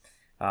 apparently.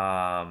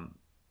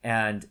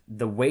 And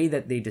the way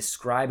that they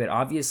describe it,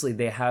 obviously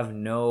they have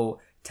no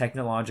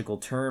technological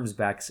terms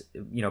back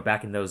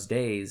in those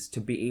days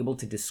to be able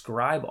to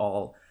describe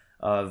all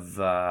of,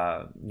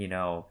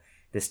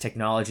 this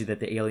technology that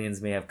the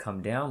aliens may have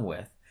come down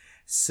with.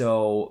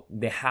 So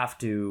they have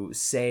to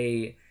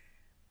say,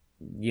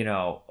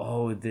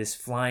 this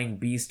flying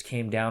beast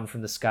came down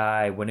from the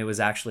sky when it was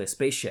actually a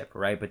spaceship,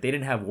 right? But they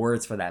didn't have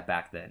words for that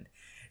back then.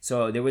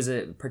 So there was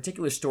a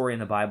particular story in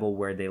the Bible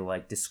where they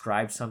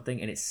described something,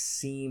 and it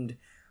seemed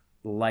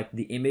like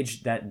the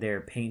image that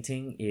they're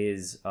painting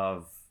is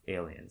of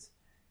aliens.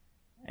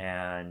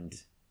 And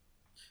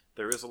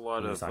there is a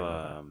lot of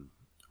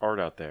art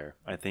out there.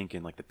 I think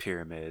in the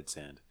pyramids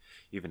and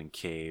even in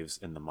caves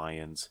in the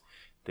Mayans,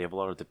 they have a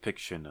lot of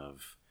depiction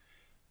of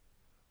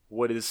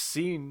what is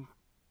seen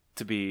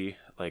to be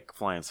like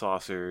flying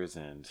saucers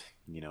and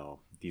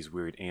these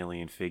weird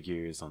alien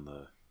figures on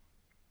the.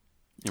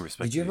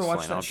 Did you ever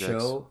watch that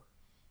show,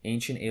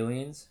 Ancient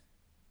Aliens?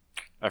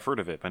 I've heard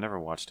of it, but I never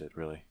watched it,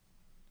 really.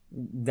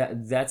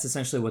 That's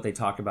essentially what they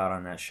talked about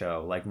on that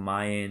show, like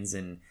Mayans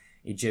and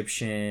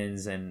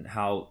Egyptians, and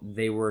how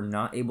they were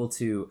not able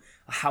to.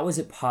 How is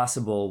it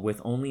possible with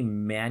only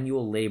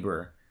manual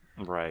labor,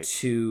 right?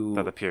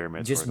 That the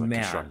pyramids just were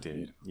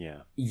constructed,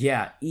 yeah.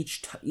 Yeah,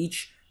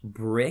 each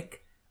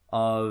brick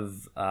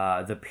of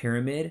the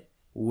pyramid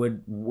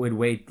would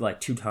weigh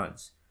 2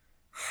 tons.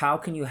 How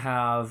can you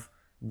have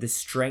the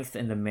strength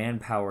and the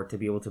manpower to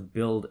be able to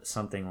build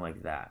something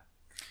like that?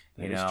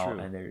 That is true.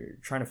 And they're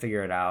trying to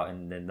figure it out.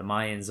 And then the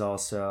Mayans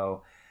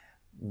also.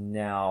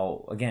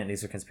 Now, again,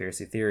 these are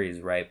conspiracy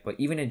theories, right? But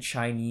even in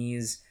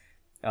Chinese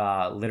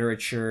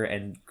literature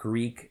and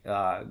Greek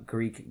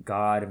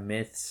god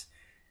myths,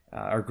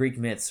 or Greek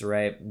myths,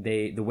 right?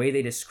 The way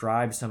they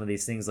describe some of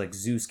these things, like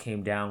Zeus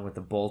came down with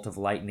a bolt of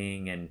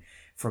lightning, and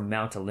from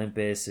Mount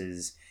Olympus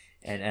is,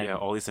 and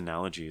all these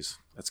analogies.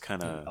 That's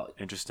kind of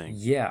interesting.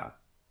 Yeah.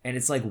 And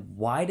it's like,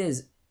 why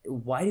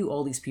do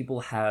all these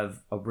people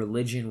have a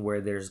religion where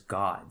there's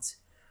gods,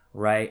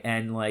 right?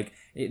 And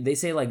they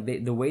say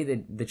the way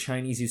that the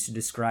Chinese used to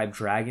describe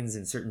dragons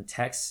in certain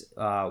texts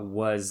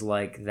was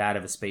like that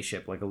of a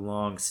spaceship, like a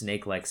long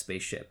snake-like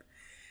spaceship,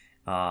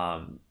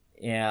 and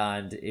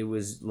it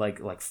was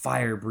like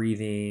fire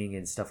breathing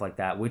and stuff like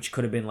that, which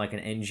could have been like an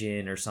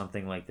engine or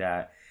something like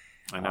that.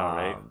 I know,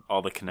 right?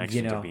 All the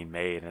connections are being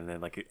made, and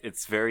then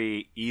it's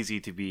very easy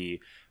to be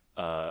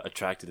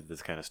attracted to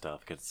this kind of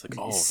stuff because it's like,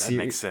 oh, that Ser-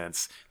 makes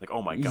sense. Like,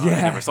 oh my god, I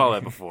Yeah. never saw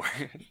that before.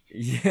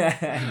 Yeah,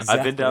 exactly.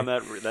 I've been down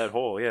that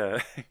hole.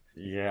 Yeah,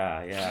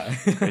 Yeah, yeah.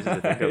 it's crazy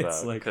to think It's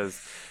about like, because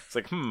it's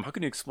like, how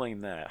can you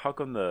explain that? How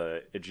come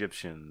the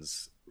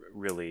Egyptians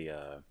really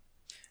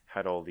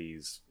had all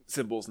these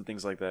symbols and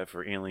things like that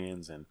for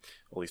aliens and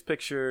all these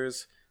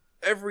pictures?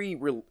 I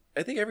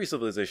think every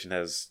civilization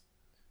has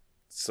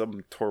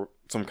some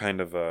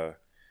kind of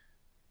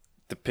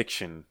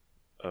depiction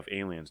of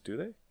aliens. Do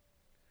they?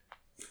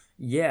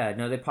 yeah,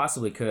 no, they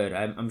possibly could.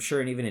 I'm sure,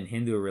 and even in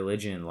Hindu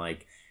religion,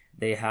 like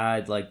they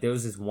had like there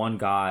was this one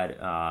god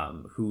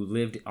who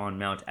lived on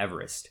Mount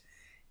Everest,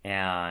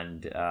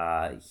 and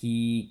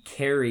he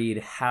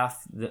carried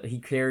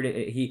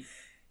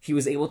he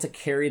was able to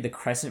carry the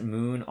crescent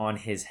moon on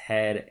his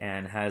head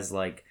and has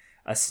like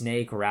a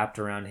snake wrapped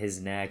around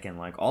his neck and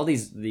like all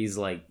these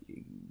like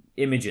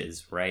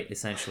images, right?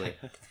 Essentially.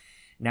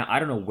 Now, I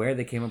don't know where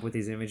they came up with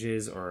these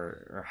images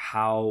or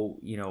how,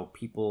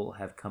 people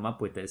have come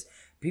up with this.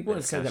 People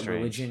have That's said kinda that strange.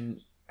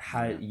 religion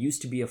Yeah.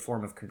 used to be a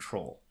form of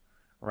control,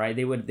 right?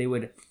 They would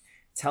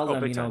tell Oh,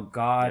 them, big time.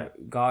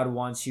 God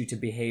wants you to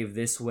behave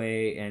this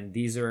way, and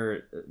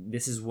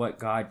this is what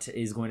God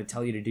is going to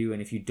tell you to do, and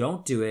if you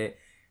don't do it,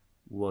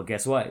 well,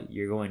 guess what?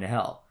 You're going to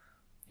hell.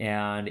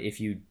 And if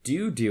you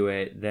do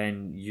it,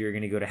 then you're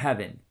going to go to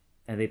heaven.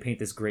 And they paint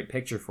this great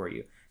picture for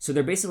you. So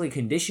they're basically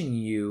conditioning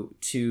you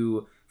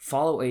to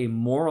follow a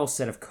moral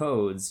set of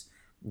codes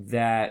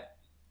that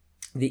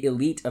the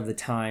elite of the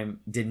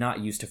time did not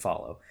used to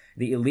follow.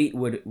 The elite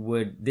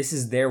would this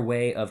is their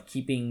way of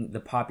keeping the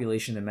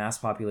population, the mass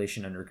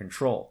population, under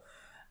control.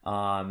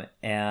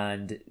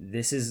 And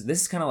this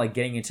is kind of like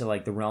getting into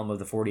like the realm of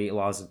the 48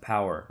 laws of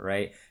power,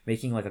 right?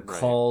 Making like a Right.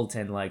 cult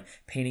and like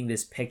painting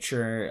this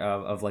picture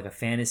of like a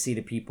fantasy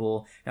to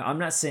people. Now, I'm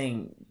not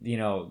saying,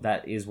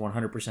 that is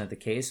 100% the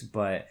case,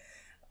 but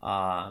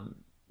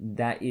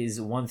that is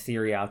one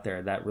theory out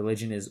there, that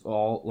religion is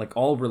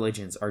all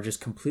religions are just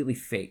completely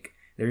fake.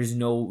 There's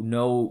no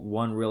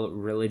one real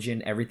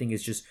religion. Everything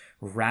is just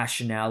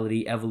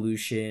rationality,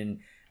 evolution.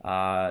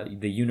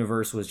 The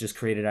universe was just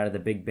created out of the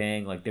Big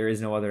Bang. Like there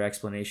is no other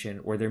explanation.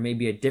 Or there may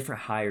be a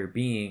different higher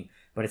being,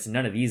 but it's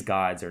none of these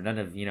gods or none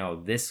of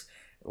this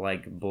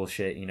like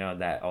bullshit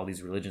that all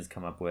these religions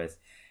come up with.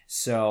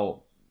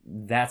 So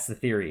that's the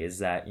theory, is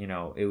that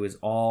it was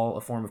all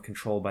a form of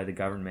control by the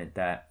government,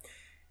 that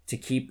to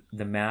keep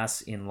the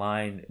mass in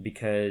line,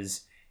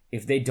 because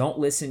if they don't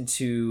listen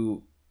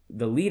to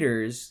the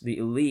leaders, the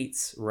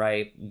elites,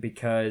 right,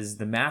 because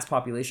the mass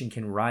population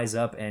can rise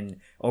up and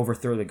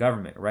overthrow the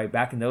government, right?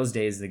 Back in those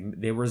days,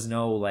 there was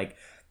no like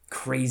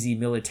crazy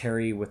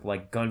military with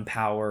like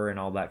gunpowder and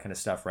all that kind of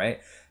stuff, right?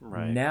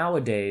 Right.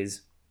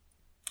 Nowadays,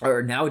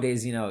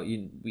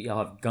 we all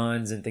have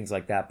guns and things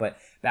like that, but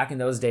back in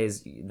those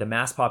days, the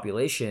mass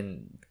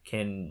population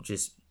can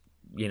just,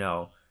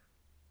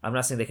 I'm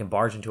not saying they can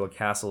barge into a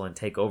castle and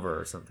take over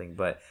or something,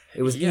 but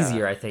it was Yeah.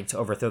 easier, I think, to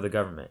overthrow the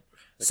government.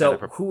 They So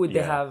kinda who would they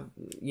yeah. have,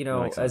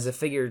 makes as sense. a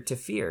figure to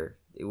fear?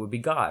 It would be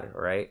God,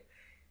 right?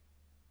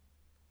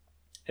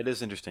 It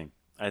is interesting.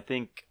 I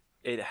think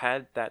it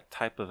had that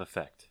type of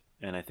effect,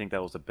 and I think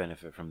that was a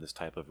benefit from this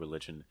type of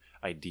religion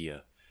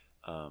idea.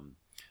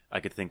 I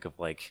could think of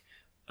like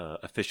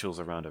officials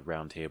around a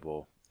round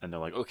table, and they're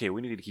like, "Okay,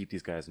 we need to keep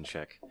these guys in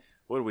check.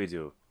 What do we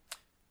do?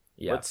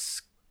 Yeah.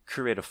 Let's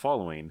create a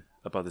following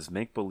about this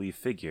make-believe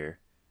figure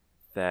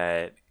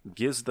that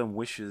gives them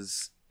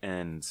wishes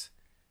and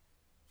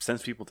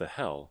sends people to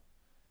hell,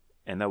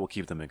 and that will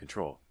keep them in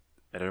control."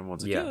 And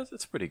everyone's like, Yeah. "Yeah,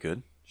 that's pretty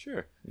good.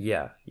 Sure."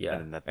 Yeah.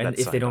 And then And that's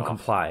if they signed don't off.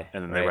 comply,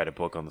 And then right? they write a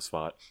book on the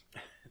spot.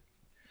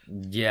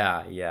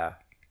 Yeah.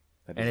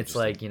 That And is it's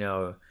interesting.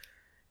 like,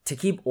 to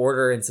keep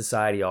order in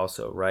society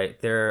also, right?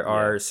 There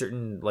are Yeah.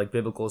 certain like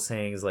biblical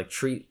sayings like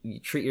treat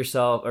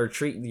yourself, or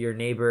treat your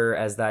neighbor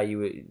as that you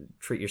would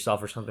treat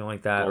yourself, or something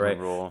like that, Golden right?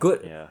 rule.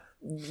 Good. Yeah.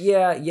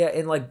 Yeah,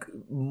 and like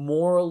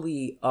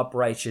morally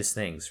uprighteous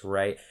things,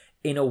 right?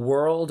 In a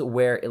world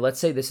where, let's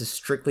say this is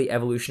strictly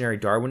evolutionary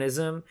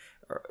Darwinism,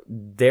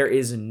 there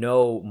is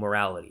no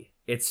morality.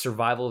 It's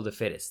survival of the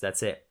fittest.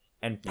 That's it.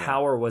 And Yeah.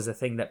 power was a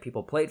thing that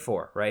people played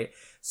for, right?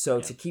 So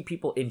Yeah. to keep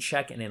people in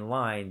check and in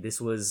line,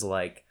 this was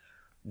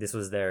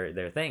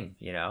their thing,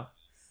 Yeah.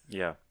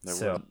 There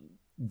So, was.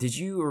 did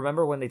you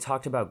remember when they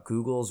talked about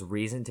Google's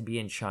reason to be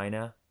in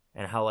China,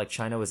 and how like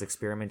China was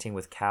experimenting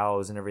with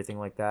cows and everything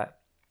like that?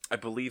 I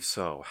believe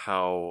so.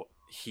 How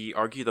he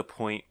argued the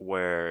point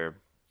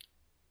where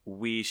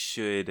we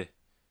should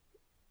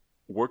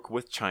work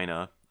with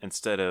China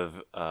instead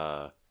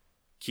of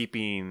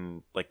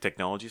keeping like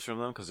technologies from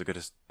them, because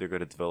they're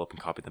gonna develop and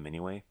copy them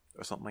anyway,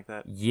 or something like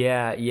that.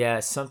 Yeah,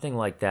 something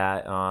like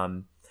that.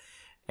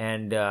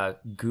 And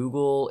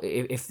Google,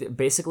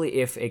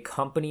 if a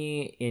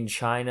company in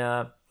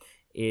China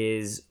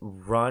is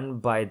run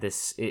by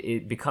this,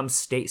 it becomes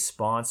state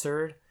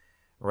sponsored,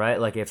 right?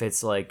 Like if it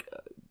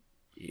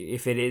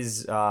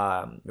is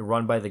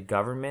run by the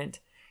government,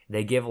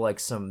 they give like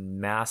some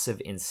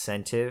massive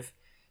incentive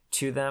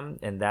to them,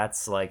 and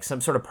that's like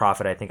some sort of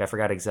profit. I think I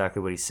forgot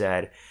exactly what he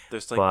said.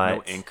 There's like but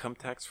no income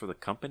tax for the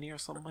company or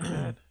something like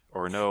that,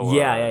 or no.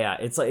 yeah.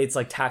 It's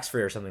like tax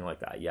free or something like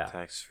that. Yeah,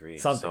 Tax free.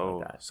 something So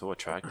like that. so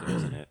attractive,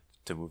 isn't it,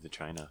 to move to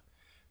China?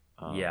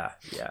 Yeah.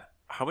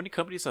 How many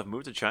companies have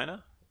moved to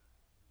China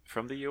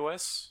from the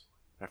U.S.?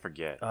 I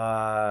forget.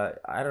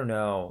 I don't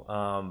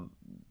know.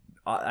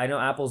 I know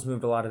Apple's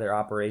moved a lot of their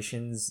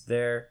operations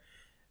there,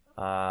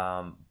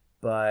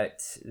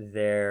 but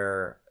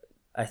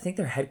I think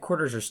their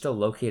headquarters are still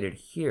located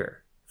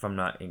here, if I'm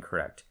not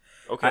incorrect.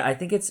 Okay. I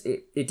think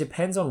it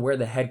depends on where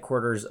the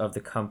headquarters of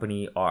the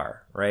company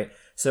are, right?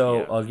 So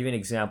Yeah. I'll give you an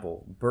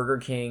example. Burger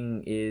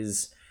King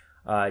is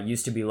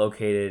used to be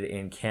located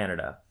in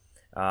Canada.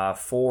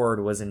 Ford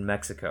was in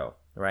Mexico,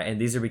 right?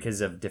 And these are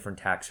because of different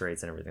tax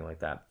rates and everything like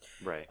that.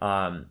 Right.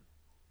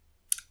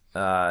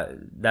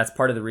 That's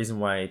part of the reason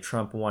why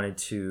Trump wanted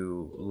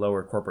to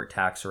lower corporate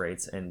tax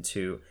rates and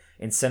to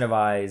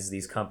incentivize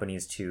these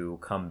companies to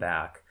come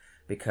back,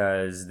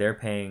 because they're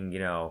paying,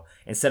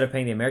 instead of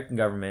paying the American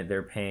government,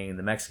 they're paying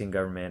the Mexican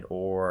government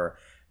or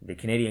the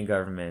Canadian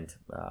government,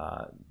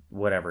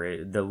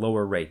 whatever, the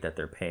lower rate that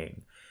they're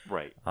paying.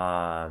 Right.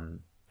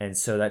 And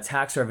so that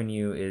tax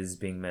revenue is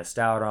being missed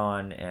out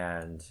on,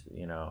 and,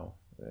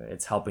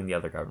 it's helping the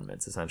other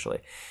governments essentially.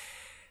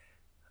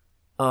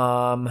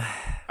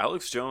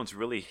 Alex Jones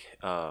really,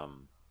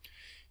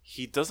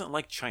 he doesn't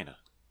like China.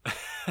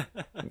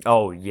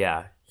 Oh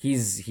yeah,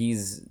 he's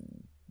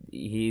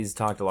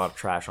talked a lot of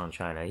trash on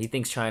China. He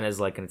thinks China is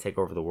like going to take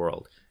over the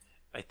world.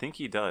 I think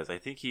he does. I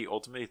think he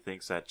ultimately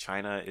thinks that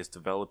China is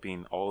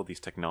developing all of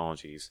these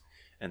technologies,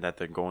 and that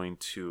they're going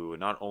to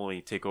not only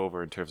take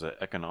over in terms of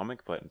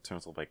economic, but in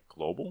terms of like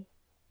global.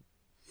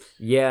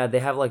 Yeah, they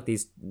have like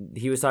these.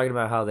 He was talking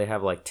about how they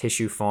have like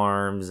tissue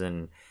farms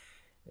and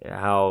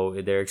how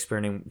they're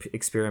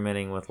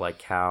experimenting with like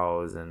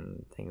cows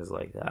and things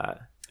like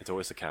that. It's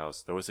always the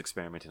cows. They're always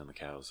experimenting on the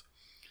cows.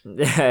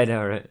 I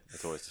know, right?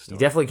 That's always the story. You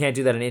definitely can't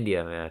do that in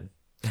India, man.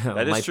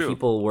 That is My true.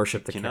 people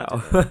worship the Cannot cow.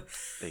 do that.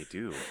 They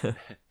do.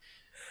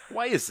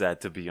 Why is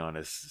that, to be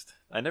honest?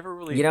 I never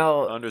really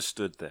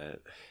understood that.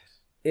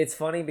 It's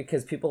funny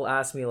because people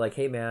ask me like,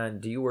 "Hey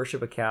man, do you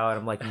worship a cow?" And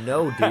I'm like,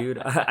 "No, dude,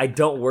 I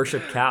don't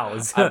worship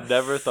cows." I've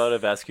never thought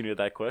of asking you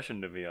that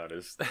question, to be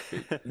honest.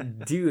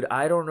 Dude,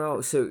 I don't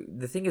know. So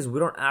the thing is, we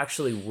don't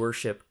actually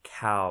worship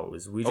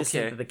cows. We just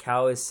think that the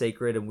cow is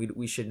sacred, and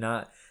we should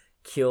not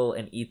kill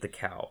and eat the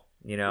cow.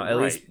 At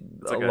least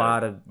it's like a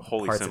lot of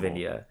holy parts symbol. of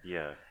India.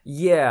 Yeah.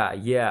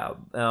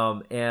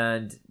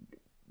 And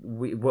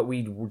what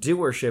we do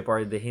worship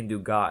are the Hindu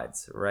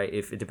gods, right?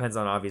 If it depends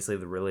on obviously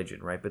the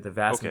religion, right? But the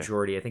vast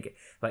majority, I think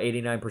about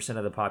 89%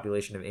 of the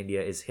population of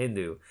India is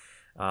Hindu,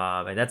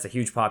 and that's a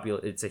huge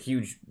It's a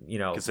huge,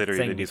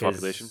 considering India's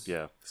population.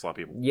 Yeah, it's a lot of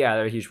people. Yeah,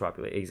 they're a huge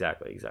population.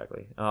 Exactly.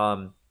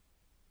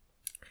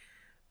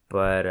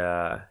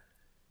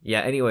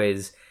 Yeah.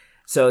 Anyways.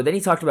 So then he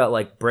talked about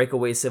like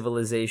breakaway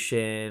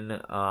civilization,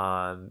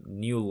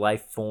 new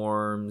life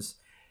forms,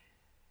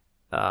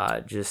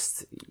 world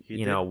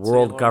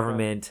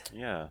government.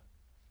 Yeah,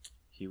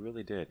 he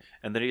really did.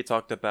 And then he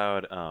talked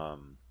about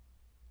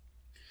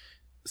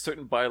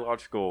certain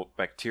biological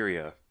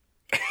bacteria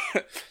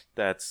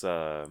that's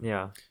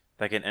that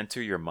can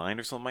enter your mind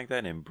or something like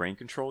that and brain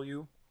control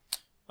you.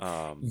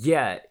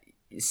 Yeah.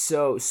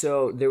 So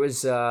there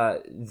was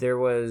there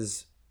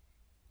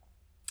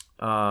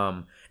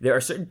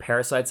are certain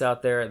parasites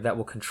out there that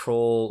will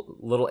control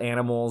little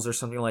animals or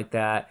something like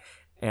that,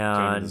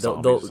 and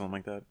they'll something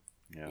like that.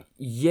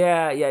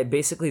 Yeah.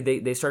 Basically,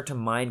 they start to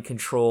mind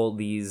control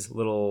these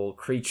little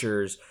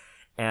creatures,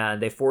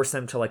 and they force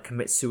them to like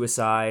commit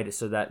suicide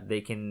so that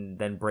they can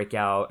then break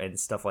out and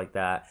stuff like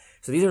that.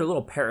 So these are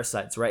little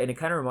parasites, right? And it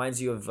kind of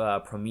reminds you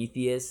of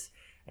Prometheus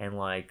and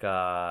like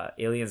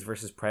Aliens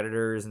versus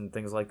Predators and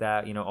things like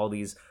that. All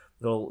these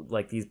little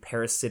like these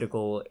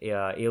parasitical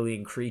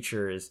alien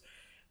creatures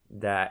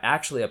that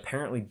actually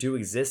apparently do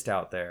exist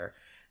out there,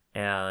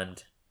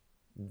 and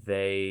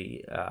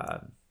they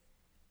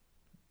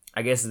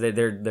I guess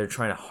they're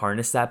trying to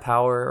harness that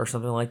power or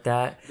something like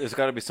that. There's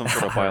got to be some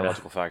sort of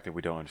biological factor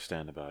we don't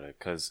understand about it,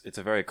 because it's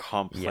a very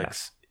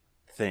complex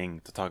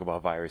thing to talk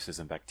about viruses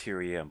and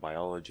bacteria and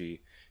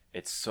biology.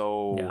 It's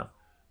so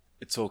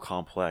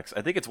complex.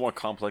 I think it's more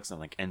complex than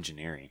like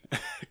engineering.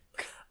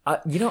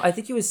 I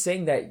think he was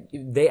saying that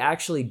they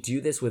actually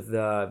do this with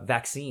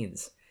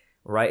vaccines.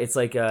 Right, it's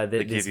like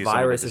this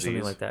virus or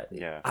something like that.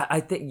 Yeah,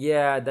 I think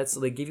that's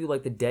they give you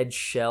like the dead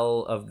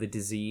shell of the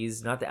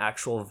disease, not the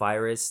actual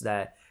virus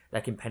that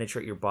can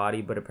penetrate your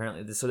body. But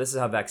apparently, this is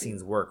how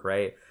vaccines work,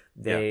 right?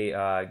 They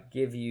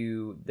give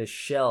you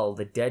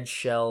the dead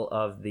shell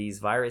of these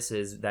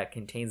viruses that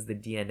contains the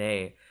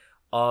DNA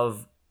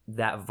of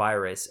that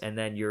virus, and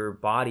then your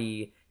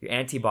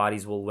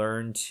antibodies will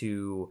learn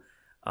to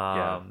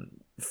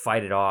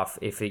fight it off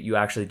if you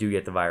actually do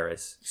get the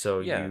virus. So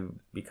you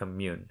become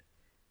immune.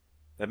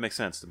 That makes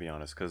sense, to be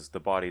honest, because the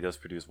body does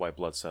produce white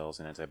blood cells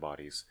and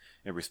antibodies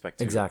in respect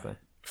to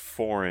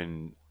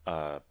foreign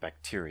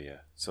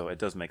bacteria. So it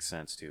does make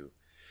sense to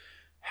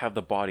have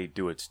the body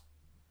do its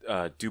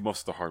do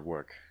most of the hard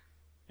work,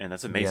 and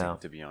that's amazing Yeah.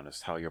 to be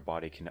honest. How your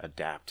body can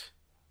adapt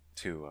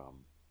to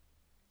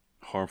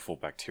harmful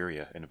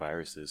bacteria and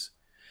viruses.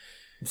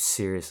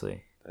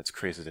 Seriously. That's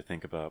crazy to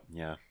think about.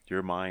 Yeah,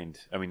 your mind.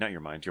 I mean, not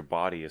your mind. Your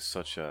body is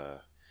such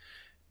a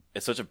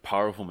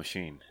powerful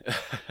machine.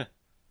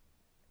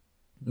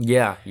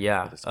 Yeah,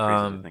 yeah. But it's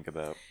crazy to think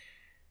about.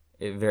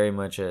 It very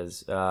much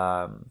is.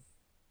 For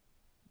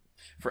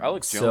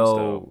Alex Jones,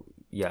 though,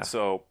 yeah.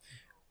 so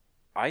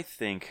I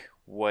think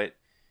what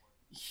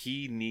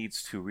he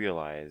needs to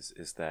realize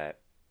is that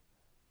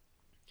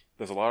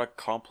there's a lot of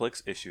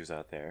complex issues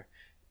out there,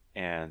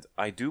 and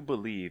I do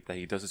believe that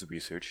he does his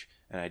research,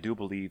 and I do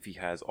believe he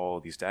has all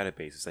of these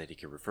databases that he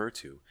can refer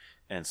to,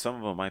 and some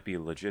of them might be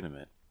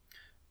legitimate.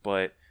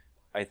 But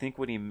I think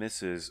what he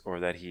misses or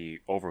that he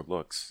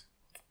overlooks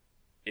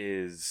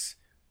is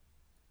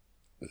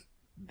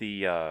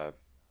the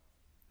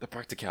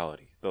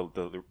practicality,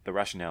 the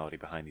rationality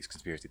behind these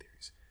conspiracy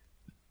theories.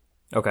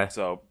 Okay.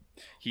 So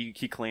he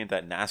claimed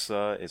that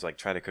NASA is like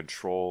trying to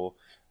control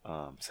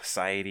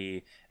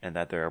society, and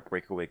that they're a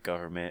breakaway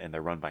government and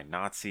they're run by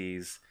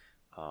Nazis.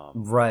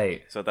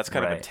 Right. So that's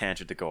kind of a Right.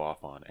 tangent to go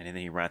off on, and then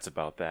he rants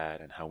about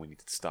that and how we need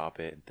to stop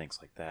it and things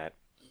like that.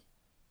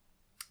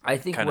 I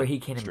think Kind where of he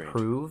can strange.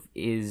 improve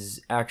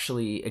is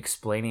actually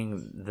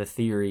explaining the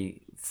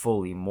theory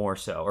fully more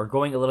so, or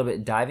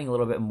diving a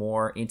little bit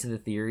more into the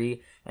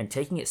theory and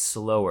taking it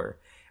slower,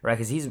 right?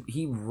 Because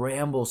he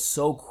rambles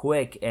so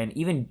quick, and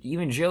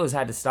even Joe's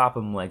had to stop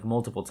him like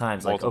multiple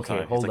times. Like, Multiple okay,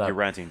 times. hold He's like, up, you're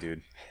ranting,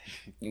 dude.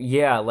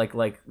 yeah, like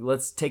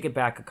let's take it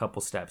back a couple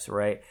steps,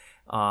 right?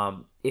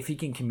 If he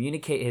can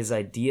communicate his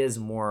ideas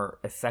more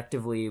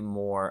effectively,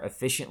 more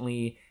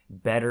efficiently,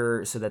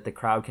 better, so that the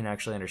crowd can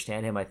actually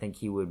understand him, I think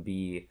he would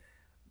be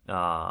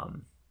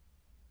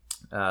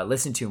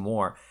listened to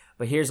more.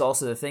 But here's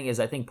also the thing: is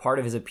I think part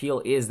of his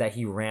appeal is that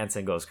he rants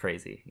and goes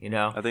crazy. You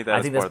know, I think I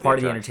that's think that's part part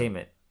of of the the attraction.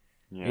 entertainment.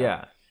 Yeah.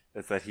 Yeah,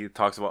 It's that he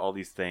talks about all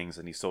these things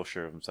and he's so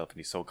sure of himself and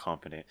he's so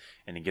confident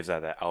and he gives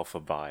out that alpha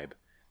vibe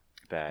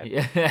that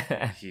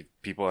yeah,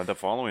 people end up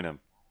following him.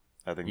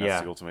 I think that's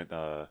yeah, the ultimate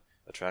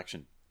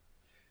attraction.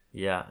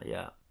 yeah,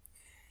 yeah.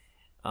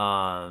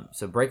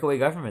 So breakaway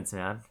governments,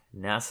 man,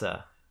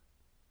 NASA.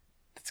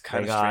 It's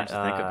kind They of strange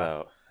got to think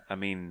about. I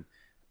mean,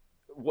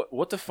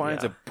 what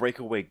defines yeah. a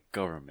breakaway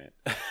government?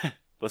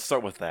 Let's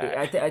start with that.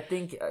 I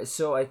think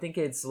so. I think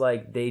it's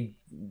like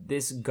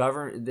this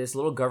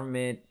little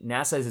government.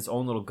 NASA is its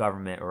own little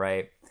government,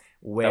 right?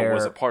 That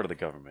was a Where part of the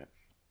government.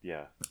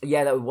 Yeah.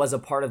 yeah, that was a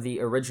part of the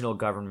original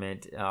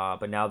government,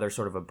 but now they're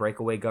sort of a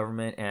breakaway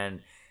government.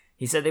 And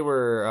he said they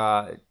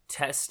were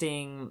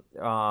testing,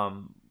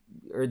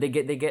 or they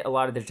get a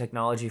lot of their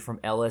technology from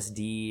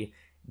LSD,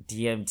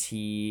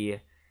 DMT,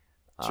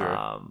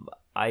 Sure.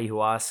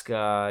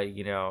 ayahuasca.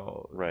 You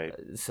know, Right.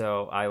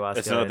 so ayahuasca.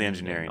 It's not the and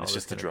engineering, all it's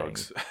this just the kind of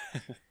thing.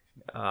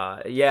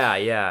 drugs.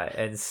 Yeah,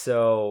 and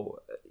so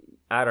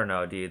I don't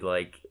know, dude.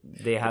 Like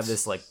they have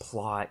this like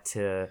plot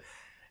to,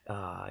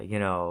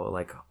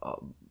 like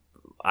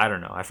I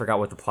don't know. I forgot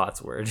what the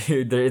plots were,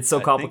 dude. It's so I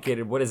think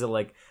complicated. What is it,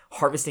 like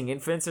harvesting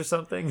infants or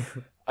something?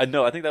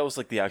 no, I think that was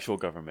like the actual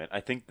government. I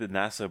think the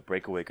NASA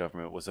breakaway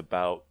government was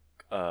about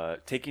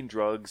taking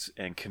drugs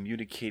and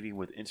communicating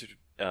with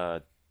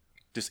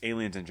just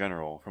aliens in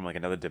general from like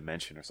another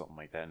dimension or something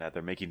like that, and that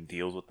they're making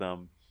deals with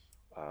them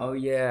Oh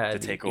yeah, to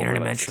the take over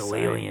like interdimensional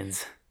society.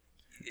 aliens.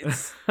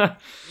 It's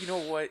you know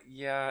what?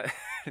 Yeah,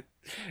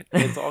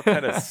 it's all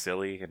kind of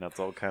silly and it's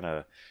all kind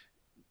of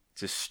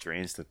just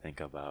strange to think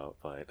about.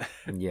 But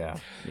Yeah.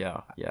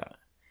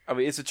 I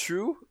mean, is it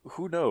true?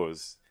 Who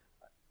knows?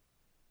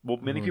 Will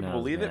many Who people knows,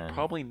 believe it? man?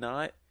 Probably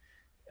not.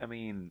 I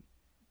mean,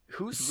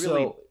 who's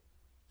really So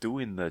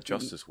doing the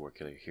justice work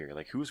here?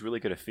 Like, who's really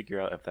going to figure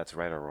out if that's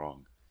right or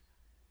wrong?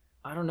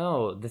 I don't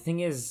know. The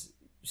thing is,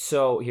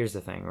 so here's the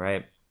thing,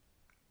 right?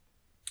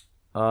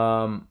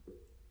 Um,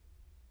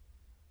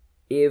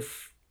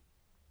 if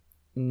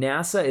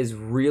NASA is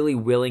really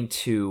willing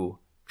to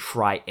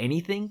try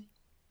anything,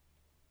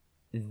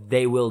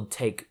 they will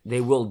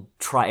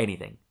try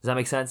anything. Does that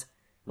make sense?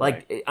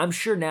 Like Right. I'm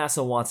sure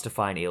NASA wants to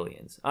find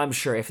aliens. I'm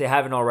sure if they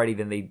haven't already,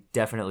 then they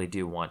definitely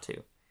do want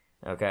to.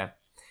 Okay.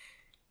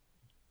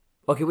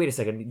 Okay, wait a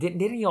second.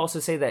 Didn't he also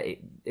say that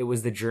it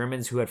was the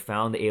Germans who had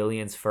found the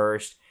aliens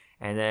first,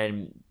 and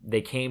then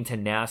they came to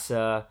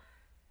NASA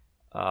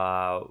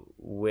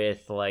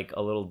with like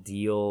a little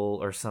deal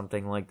or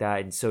something like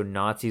that, and so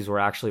Nazis were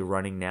actually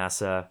running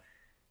NASA?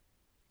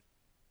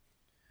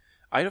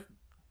 I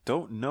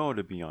don't know,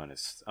 to be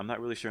honest. I'm not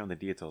really sure on the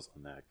details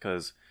on that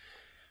because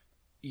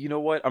you know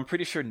what? I'm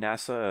pretty sure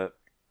NASA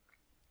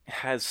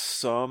has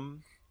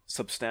some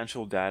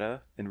substantial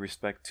data in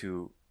respect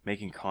to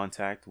making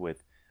contact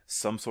with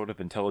some sort of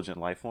intelligent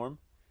life form.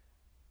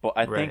 But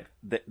I Right. think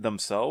that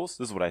themselves,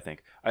 this is what I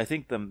think. I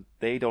think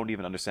they don't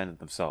even understand it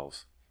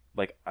themselves.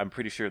 Like I'm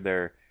pretty sure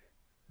they're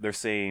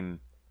saying,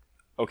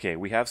 okay,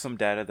 we have some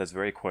data that's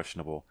very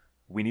questionable.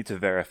 We need to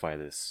verify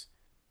this,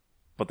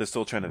 but they're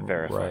still trying to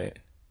verify Right. it.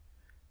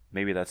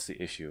 Maybe that's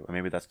the issue, or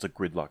maybe that's the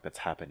gridlock that's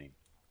happening.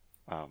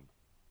 Um,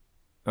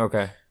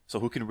 Okay. So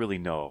who can really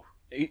know?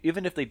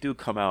 Even if they do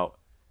come out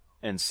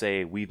and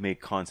say we've made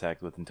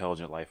contact with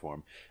intelligent life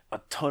form, a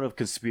ton of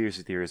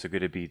conspiracy theories are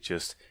going to be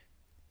just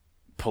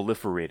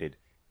proliferated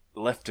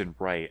left and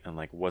right, and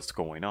like what's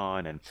going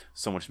on, and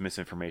so much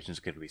misinformation is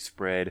going to be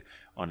spread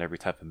on every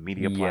type of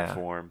media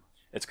platform.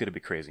 It's going to be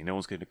crazy. No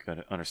one's going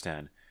to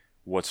understand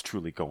what's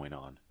truly going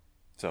on.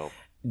 So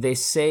they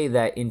say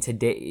that in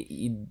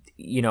today,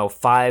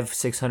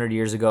 500-600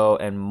 years ago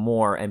and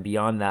more and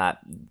beyond that,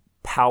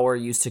 power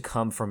used to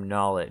come from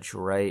knowledge,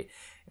 right?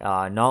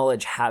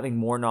 Having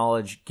more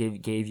knowledge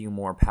gave you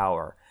more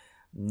power.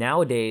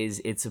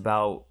 Nowadays, it's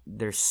about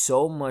there's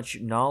so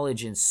much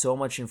knowledge and so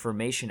much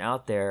information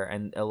out there,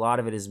 and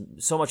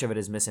so much of it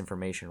is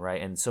misinformation,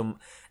 right? And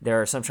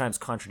there are sometimes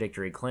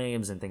contradictory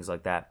claims and things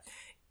like that.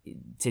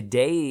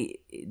 Today,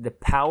 the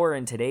power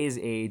in today's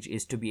age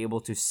is to be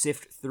able to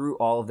sift through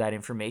all of that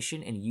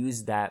information and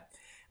use that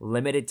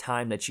limited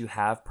time that you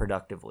have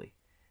productively.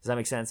 Does that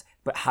make sense?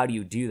 But how do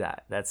you do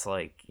that? That's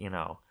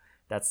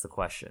that's the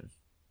question.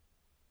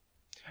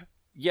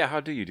 Yeah, how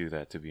do you do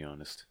that, to be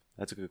honest?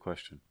 That's a good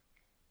question.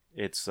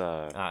 It's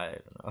I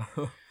don't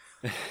know.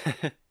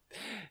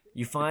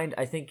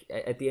 I think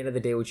at the end of the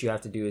day, what you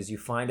have to do is you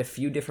find a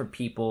few different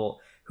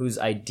people whose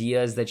main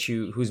ideas that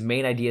you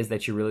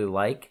really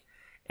like,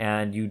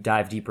 and you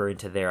dive deeper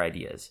into their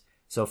ideas.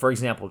 So, for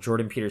example,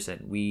 Jordan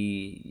Peterson,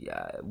 we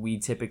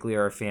typically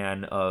are a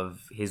fan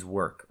of his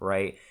work,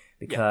 right?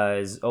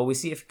 Because we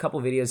see a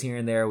couple videos here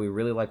and there, we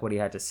really like what he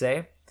had to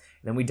say.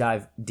 Then we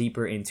dive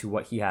deeper into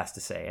what he has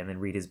to say, and then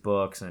read his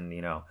books and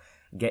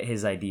get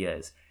his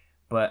ideas.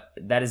 But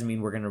that doesn't mean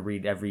we're going to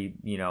read every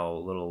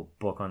little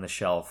book on the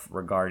shelf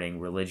regarding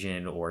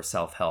religion or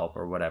self-help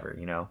or whatever.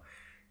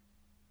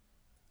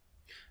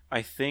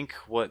 I think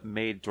what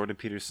made Jordan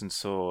Peterson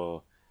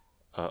so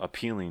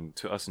appealing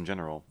to us in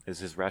general is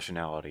his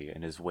rationality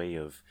and his way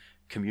of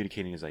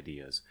communicating his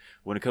ideas.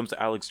 When it comes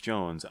to Alex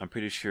Jones, I'm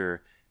pretty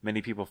sure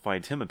many people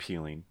find him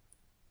appealing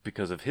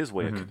because of his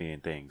way of conveying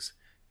things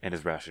and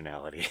his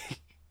rationality.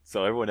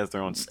 So everyone has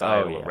their own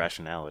style of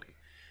rationality.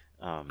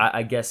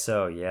 I guess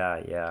so.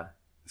 Yeah.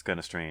 It's kind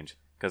of strange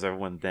because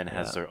everyone then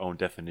has their own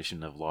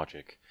definition of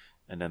logic,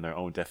 and then their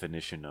own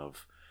definition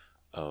of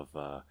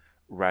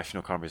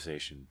rational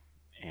conversation.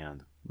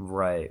 And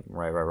right.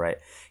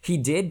 He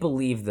did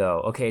believe,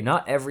 though. Okay,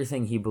 not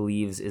everything he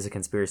believes is a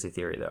conspiracy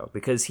theory, though,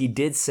 because he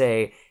did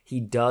say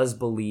he does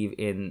believe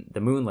in the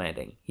moon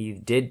landing. He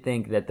did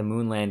think that the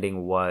moon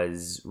landing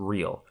was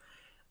real,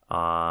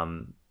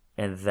 and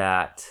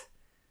that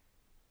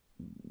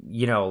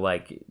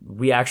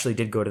we actually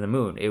did go to the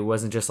moon. It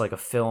wasn't just like a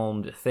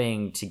filmed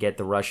thing to get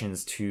the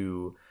Russians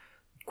to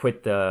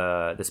quit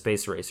the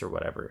space race or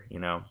whatever.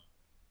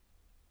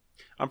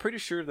 I'm pretty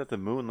sure that the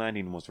moon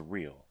landing was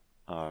real.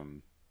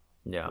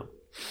 Yeah.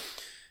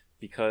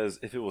 Because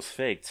if it was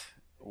faked,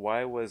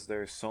 why was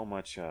there so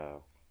much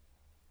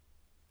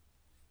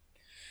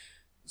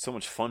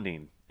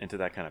funding into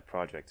that kind of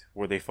project?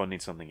 Were they funding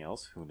something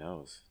else? Who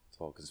knows? It's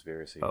all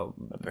conspiracy. Oh,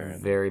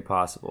 apparently. Very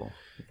possible.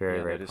 Very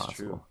that possible. Is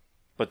true.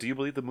 But do you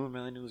believe the moon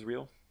landing was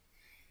real?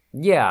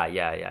 Yeah.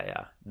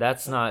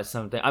 That's not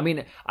something. I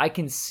mean, I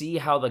can see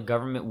how the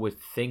government would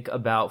think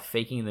about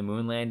faking the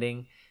moon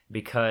landing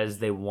because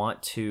they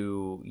want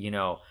to,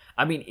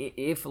 I mean,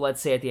 if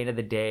let's say at the end of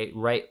the day,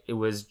 right, it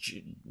was,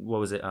 what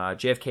was it?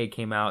 JFK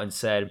came out and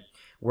said,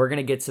 we're going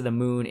to get to the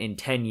moon in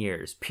 10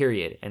 years,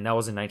 period. And that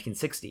was in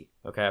 1960.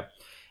 Okay.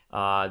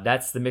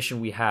 That's the mission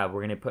we have.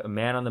 We're going to put a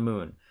man on the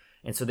moon.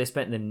 And so they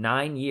spent the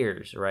 9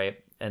 years, right?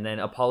 And then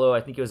Apollo,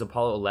 I think it was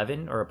Apollo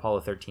 11 or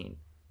Apollo 13.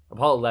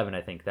 Apollo 11,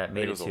 I think, that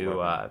made it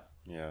to...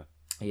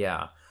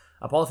 Yeah.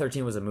 Apollo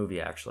 13 was a movie,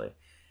 actually.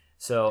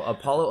 So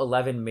Apollo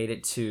 11 made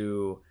it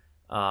to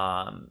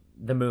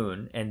the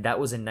moon, and that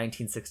was in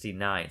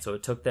 1969. So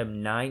it took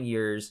them 9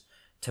 years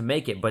to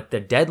make it. But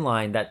the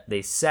deadline that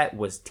they set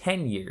was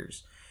 10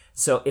 years.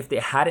 So if they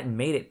hadn't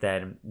made it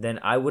then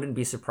I wouldn't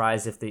be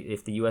surprised if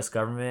the U.S.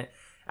 government,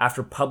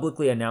 after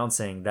publicly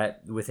announcing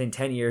that within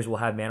 10 years we'll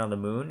have man on the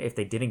moon, if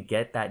they didn't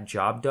get that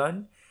job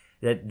done,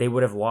 that they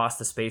would have lost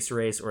the space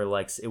race, or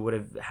it would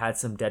have had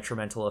some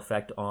detrimental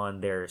effect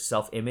on their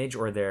self-image,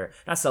 or their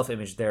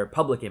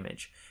public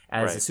image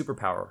as a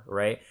superpower,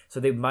 right? So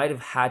they might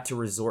have had to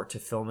resort to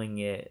filming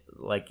it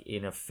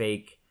in a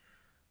fake,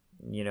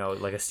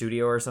 like a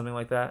studio or something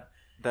like that.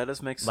 That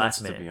does make sense,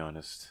 to be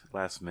honest.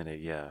 Last minute,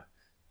 yeah.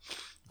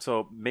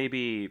 So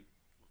maybe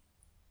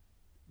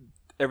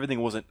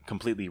everything wasn't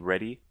completely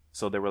ready,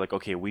 so they were like,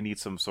 okay, we need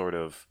some sort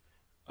of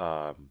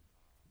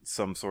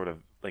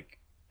like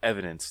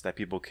evidence that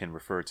people can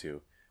refer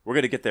to. We're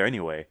gonna get there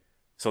anyway,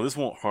 so this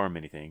won't harm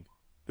anything.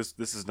 This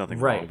is nothing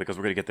wrong because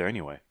we're gonna get there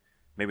anyway.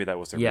 Maybe that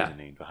was their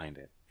reasoning behind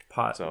it.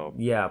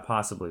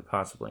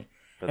 Possibly.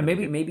 And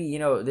maybe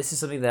this is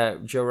something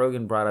that Joe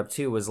Rogan brought up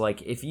too, was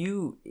like if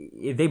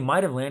they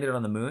might have landed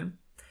on the moon,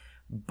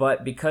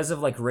 but because of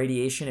like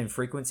radiation and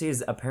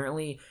frequencies,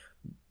 apparently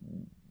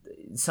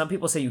some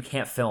people say you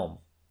can't film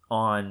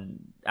on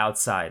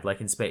outside,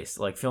 like in space.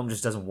 Like film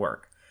just doesn't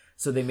work.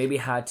 So they maybe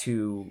had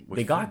to.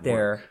 They got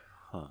there.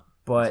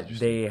 but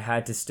they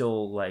had to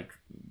still like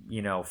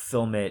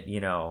film it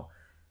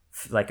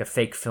like a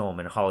fake film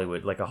in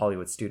Hollywood, like a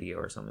Hollywood studio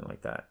or something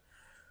like that.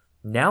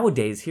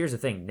 Nowadays, here's the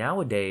thing.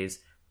 Nowadays,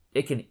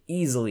 it can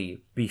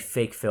easily be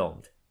fake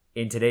filmed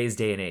in today's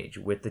day and age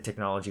with the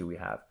technology we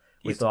have,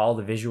 with all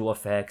the visual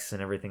effects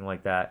and everything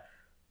like that.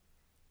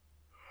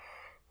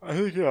 I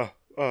think, yeah.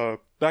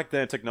 Back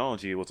then,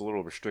 technology was a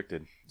little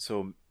restricted.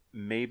 So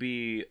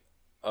maybe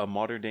a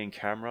modern day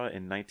camera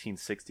in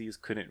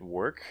 1960s couldn't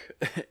work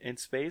in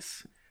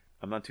space.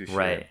 I'm not too sure.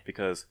 Right.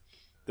 Because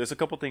there's a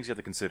couple things you have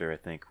to consider, I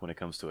think, when it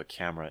comes to a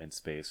camera in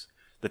space.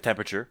 The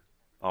temperature,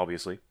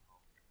 obviously.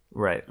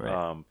 Right.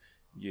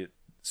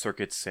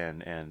 Circuits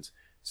and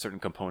certain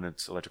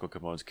components, electrical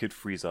components, could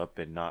freeze up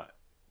and not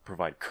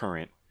provide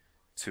current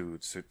to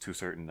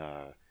certain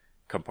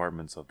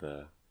compartments of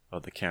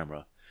the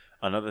camera.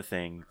 Another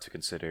thing to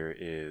consider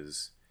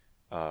is,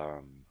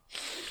 what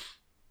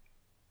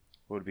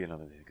would be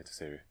another thing to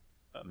consider?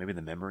 Maybe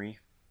the memory.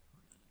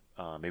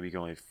 Maybe you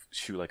can only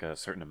shoot like a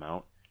certain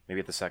amount. Maybe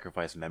you have to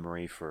sacrifice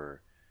memory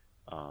for,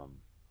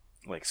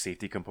 like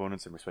safety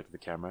components in respect to the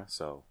camera.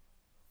 So,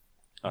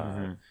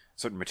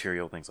 certain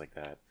material, things like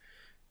that.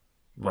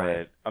 Right.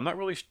 But I'm not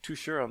really too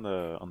sure on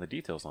the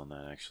details on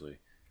that. Actually,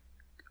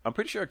 I'm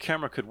pretty sure a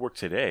camera could work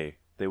today.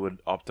 They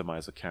would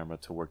optimize a camera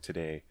to work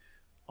today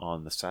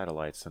on the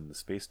satellites and the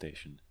space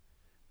station,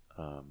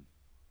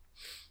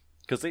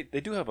 because they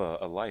do have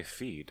a live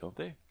feed, don't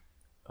they?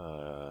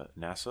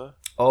 NASA.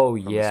 Oh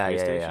from the yeah, space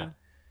yeah, station. yeah.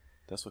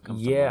 That's what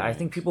comes. To Yeah, mind. I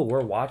think people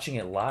were watching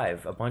it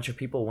live. A bunch of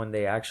people, when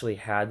they actually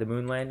had the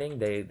moon landing,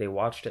 they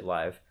watched it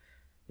live.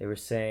 They were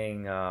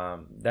saying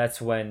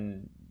that's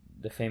when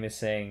the famous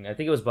saying, I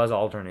think it was Buzz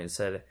Aldrin who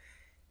said,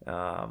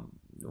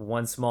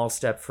 "One small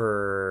step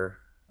for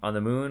on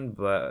the moon,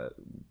 but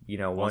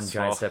one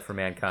giant step for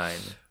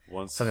mankind."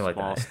 One something like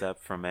small that. step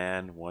for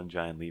man, one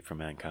giant leap for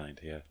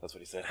mankind. Yeah, that's what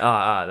he said.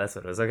 That's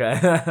what it was.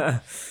 Okay.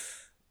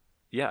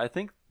 Yeah, I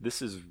think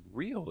this is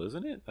real,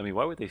 isn't it? I mean,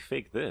 why would they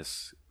fake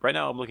this? Right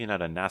now, I'm looking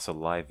at a NASA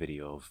live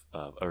video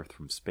of Earth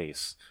from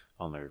space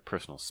on their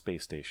personal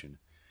space station.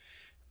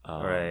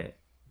 Right.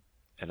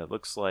 And it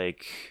looks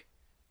like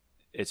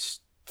it's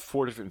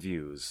 4 different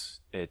views.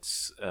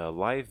 It's a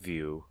live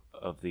view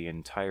of the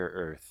entire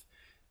Earth,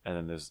 and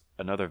then there's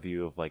another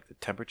view of like the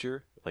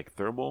temperature, like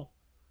thermal,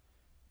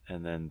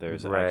 and then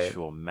there's an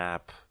actual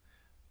map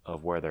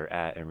of where they're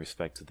at in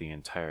respect to the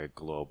entire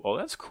globe. Oh,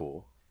 that's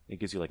cool. It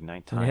gives you like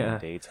nighttime,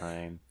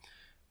 daytime.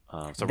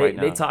 So right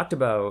now they talked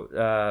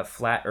about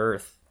flat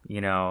Earth,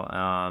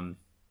 but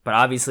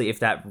obviously if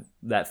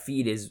that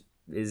feed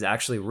is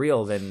actually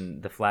real,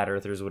 then the flat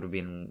earthers would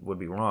be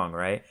wrong,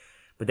 right?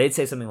 But they'd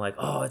say something like,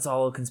 "Oh, it's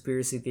all a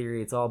conspiracy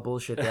theory. It's all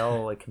bullshit. They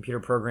all like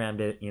computer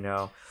programmed it."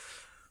 Do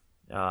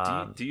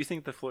you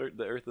think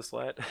the Earth is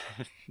flat?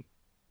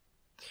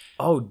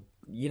 Oh,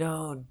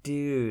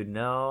 dude,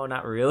 no,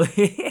 not really.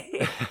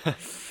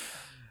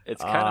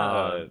 It's kind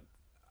of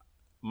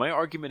my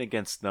argument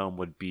against them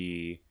would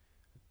be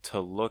to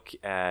look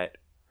at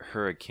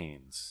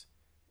hurricanes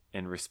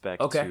in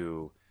respect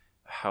to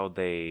how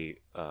they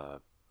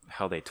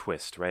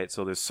twist, right?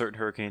 So there's certain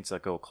hurricanes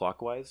that go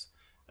clockwise,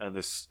 and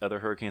there's other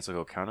hurricanes that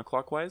go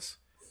counterclockwise,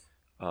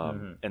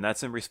 and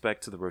that's in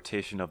respect to the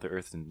rotation of the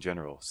Earth in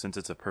general, since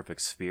it's a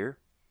perfect sphere.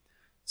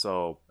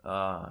 So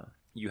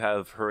you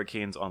have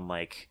hurricanes on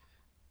like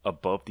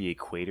above the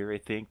equator, I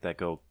think, that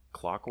go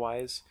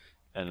clockwise,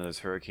 and there's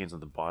hurricanes on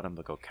the bottom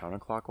that go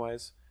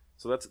counterclockwise.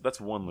 So that's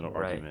one little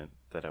argument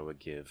that I would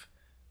give.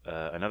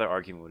 Another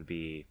argument would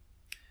be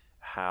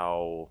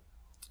how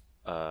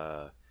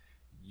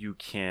you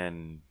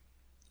can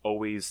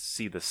always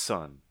see the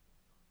sun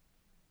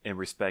in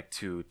respect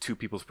to two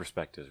people's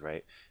perspectives,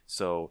 right?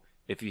 So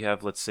if you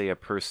have, let's say, a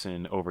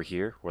person over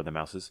here, where the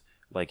mouse is,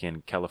 like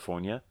in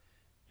California,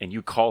 and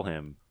you call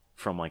him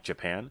from like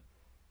Japan,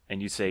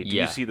 and you say, "Do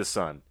you see the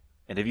sun?"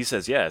 And if he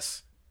says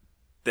yes,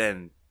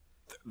 then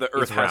the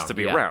Earth has to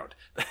be round.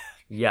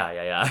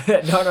 Yeah.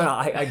 No.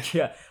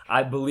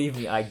 I believe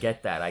me. I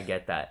get that.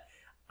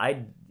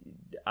 I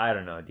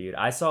don't know, dude.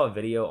 I saw a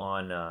video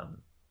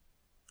on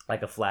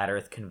like a flat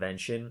Earth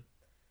convention,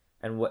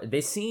 and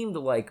they seemed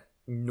like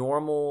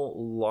normal,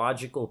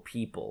 logical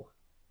people.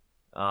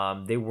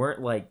 They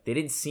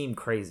didn't seem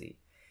crazy,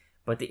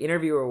 but the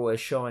interviewer was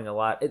showing a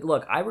lot.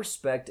 Look, I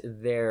respect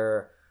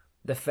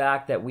the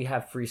fact that we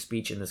have free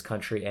speech in this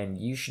country, and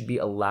you should be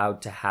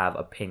allowed to have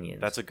opinions.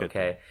 That's a good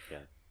thing. Yeah.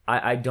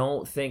 I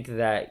don't think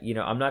that,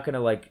 I'm not going to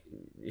like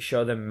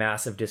show them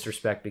massive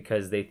disrespect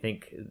because they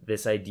think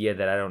this idea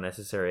that I don't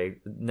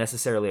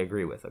necessarily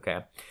agree with.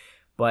 Okay.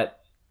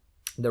 But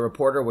the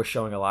reporter was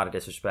showing a lot of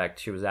disrespect.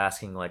 She was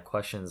asking like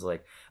questions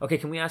like, "Okay,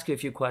 can we ask you a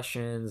few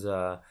questions?"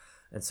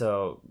 And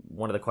so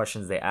one of the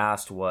questions they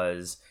asked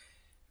was,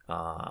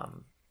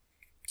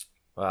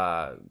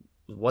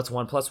 "What's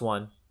 1 +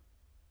 1?"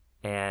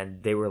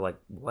 And they were like,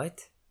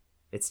 "What?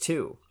 It's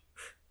 2."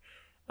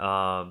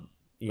 And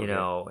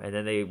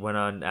then they went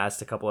on and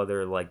asked a couple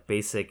other like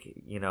basic,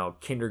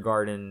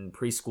 kindergarten,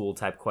 preschool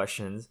type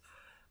questions.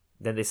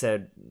 Then they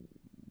said,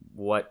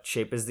 "What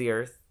shape is the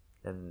Earth?"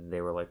 And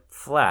they were like,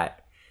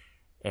 flat.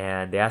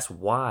 And they asked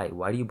why.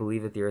 Why do you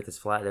believe that the Earth is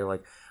flat? They're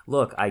like,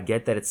 look, I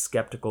get that it's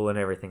skeptical and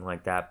everything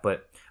like that,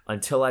 but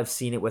until I've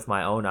seen it with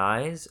my own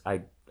eyes,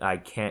 I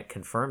can't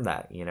confirm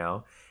that, you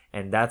know.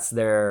 And that's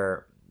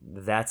their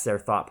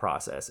thought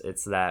process.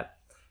 It's that,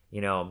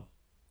 you know,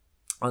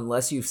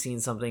 unless you've seen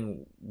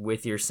something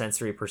with your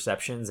sensory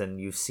perceptions and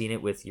you've seen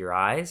it with your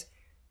eyes,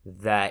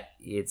 that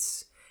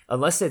it's,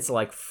 unless it's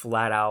like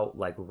flat out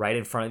like right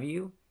in front of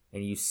you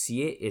and you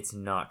see it, it's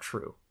not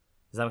true.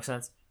 Does that make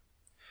sense?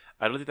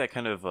 I don't think that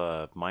kind of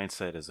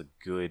mindset is a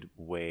good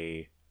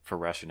way for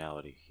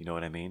rationality. You know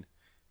what I mean?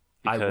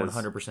 I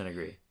 100%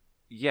 agree.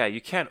 Yeah,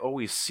 you can't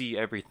always see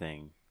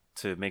everything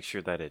to make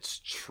sure that it's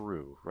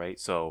true, right?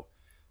 So,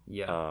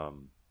 Yeah.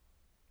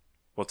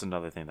 What's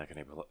another thing that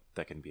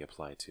can be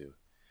applied to?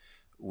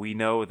 We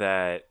know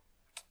that.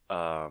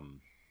 Try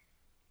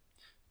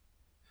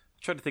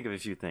to think of a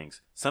few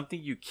things.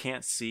 Something you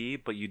can't see,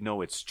 but you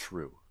know it's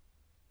true.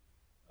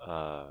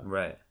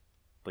 Right.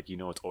 Like you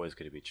know it's always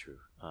going to be true.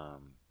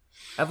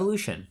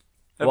 Evolution.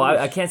 Well,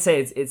 I can't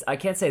say I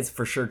can't say it's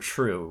for sure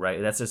true,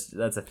 right? That's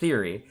a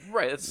theory,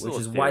 right? That's which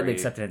is widely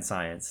accepted in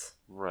science.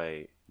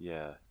 Right.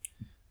 Yeah.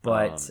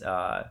 But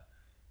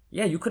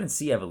yeah, you couldn't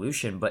see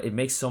evolution, but it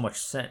makes so much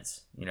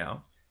sense, you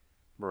know.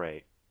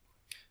 Right.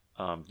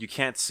 You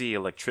can't see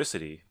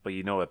electricity, but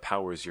you know it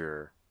powers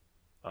your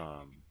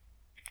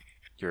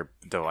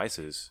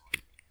devices.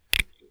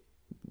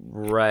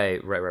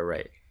 Right.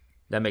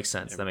 That makes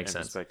sense. In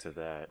respect to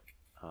that.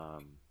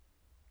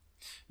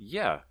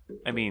 Yeah,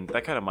 I mean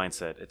that kind of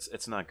mindset.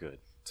 It's not good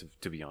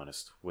to be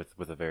honest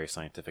with a very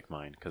scientific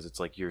mind, because it's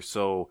like you're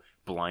so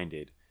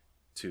blinded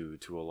to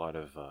a lot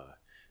of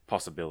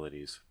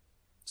possibilities.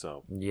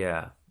 So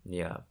yeah.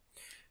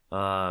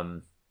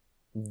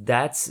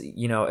 That's,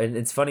 you know, and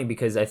it's funny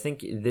because I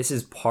think this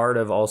is part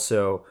of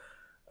also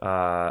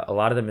a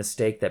lot of the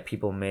mistake that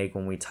people make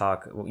when we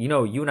talk. You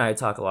know, you and I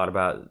talk a lot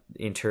about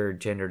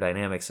intergender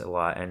dynamics a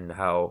lot, and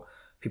how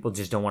people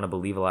just don't want to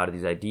believe a lot of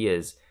these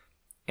ideas.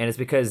 And it's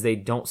because they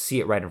don't see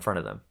it right in front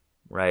of them,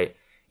 right?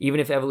 Even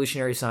if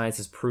evolutionary science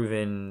has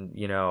proven,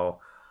 you know,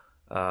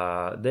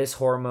 this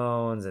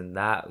hormones and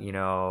that, you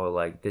know,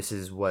 like this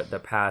is what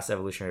the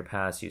evolutionary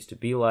past used to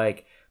be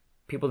like,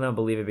 people don't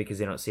believe it because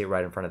they don't see it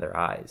right in front of their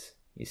eyes,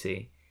 you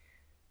see?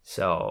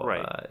 So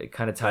right. It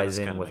kind of ties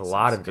in with a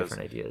lot of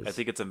different ideas. I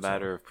think it's a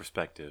matter of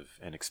perspective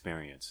and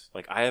experience.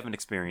 Like I haven't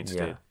experienced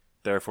it,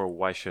 therefore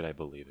why should I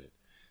believe it?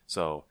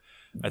 So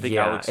I think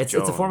Alex Jones...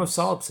 It's a form of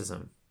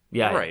solipsism.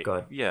 Yeah, right. Go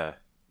ahead. Yeah.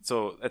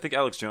 So I think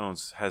Alex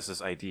Jones has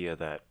this idea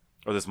that,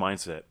 or this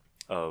mindset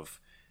of,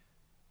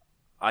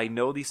 I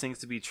know these things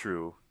to be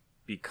true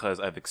because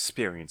I've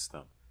experienced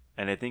them.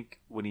 And I think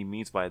what he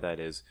means by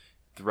that is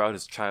throughout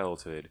his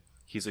childhood,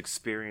 he's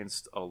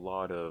experienced a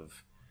lot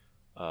of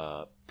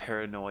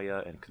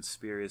paranoia and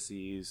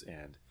conspiracies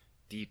and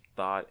deep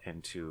thought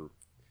into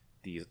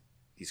these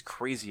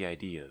crazy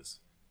ideas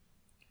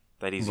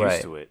that he's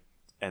used to it.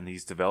 And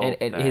he's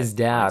developed and his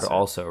dad mindset.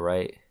 Also,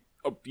 right?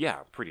 Oh, yeah,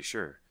 I'm pretty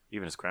sure.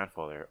 Even his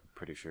grandfather, I'm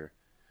pretty sure.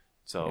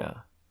 So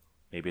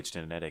maybe it's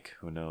genetic.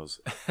 Who knows?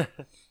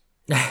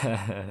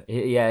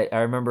 Yeah, I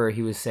remember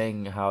he was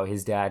saying how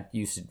his dad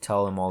used to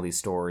tell him all these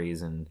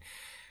stories and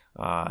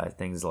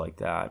things like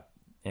that.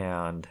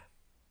 And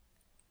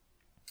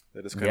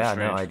that is kind of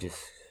strange.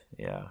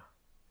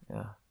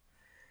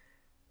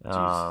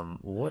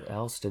 What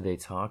else did they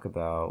talk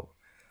about?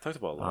 Talked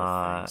about a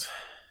lot of things.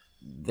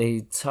 They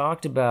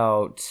talked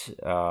about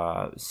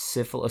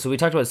syphilis. So we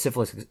talked about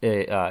syphilis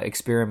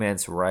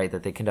experiments, right?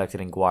 That they conducted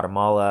in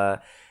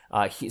Guatemala.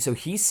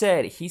 He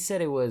said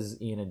it was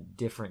in a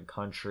different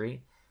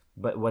country,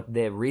 but what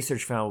the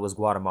research found was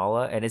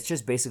Guatemala, and it's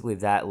just basically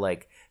that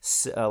like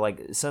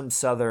some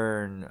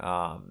southern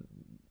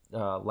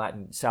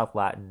Latin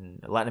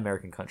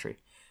American country,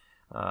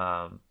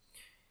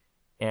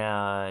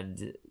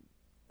 and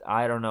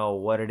I don't know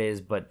what it is,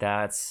 but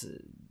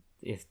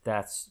if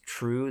that's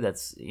true,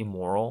 that's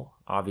immoral,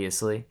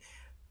 obviously.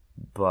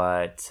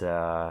 But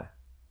I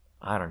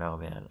don't know,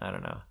 man. I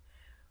don't know.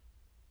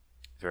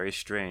 Very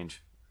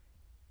strange.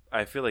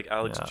 I feel like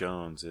Alex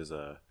Jones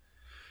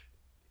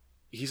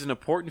he's an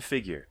important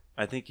figure.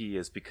 I think he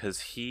is, because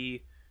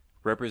he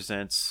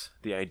represents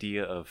the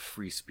idea of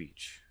free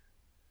speech.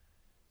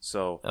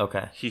 So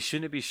he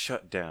shouldn't be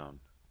shut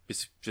down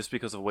just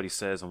because of what he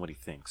says and what he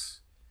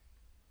thinks.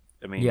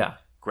 I mean,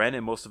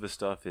 granted, most of his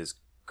stuff is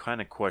kind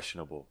of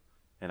questionable,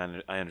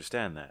 and I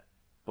understand that,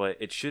 but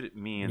it shouldn't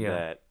mean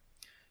that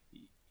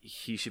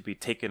he should be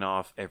taken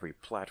off every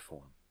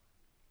platform.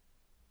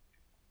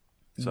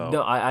 So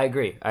no, I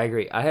agree.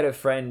 I had a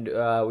friend.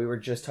 We were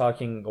just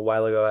talking a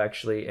while ago,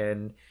 actually,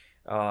 and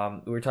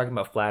we were talking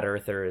about flat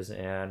earthers,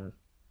 and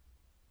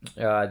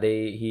I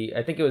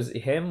think it was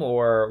him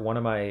or one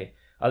of my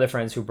other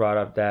friends who brought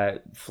up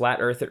that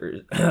flat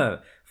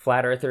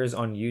earthers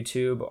on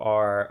YouTube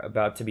are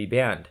about to be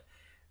banned.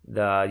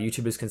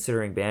 YouTube is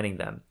considering banning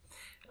them.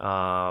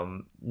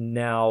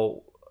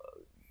 Now,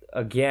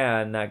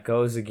 again, that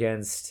goes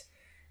against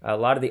A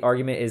lot of the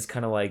argument is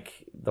kind of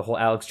like the whole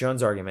Alex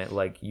Jones argument.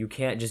 Like, you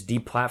can't just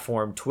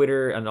deplatform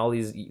Twitter, and all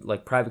these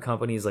like private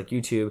companies like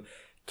YouTube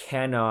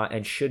cannot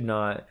and should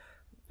not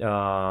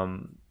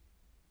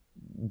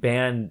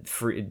ban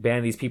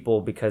these people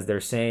because they're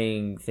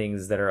saying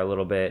things that are a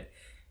little bit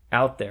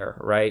out there,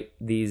 right?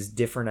 These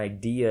different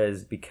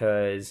ideas,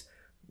 because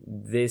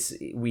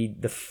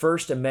the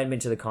First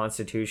Amendment to the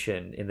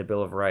Constitution in the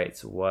Bill of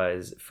Rights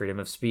was freedom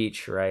of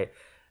speech, right?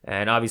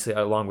 And obviously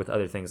along with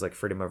other things like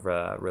freedom of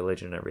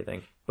religion and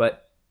everything.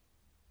 But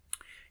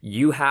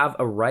you have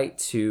a right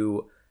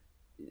to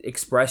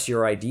express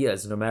your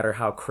ideas no matter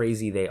how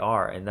crazy they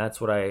are, and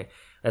that's what I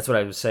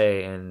would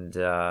say. And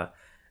a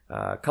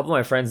couple of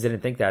my friends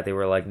didn't think that. They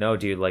were like, no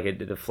dude, like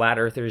the flat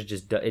earthers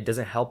just, it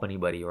doesn't help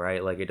anybody,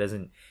 right? Like it just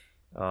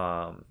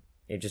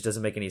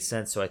doesn't make any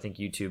sense. So I think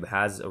YouTube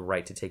has a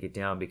right to take it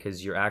down,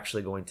 because you're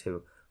actually going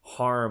to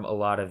harm a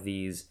lot of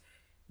these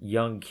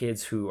young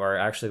kids who are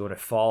actually going to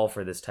fall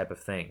for this type of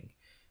thing,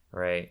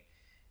 right?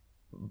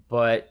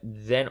 But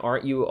then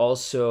aren't you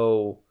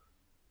also,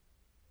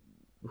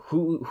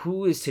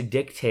 who is to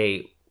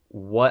dictate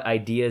what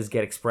ideas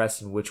get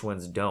expressed and which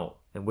ones don't,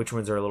 and which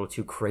ones are a little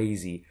too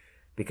crazy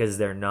because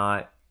they're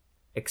not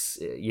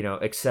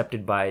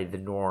accepted by the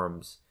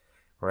norms,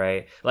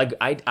 right? Like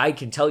I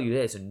can tell you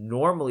this,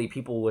 normally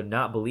people would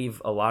not believe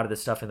a lot of the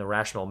stuff in the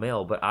Rational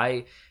Mail, but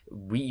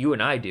you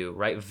and I do,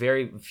 right?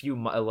 Very few,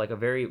 like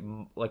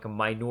a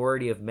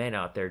minority of men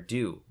out there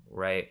do,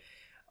 right?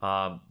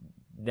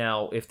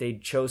 Now if they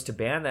chose to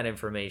ban that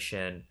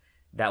information,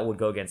 that would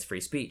go against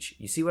free speech.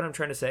 You see what I'm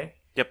trying to say?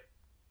 Yep,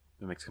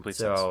 that makes complete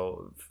sense.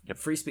 So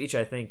free speech,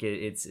 I think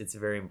it's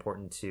very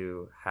important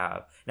to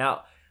have.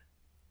 Now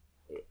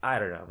I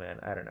don't know, man.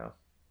 I don't know.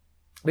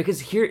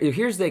 Because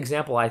here's the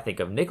example I think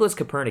of. Nicholas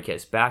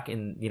Copernicus, back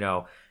in,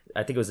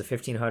 I think it was the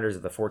 1500s or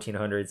the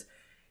 1400s,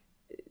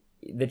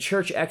 the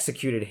church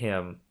executed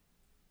him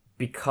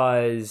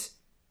because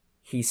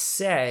he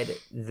said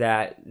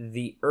that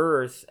the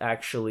earth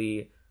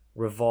actually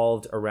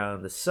revolved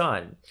around the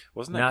sun.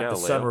 Wasn't that not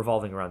Galileo? The sun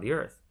revolving around the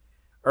earth.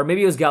 Or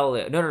maybe it was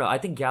Galileo. No. I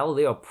think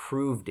Galileo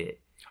proved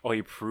it. Oh,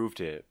 he proved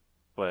it,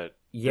 but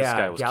yeah, this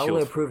guy was Galileo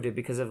killed proved it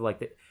because of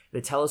like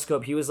the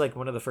telescope. He was like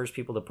one of the first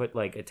people to put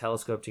like a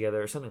telescope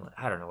together or something.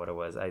 I don't know what it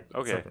was.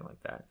 Something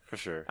like that. For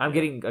sure. I'm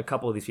getting a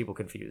couple of these people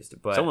confused,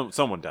 but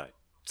someone died.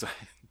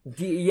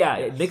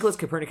 yeah, Nicholas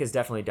Copernicus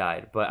definitely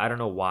died, but I don't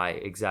know why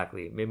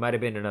exactly. It might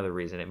have been another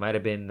reason. It might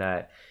have been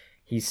that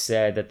he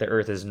said that the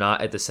Earth is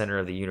not at the center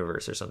of the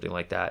universe or something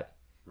like that.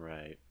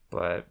 Right.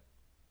 But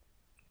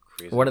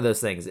crazy. One of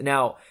those things.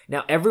 Now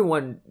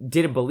everyone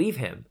didn't believe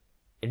him.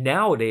 And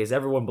nowadays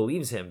everyone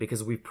believes him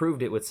because we've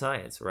proved it with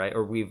science, right?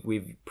 Or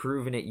we've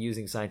proven it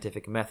using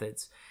scientific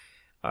methods.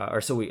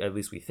 Or so at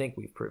least we think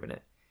we've proven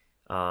it.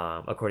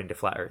 According to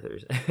flat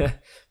earthers.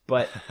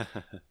 But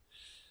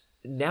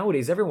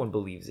nowadays everyone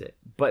believes it.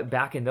 But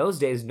back in those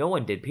days no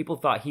one did. People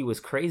thought he was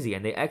crazy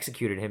and they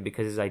executed him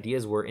because his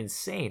ideas were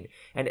insane.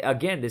 And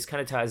again, this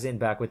kind of ties in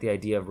back with the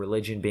idea of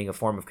religion being a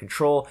form of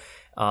control.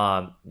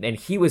 And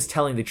he was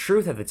telling the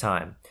truth at the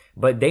time,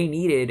 but they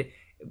needed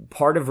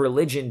part of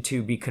religion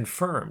to be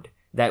confirmed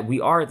that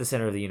we are at the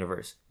center of the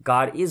universe.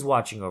 God is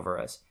watching over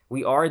us.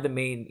 We are the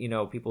main,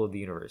 people of the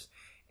universe.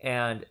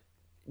 And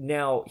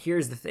now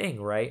here's the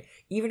thing, right?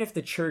 Even if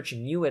the church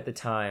knew at the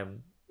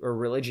time, or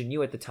religion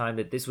knew at the time,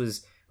 that this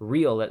was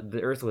real, that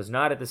the earth was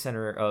not at the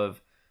center of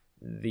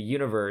the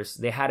universe,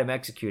 they had him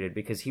executed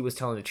because he was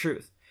telling the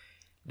truth.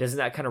 Doesn't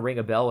that kind of ring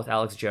a bell with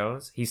Alex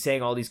Jones? He's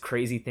saying all these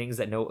crazy things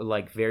that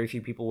very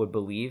few people would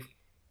believe,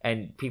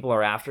 and people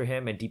are after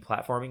him and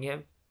deplatforming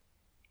him.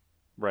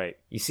 Right.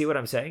 You see what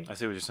I'm saying? I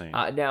see what you're saying.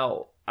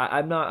 Now,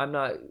 I'm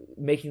not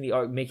making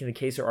the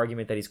case or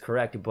argument that he's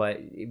correct,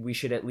 but we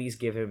should at least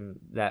give him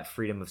that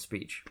freedom of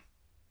speech.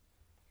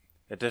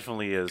 It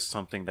definitely is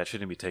something that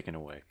shouldn't be taken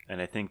away.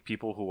 And I think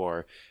people who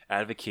are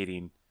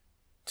advocating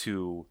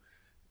to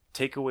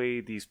take away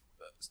these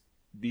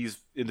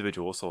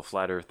individuals, so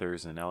flat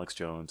earthers and Alex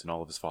Jones and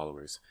all of his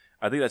followers,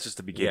 I think that's just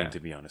the beginning, to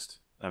be honest.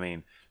 I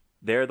mean,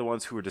 they're the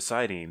ones who are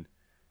deciding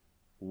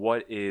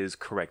what is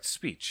correct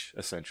speech,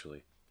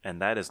 essentially. And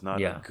that is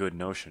not a good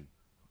notion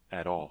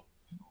at all.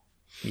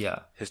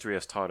 Yeah. History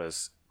has taught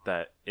us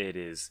that it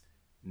is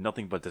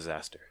nothing but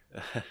disaster.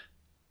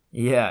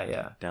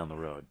 Yeah. Down the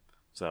road.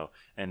 So,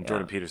 and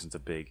Jordan Peterson's a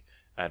big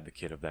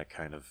advocate of that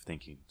kind of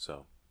thinking.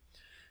 So,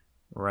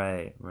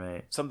 right.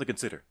 Something to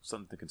consider.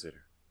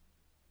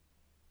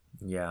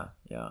 Yeah.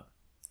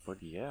 But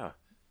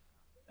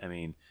I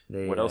mean,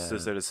 what else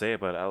is there to say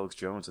about Alex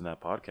Jones in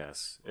that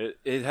podcast?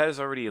 It has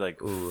already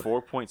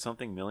 4 point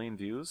something million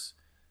views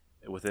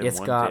within 1 day. It's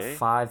got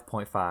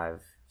 5.5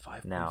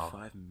 now.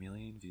 5.5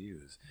 million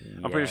views. Yes.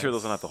 I'm pretty sure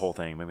those are not the whole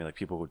thing. Maybe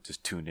people would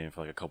just tuned in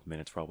for a couple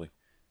minutes, probably.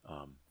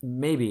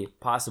 Maybe,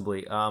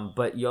 possibly.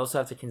 But you also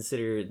have to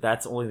consider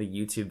that's only the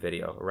YouTube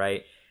video,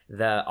 right?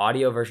 The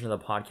audio version of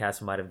the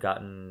podcast might have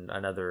gotten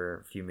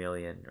another few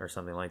million or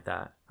something like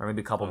that, or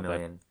maybe a couple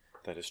million.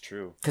 That is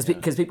true.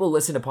 Because people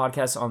listen to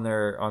podcasts on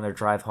their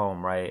drive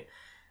home, right?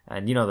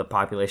 And the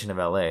population of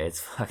LA, it's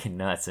fucking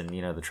nuts, and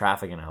the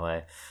traffic in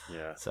LA.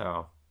 Yeah.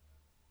 So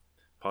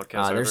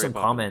podcasts are there's very some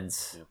popular.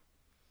 comments.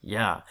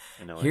 Yeah.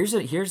 In LA.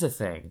 Here's a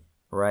thing,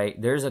 right?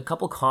 There's a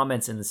couple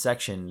comments in the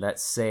section that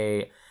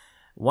say,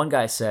 one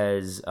guy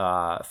says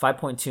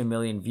 5.2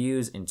 million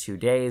views in 2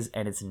 days,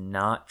 and it's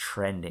not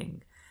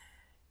trending.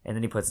 And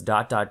then he puts ...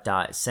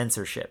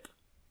 censorship.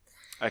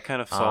 I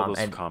kind of saw those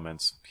and-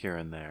 comments here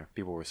and there.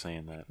 People were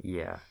saying that.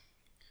 Yeah.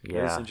 It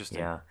is interesting.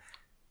 Yeah.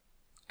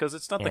 Because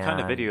it's not the kind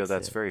of video And-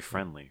 that's very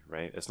friendly,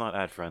 right? It's not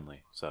ad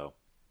friendly, so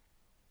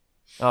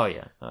Oh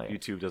yeah.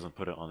 YouTube doesn't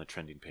put it on the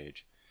trending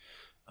page.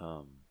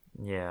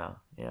 Yeah.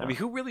 I mean,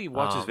 who really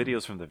watches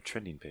videos from the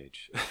trending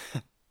page?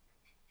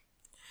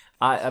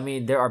 I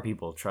mean, there are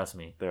people. Trust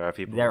me. There are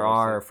people. There who watch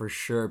are it. for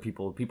sure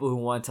people who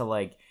want to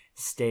like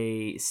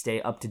stay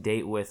up to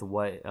date with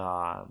what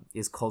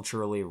is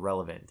culturally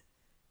relevant.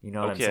 You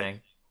know what I'm Okay. saying?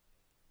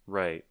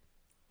 Right,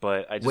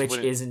 but I just Which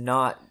wouldn't... is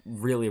not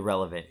really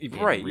relevant. In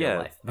right. real Yeah,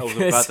 life. I was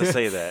about to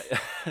say that.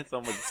 So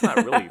I'm like, it's not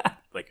really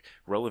like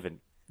relevant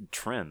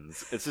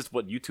trends. It's just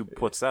what YouTube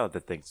puts out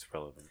that thinks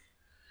relevant.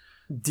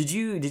 Did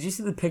you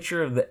see the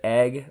picture of the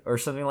egg or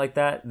something like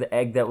that? The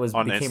egg that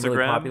On became Instagram,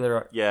 really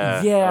popular.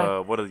 Yeah. Yeah.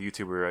 What are the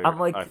YouTuber I'm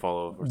like, I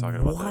follow? We're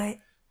talking about what? that.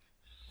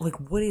 Like,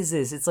 what is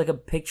this? It's like a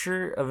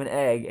picture of an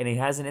egg, and he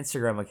has an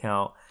Instagram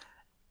account.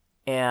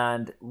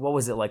 And what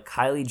was it, like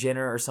Kylie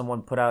Jenner or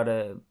someone put out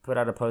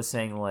a post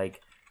saying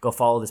like, go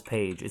follow this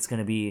page. It's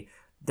gonna be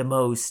the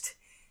most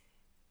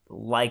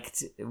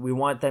liked. We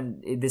want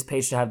this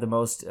page to have the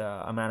most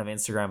amount of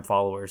Instagram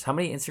followers. How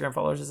many Instagram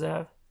followers does it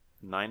have?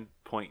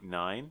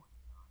 9.9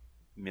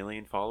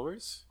 million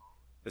followers.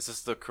 Is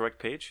this the correct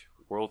page?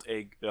 World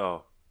Egg.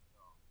 Oh.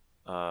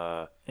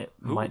 It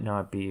Who- might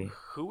not be.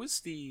 Who is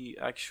the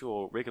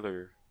actual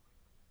regular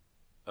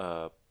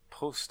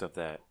post of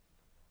that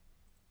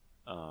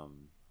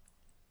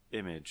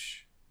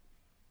image?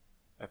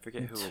 I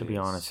forget who it is. To be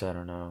honest, I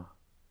don't know.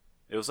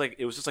 It was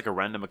just like a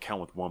random account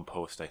with one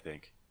post, I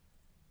think.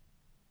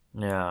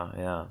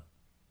 Yeah.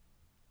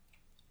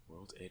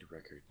 World Aid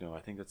Record. No, I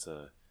think that's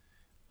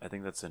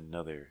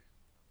another.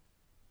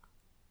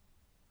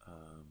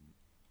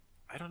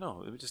 I don't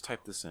know. Let me just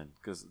type this in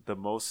because the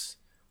most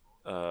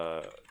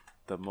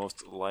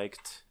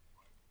liked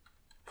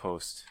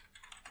post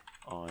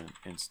on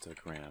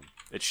Instagram.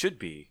 It should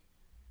be.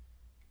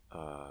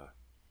 All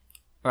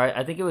right,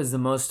 I think it was the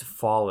most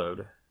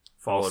followed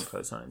post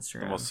on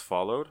Instagram. The most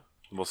followed.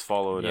 The most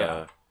followed.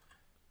 Yeah.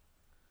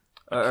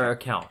 Or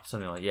account,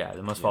 something like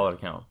the most followed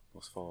account.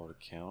 Most followed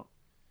account.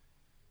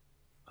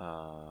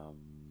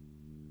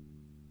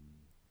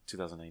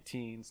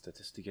 2019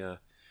 Statistica.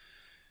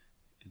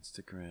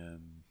 Instagram.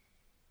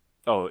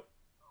 Oh,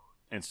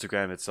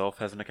 Instagram itself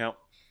has an account.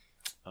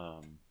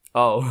 Oh,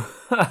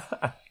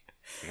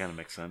 It kind of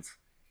makes sense.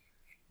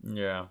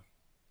 yeah.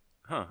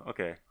 Huh.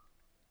 Okay.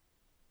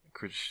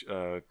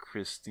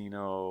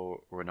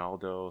 Cristiano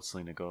Ronaldo,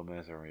 Selena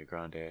Gomez, Ariana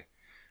Grande,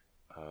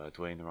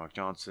 Dwayne The Rock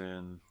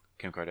Johnson,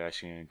 Kim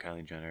Kardashian,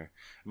 Kylie Jenner.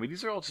 I mean,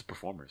 these are all just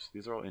performers.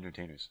 These are all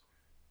entertainers.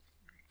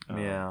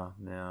 Yeah.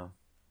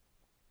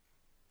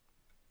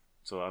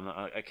 So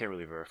I can't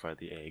really verify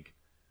the egg.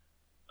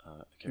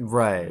 I can't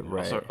Right.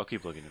 I'll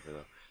keep looking at it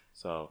though.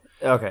 So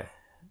Okay,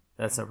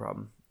 that's no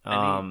problem.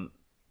 I mean,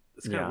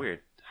 it's kind of yeah. weird.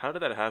 How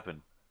did that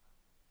happen?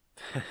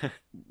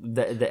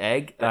 The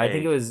egg. The I think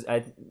egg. it was. I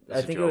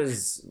a think it joke.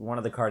 was one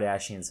of the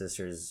Kardashian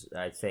sisters.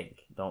 I think.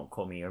 Don't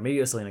quote me. Or maybe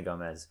it was Selena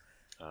Gomez.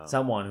 Um,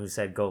 Someone who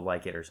said go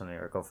like it or something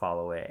or go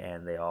follow it,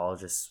 and they all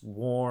just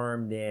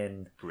swarmed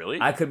in. Really?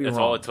 I could be That's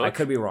wrong. all it took? I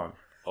could be wrong.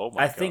 Oh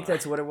my I god. think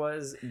that's what it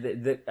was.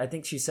 I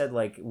think she said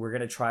like we're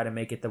gonna try to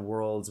make it the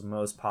world's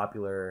most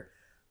popular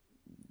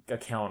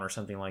account or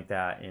something like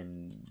that,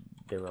 and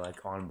they were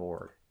like on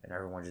board, and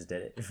everyone just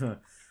did it,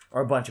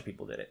 or a bunch of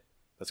people did it.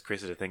 That's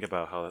crazy to think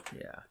about how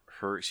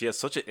Yeah. she has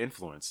such an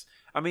influence.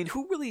 I mean,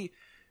 who really,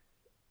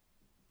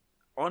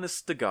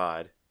 honest to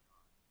God,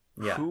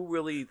 Yeah. who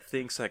really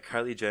thinks that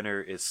Kylie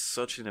Jenner is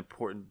such an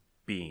important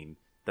being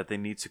that they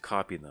need to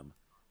copy them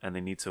and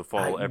they need to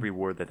follow every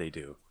word that they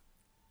do?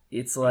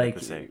 It's have like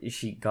to say. is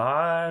she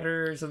God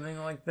or something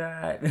like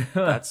that?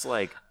 That's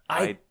like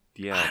I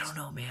it's don't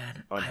know,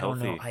 man.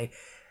 unhealthy. I don't know.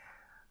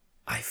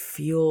 I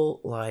feel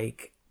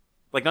like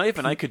like not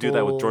even I could do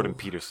that with Jordan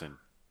people- Peterson.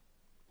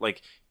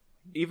 Like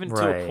even to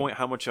Right. a point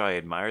how much I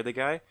admire the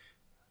guy,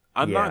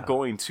 I'm Yeah. not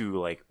going to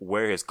like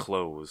wear his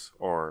clothes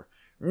or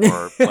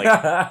like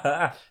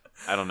I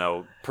don't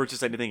know,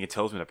 purchase anything he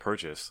tells me to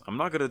purchase. I'm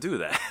not gonna do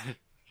that.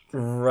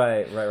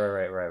 Right.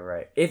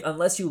 If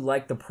unless you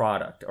like the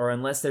product, or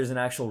unless there's an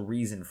actual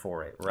reason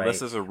for it, right? Unless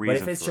there's a But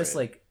reason if it's for just it.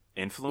 like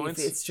Influence.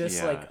 if it's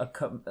just Yeah. like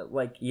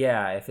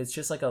if it's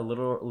just like a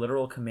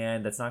literal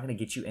command that's not going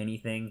to get you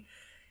anything,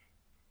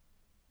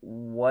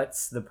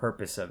 what's the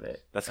purpose of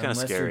it? That's kinda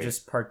Unless scary. you're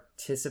just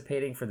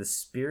participating for the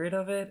spirit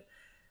of it.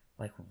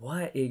 Like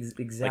what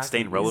exactly? like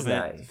staying is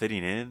relevant, that?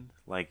 fitting in.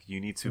 Like you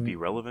need to be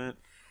relevant.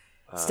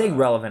 Staying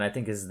relevant, I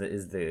think, is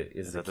Is the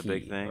that the key,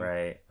 big thing?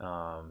 right?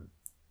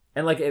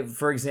 And like,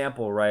 for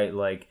example, right?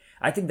 Like,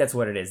 I think that's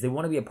what it is. They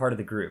want to be a part of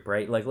the group,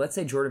 right? Like, let's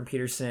say Jordan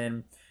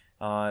Peterson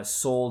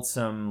sold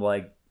some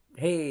like,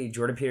 hey,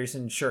 Jordan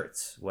Peterson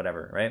shirts,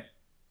 whatever, right?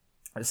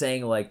 I'm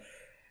saying like,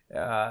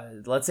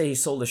 let's say he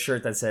sold a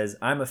shirt that says,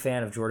 "I'm a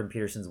fan of Jordan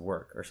Peterson's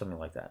work" or something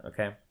like that.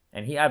 Okay,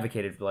 and he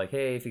advocated for like,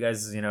 hey, if you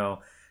guys,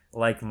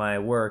 like my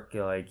work,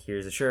 like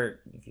here's a shirt.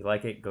 If you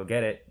like it, go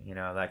get it.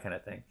 That kind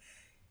of thing.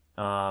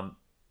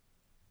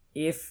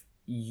 If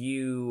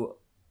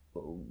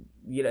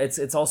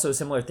it's also a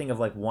similar thing of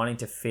like wanting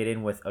to fit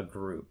in with a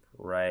group,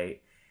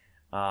 right?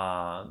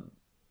 So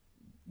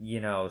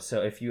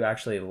if you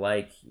actually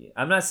like,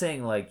 I'm not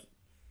saying like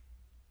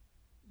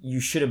you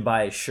shouldn't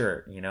buy his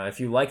shirt, if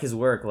you like his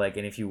work, like,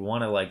 and if you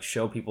want to like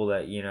show people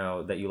that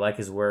that you like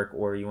his work,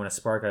 or you want to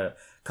spark a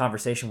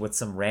conversation with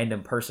some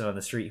random person on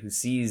the street who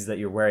sees that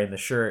you're wearing the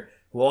shirt,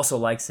 who also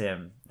likes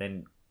him,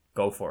 then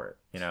go for it.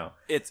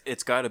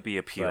 It's got to be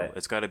appeal. But,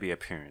 it's got to be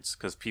appearance,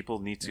 because people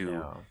need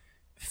to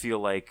feel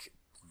like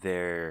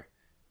they're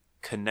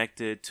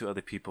connected to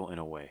other people in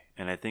a way.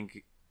 And I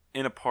think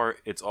in a part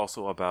it's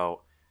also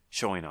about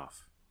showing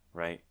off,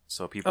 right?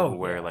 So people who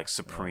wear like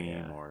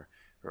Supreme or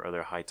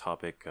other high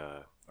topic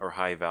or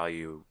high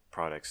value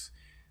products.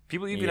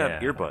 People even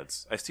have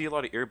earbuds. I see a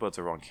lot of earbuds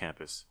around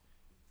campus.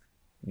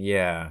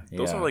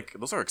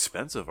 Those are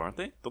expensive, aren't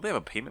they? Don't they have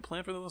a payment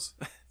plan for those?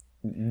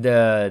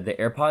 The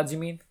AirPods, you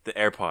mean? The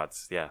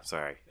AirPods, yeah,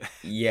 sorry.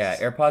 Yeah,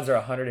 AirPods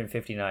are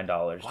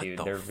 $159, dude.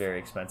 They're very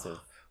expensive.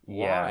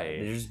 Why?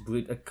 Yeah, there's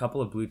a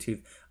couple of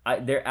Bluetooth.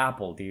 They're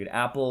Apple, dude.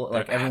 Apple,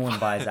 like everyone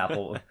buys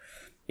Apple.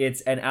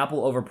 And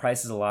Apple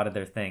overprices a lot of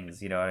their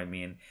things. You know what I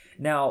mean?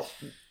 Now,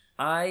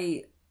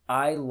 I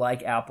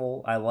like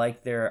Apple. I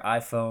like their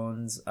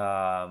iPhones.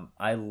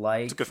 I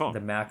like the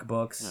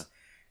MacBooks. Yeah.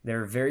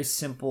 They're very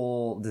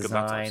simple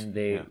design.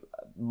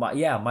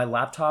 My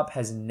laptop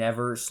has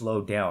never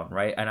slowed down,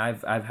 right? And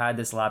I've had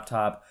this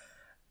laptop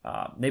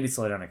maybe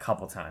slowed down a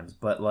couple times,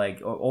 but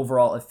like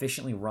overall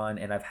efficiently run,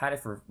 and I've had it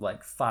for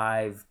like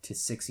 5 to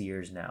 6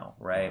 years now,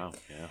 right? Wow.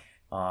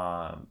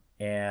 Yeah.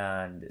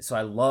 And so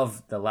I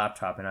love the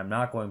laptop, and I'm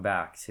not going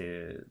back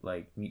to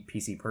like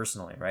PC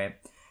personally, right?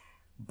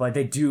 But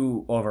they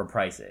do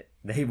overprice it.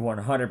 They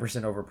 100%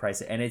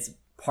 overprice it, and it's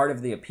part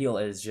of the appeal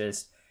is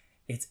just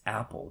it's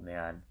Apple,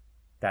 man.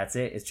 That's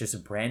it. It's just a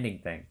branding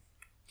thing.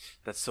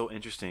 That's so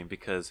interesting,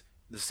 because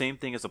the same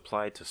thing is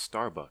applied to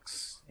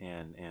Starbucks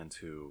and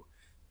to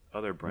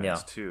other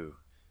brands too.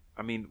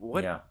 I mean,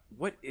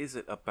 what is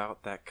it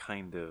about that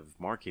kind of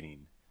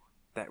marketing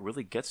that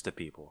really gets to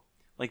people?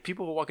 Like,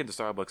 people who walk into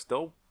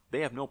Starbucks,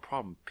 they have no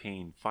problem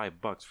paying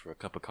 $5 for a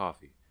cup of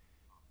coffee.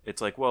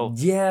 It's like, well,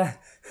 yeah,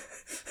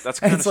 that's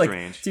kind of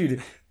strange, like,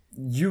 dude.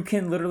 You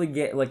can literally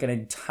get like an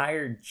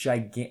entire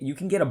you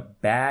can get a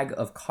bag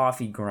of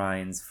coffee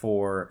grinds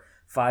for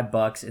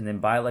 $5 and then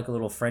buy like a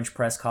little French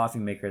press coffee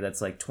maker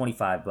that's like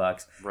 $25,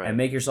 right, and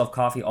make yourself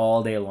coffee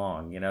all day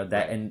long. That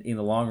right. And in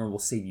the long run will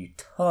save you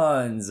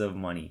tons of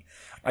money.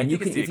 And you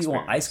can, if you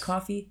want iced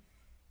coffee,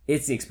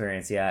 it's the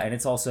experience, yeah. And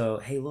it's also,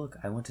 hey, look,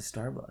 I went to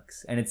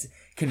Starbucks, and it's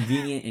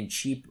convenient and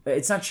cheap.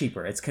 It's not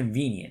cheaper; it's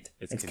convenient.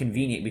 It's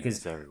convenient because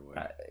it's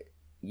everywhere.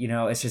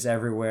 It's just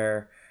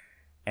everywhere.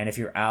 And if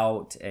you're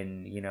out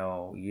and you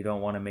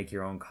don't want to make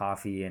your own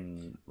coffee,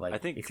 and like, I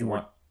think if you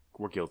want.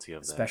 We're guilty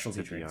of that,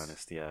 specialty to drinks. be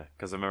honest, yeah.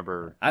 Because I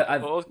remember,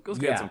 let's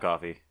get some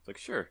coffee. It's like,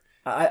 sure.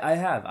 I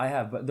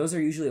have, but those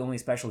are usually only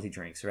specialty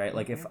drinks, right?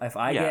 Like if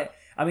I get,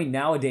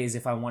 nowadays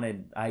if I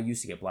wanted, I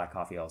used to get black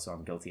coffee also.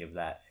 I'm guilty of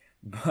that,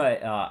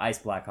 but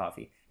iced black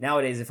coffee.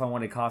 Nowadays, if I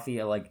wanted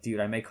coffee,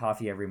 I make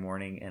coffee every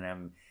morning,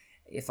 and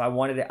if I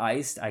wanted it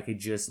iced, I could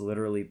just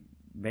literally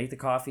make the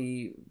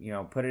coffee,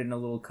 put it in a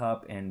little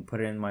cup and put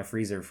it in my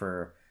freezer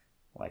for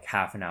like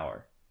half an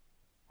hour.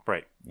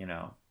 Right.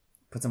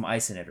 Put some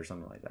ice in it or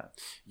something like that.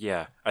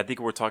 Yeah, I think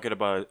we're talking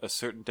about a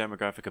certain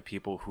demographic of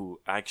people who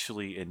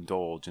actually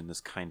indulge in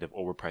this kind of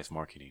overpriced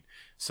marketing.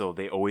 So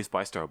they always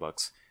buy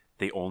Starbucks.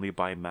 They only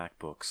buy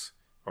MacBooks,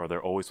 or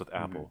they're always with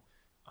Apple.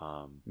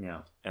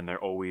 And they're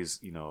always,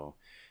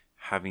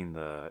 having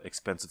the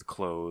expensive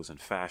clothes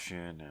and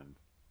fashion,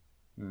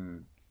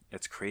 and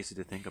it's crazy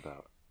to think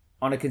about.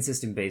 On a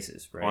consistent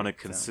basis, right? On a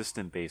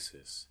consistent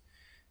basis.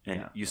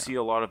 And you see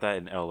a lot of that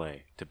in LA,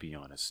 to be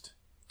honest.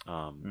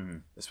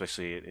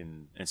 Especially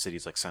in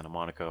cities like Santa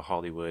Monica,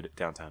 Hollywood,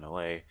 downtown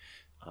LA.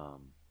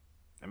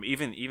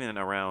 Even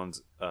around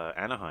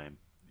Anaheim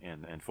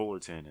and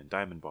Fullerton and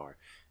Diamond Bar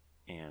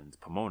and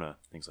Pomona,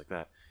 things like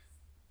that.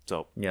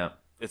 So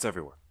it's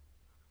everywhere,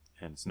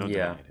 and it's no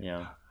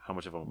denying how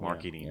much of a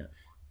marketing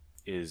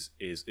is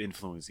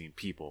influencing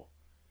people.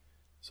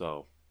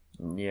 So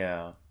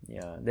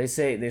they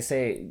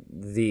say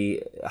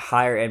the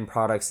higher end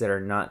products that are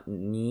not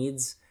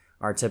needs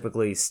are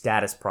typically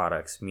status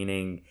products,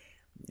 meaning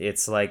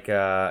it's like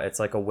a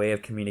way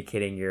of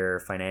communicating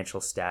your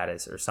financial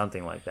status or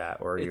something like that,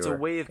 or it's a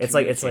way of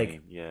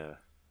communicating.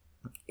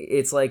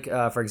 It's like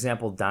for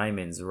example,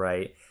 diamonds,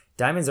 right?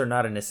 Diamonds are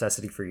not a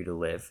necessity for you to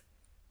live,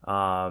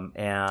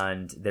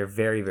 and they're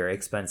very, very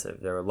expensive.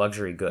 They're a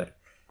luxury good.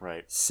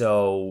 Right.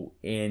 So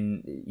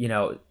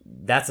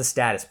that's a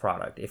status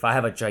product. If I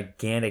have a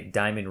gigantic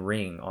diamond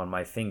ring on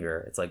my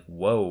finger, it's like,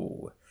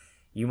 whoa,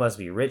 you must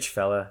be rich,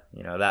 fella.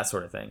 That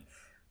sort of thing.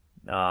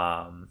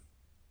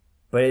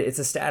 But it's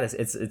a status.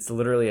 It's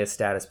literally a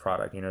status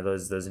product.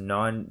 Those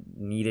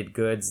non-needed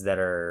goods that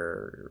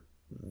are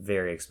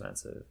very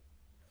expensive.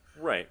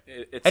 Right.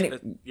 It's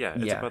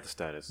about the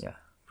status. Yeah.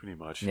 Pretty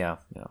much. Yeah.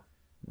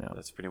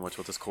 That's pretty much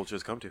what this culture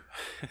has come to.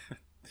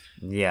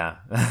 Yeah.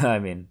 I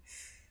mean.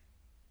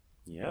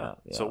 Yeah.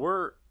 So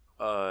we're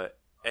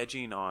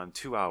edging on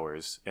 2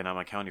 hours, and I'm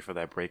accounting for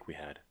that break we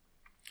had.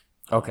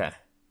 Okay.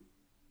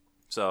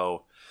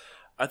 So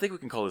I think we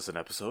can call this an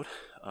episode.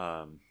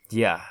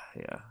 Yeah,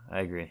 I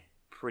agree.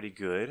 Pretty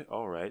good.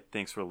 All right.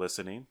 Thanks for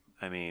listening.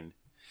 I mean,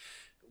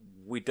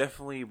 we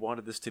definitely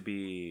wanted this to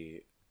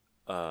be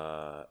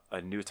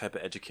a new type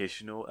of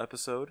educational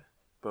episode,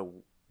 but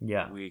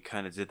we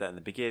kind of did that in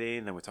the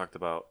beginning. Then we talked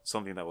about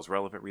something that was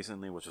relevant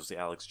recently, which was the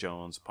Alex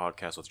Jones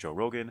podcast with Joe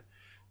Rogan,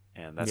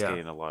 and that's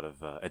getting a lot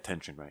of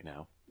attention right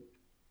now.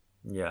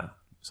 Yeah.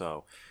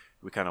 So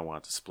we kind of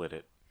want to split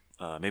it.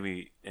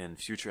 Maybe in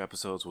future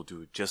episodes we'll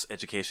do just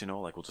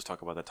educational, like we'll just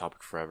talk about that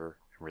topic forever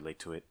and relate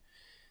to it.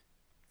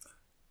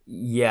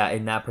 Yeah,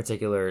 in that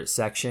particular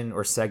section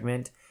or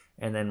segment,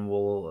 and then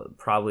we'll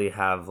probably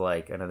have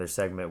like another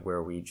segment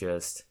where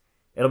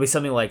it'll be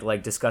something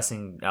like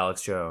discussing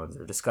Alex Jones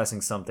or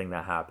discussing something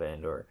that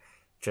happened, or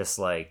just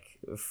like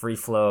free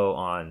flow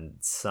on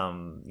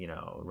some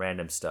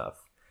random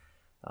stuff.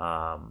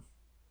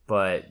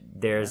 But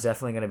there's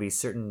definitely going to be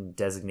certain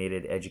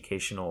designated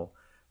educational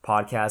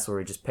podcasts where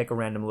we just pick a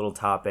random little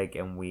topic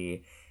and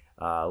we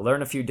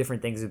learn a few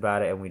different things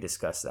about it and we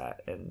discuss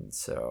that. And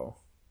so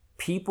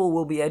people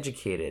will be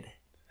educated.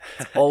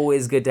 It's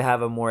always good to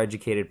have a more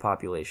educated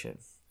population.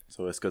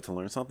 So it's good to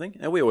learn something,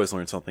 and we always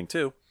learn something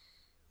too.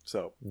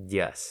 So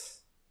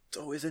yes, it's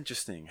always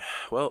interesting.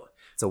 Well,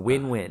 it's a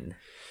win-win.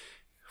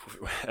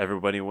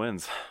 Everybody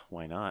wins.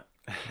 Why not?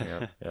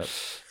 Yep.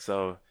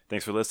 So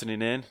thanks for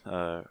listening in.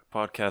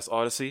 Podcast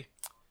Odyssey.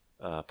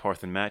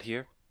 Parth and Matt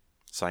here,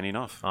 signing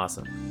off.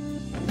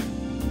 Awesome.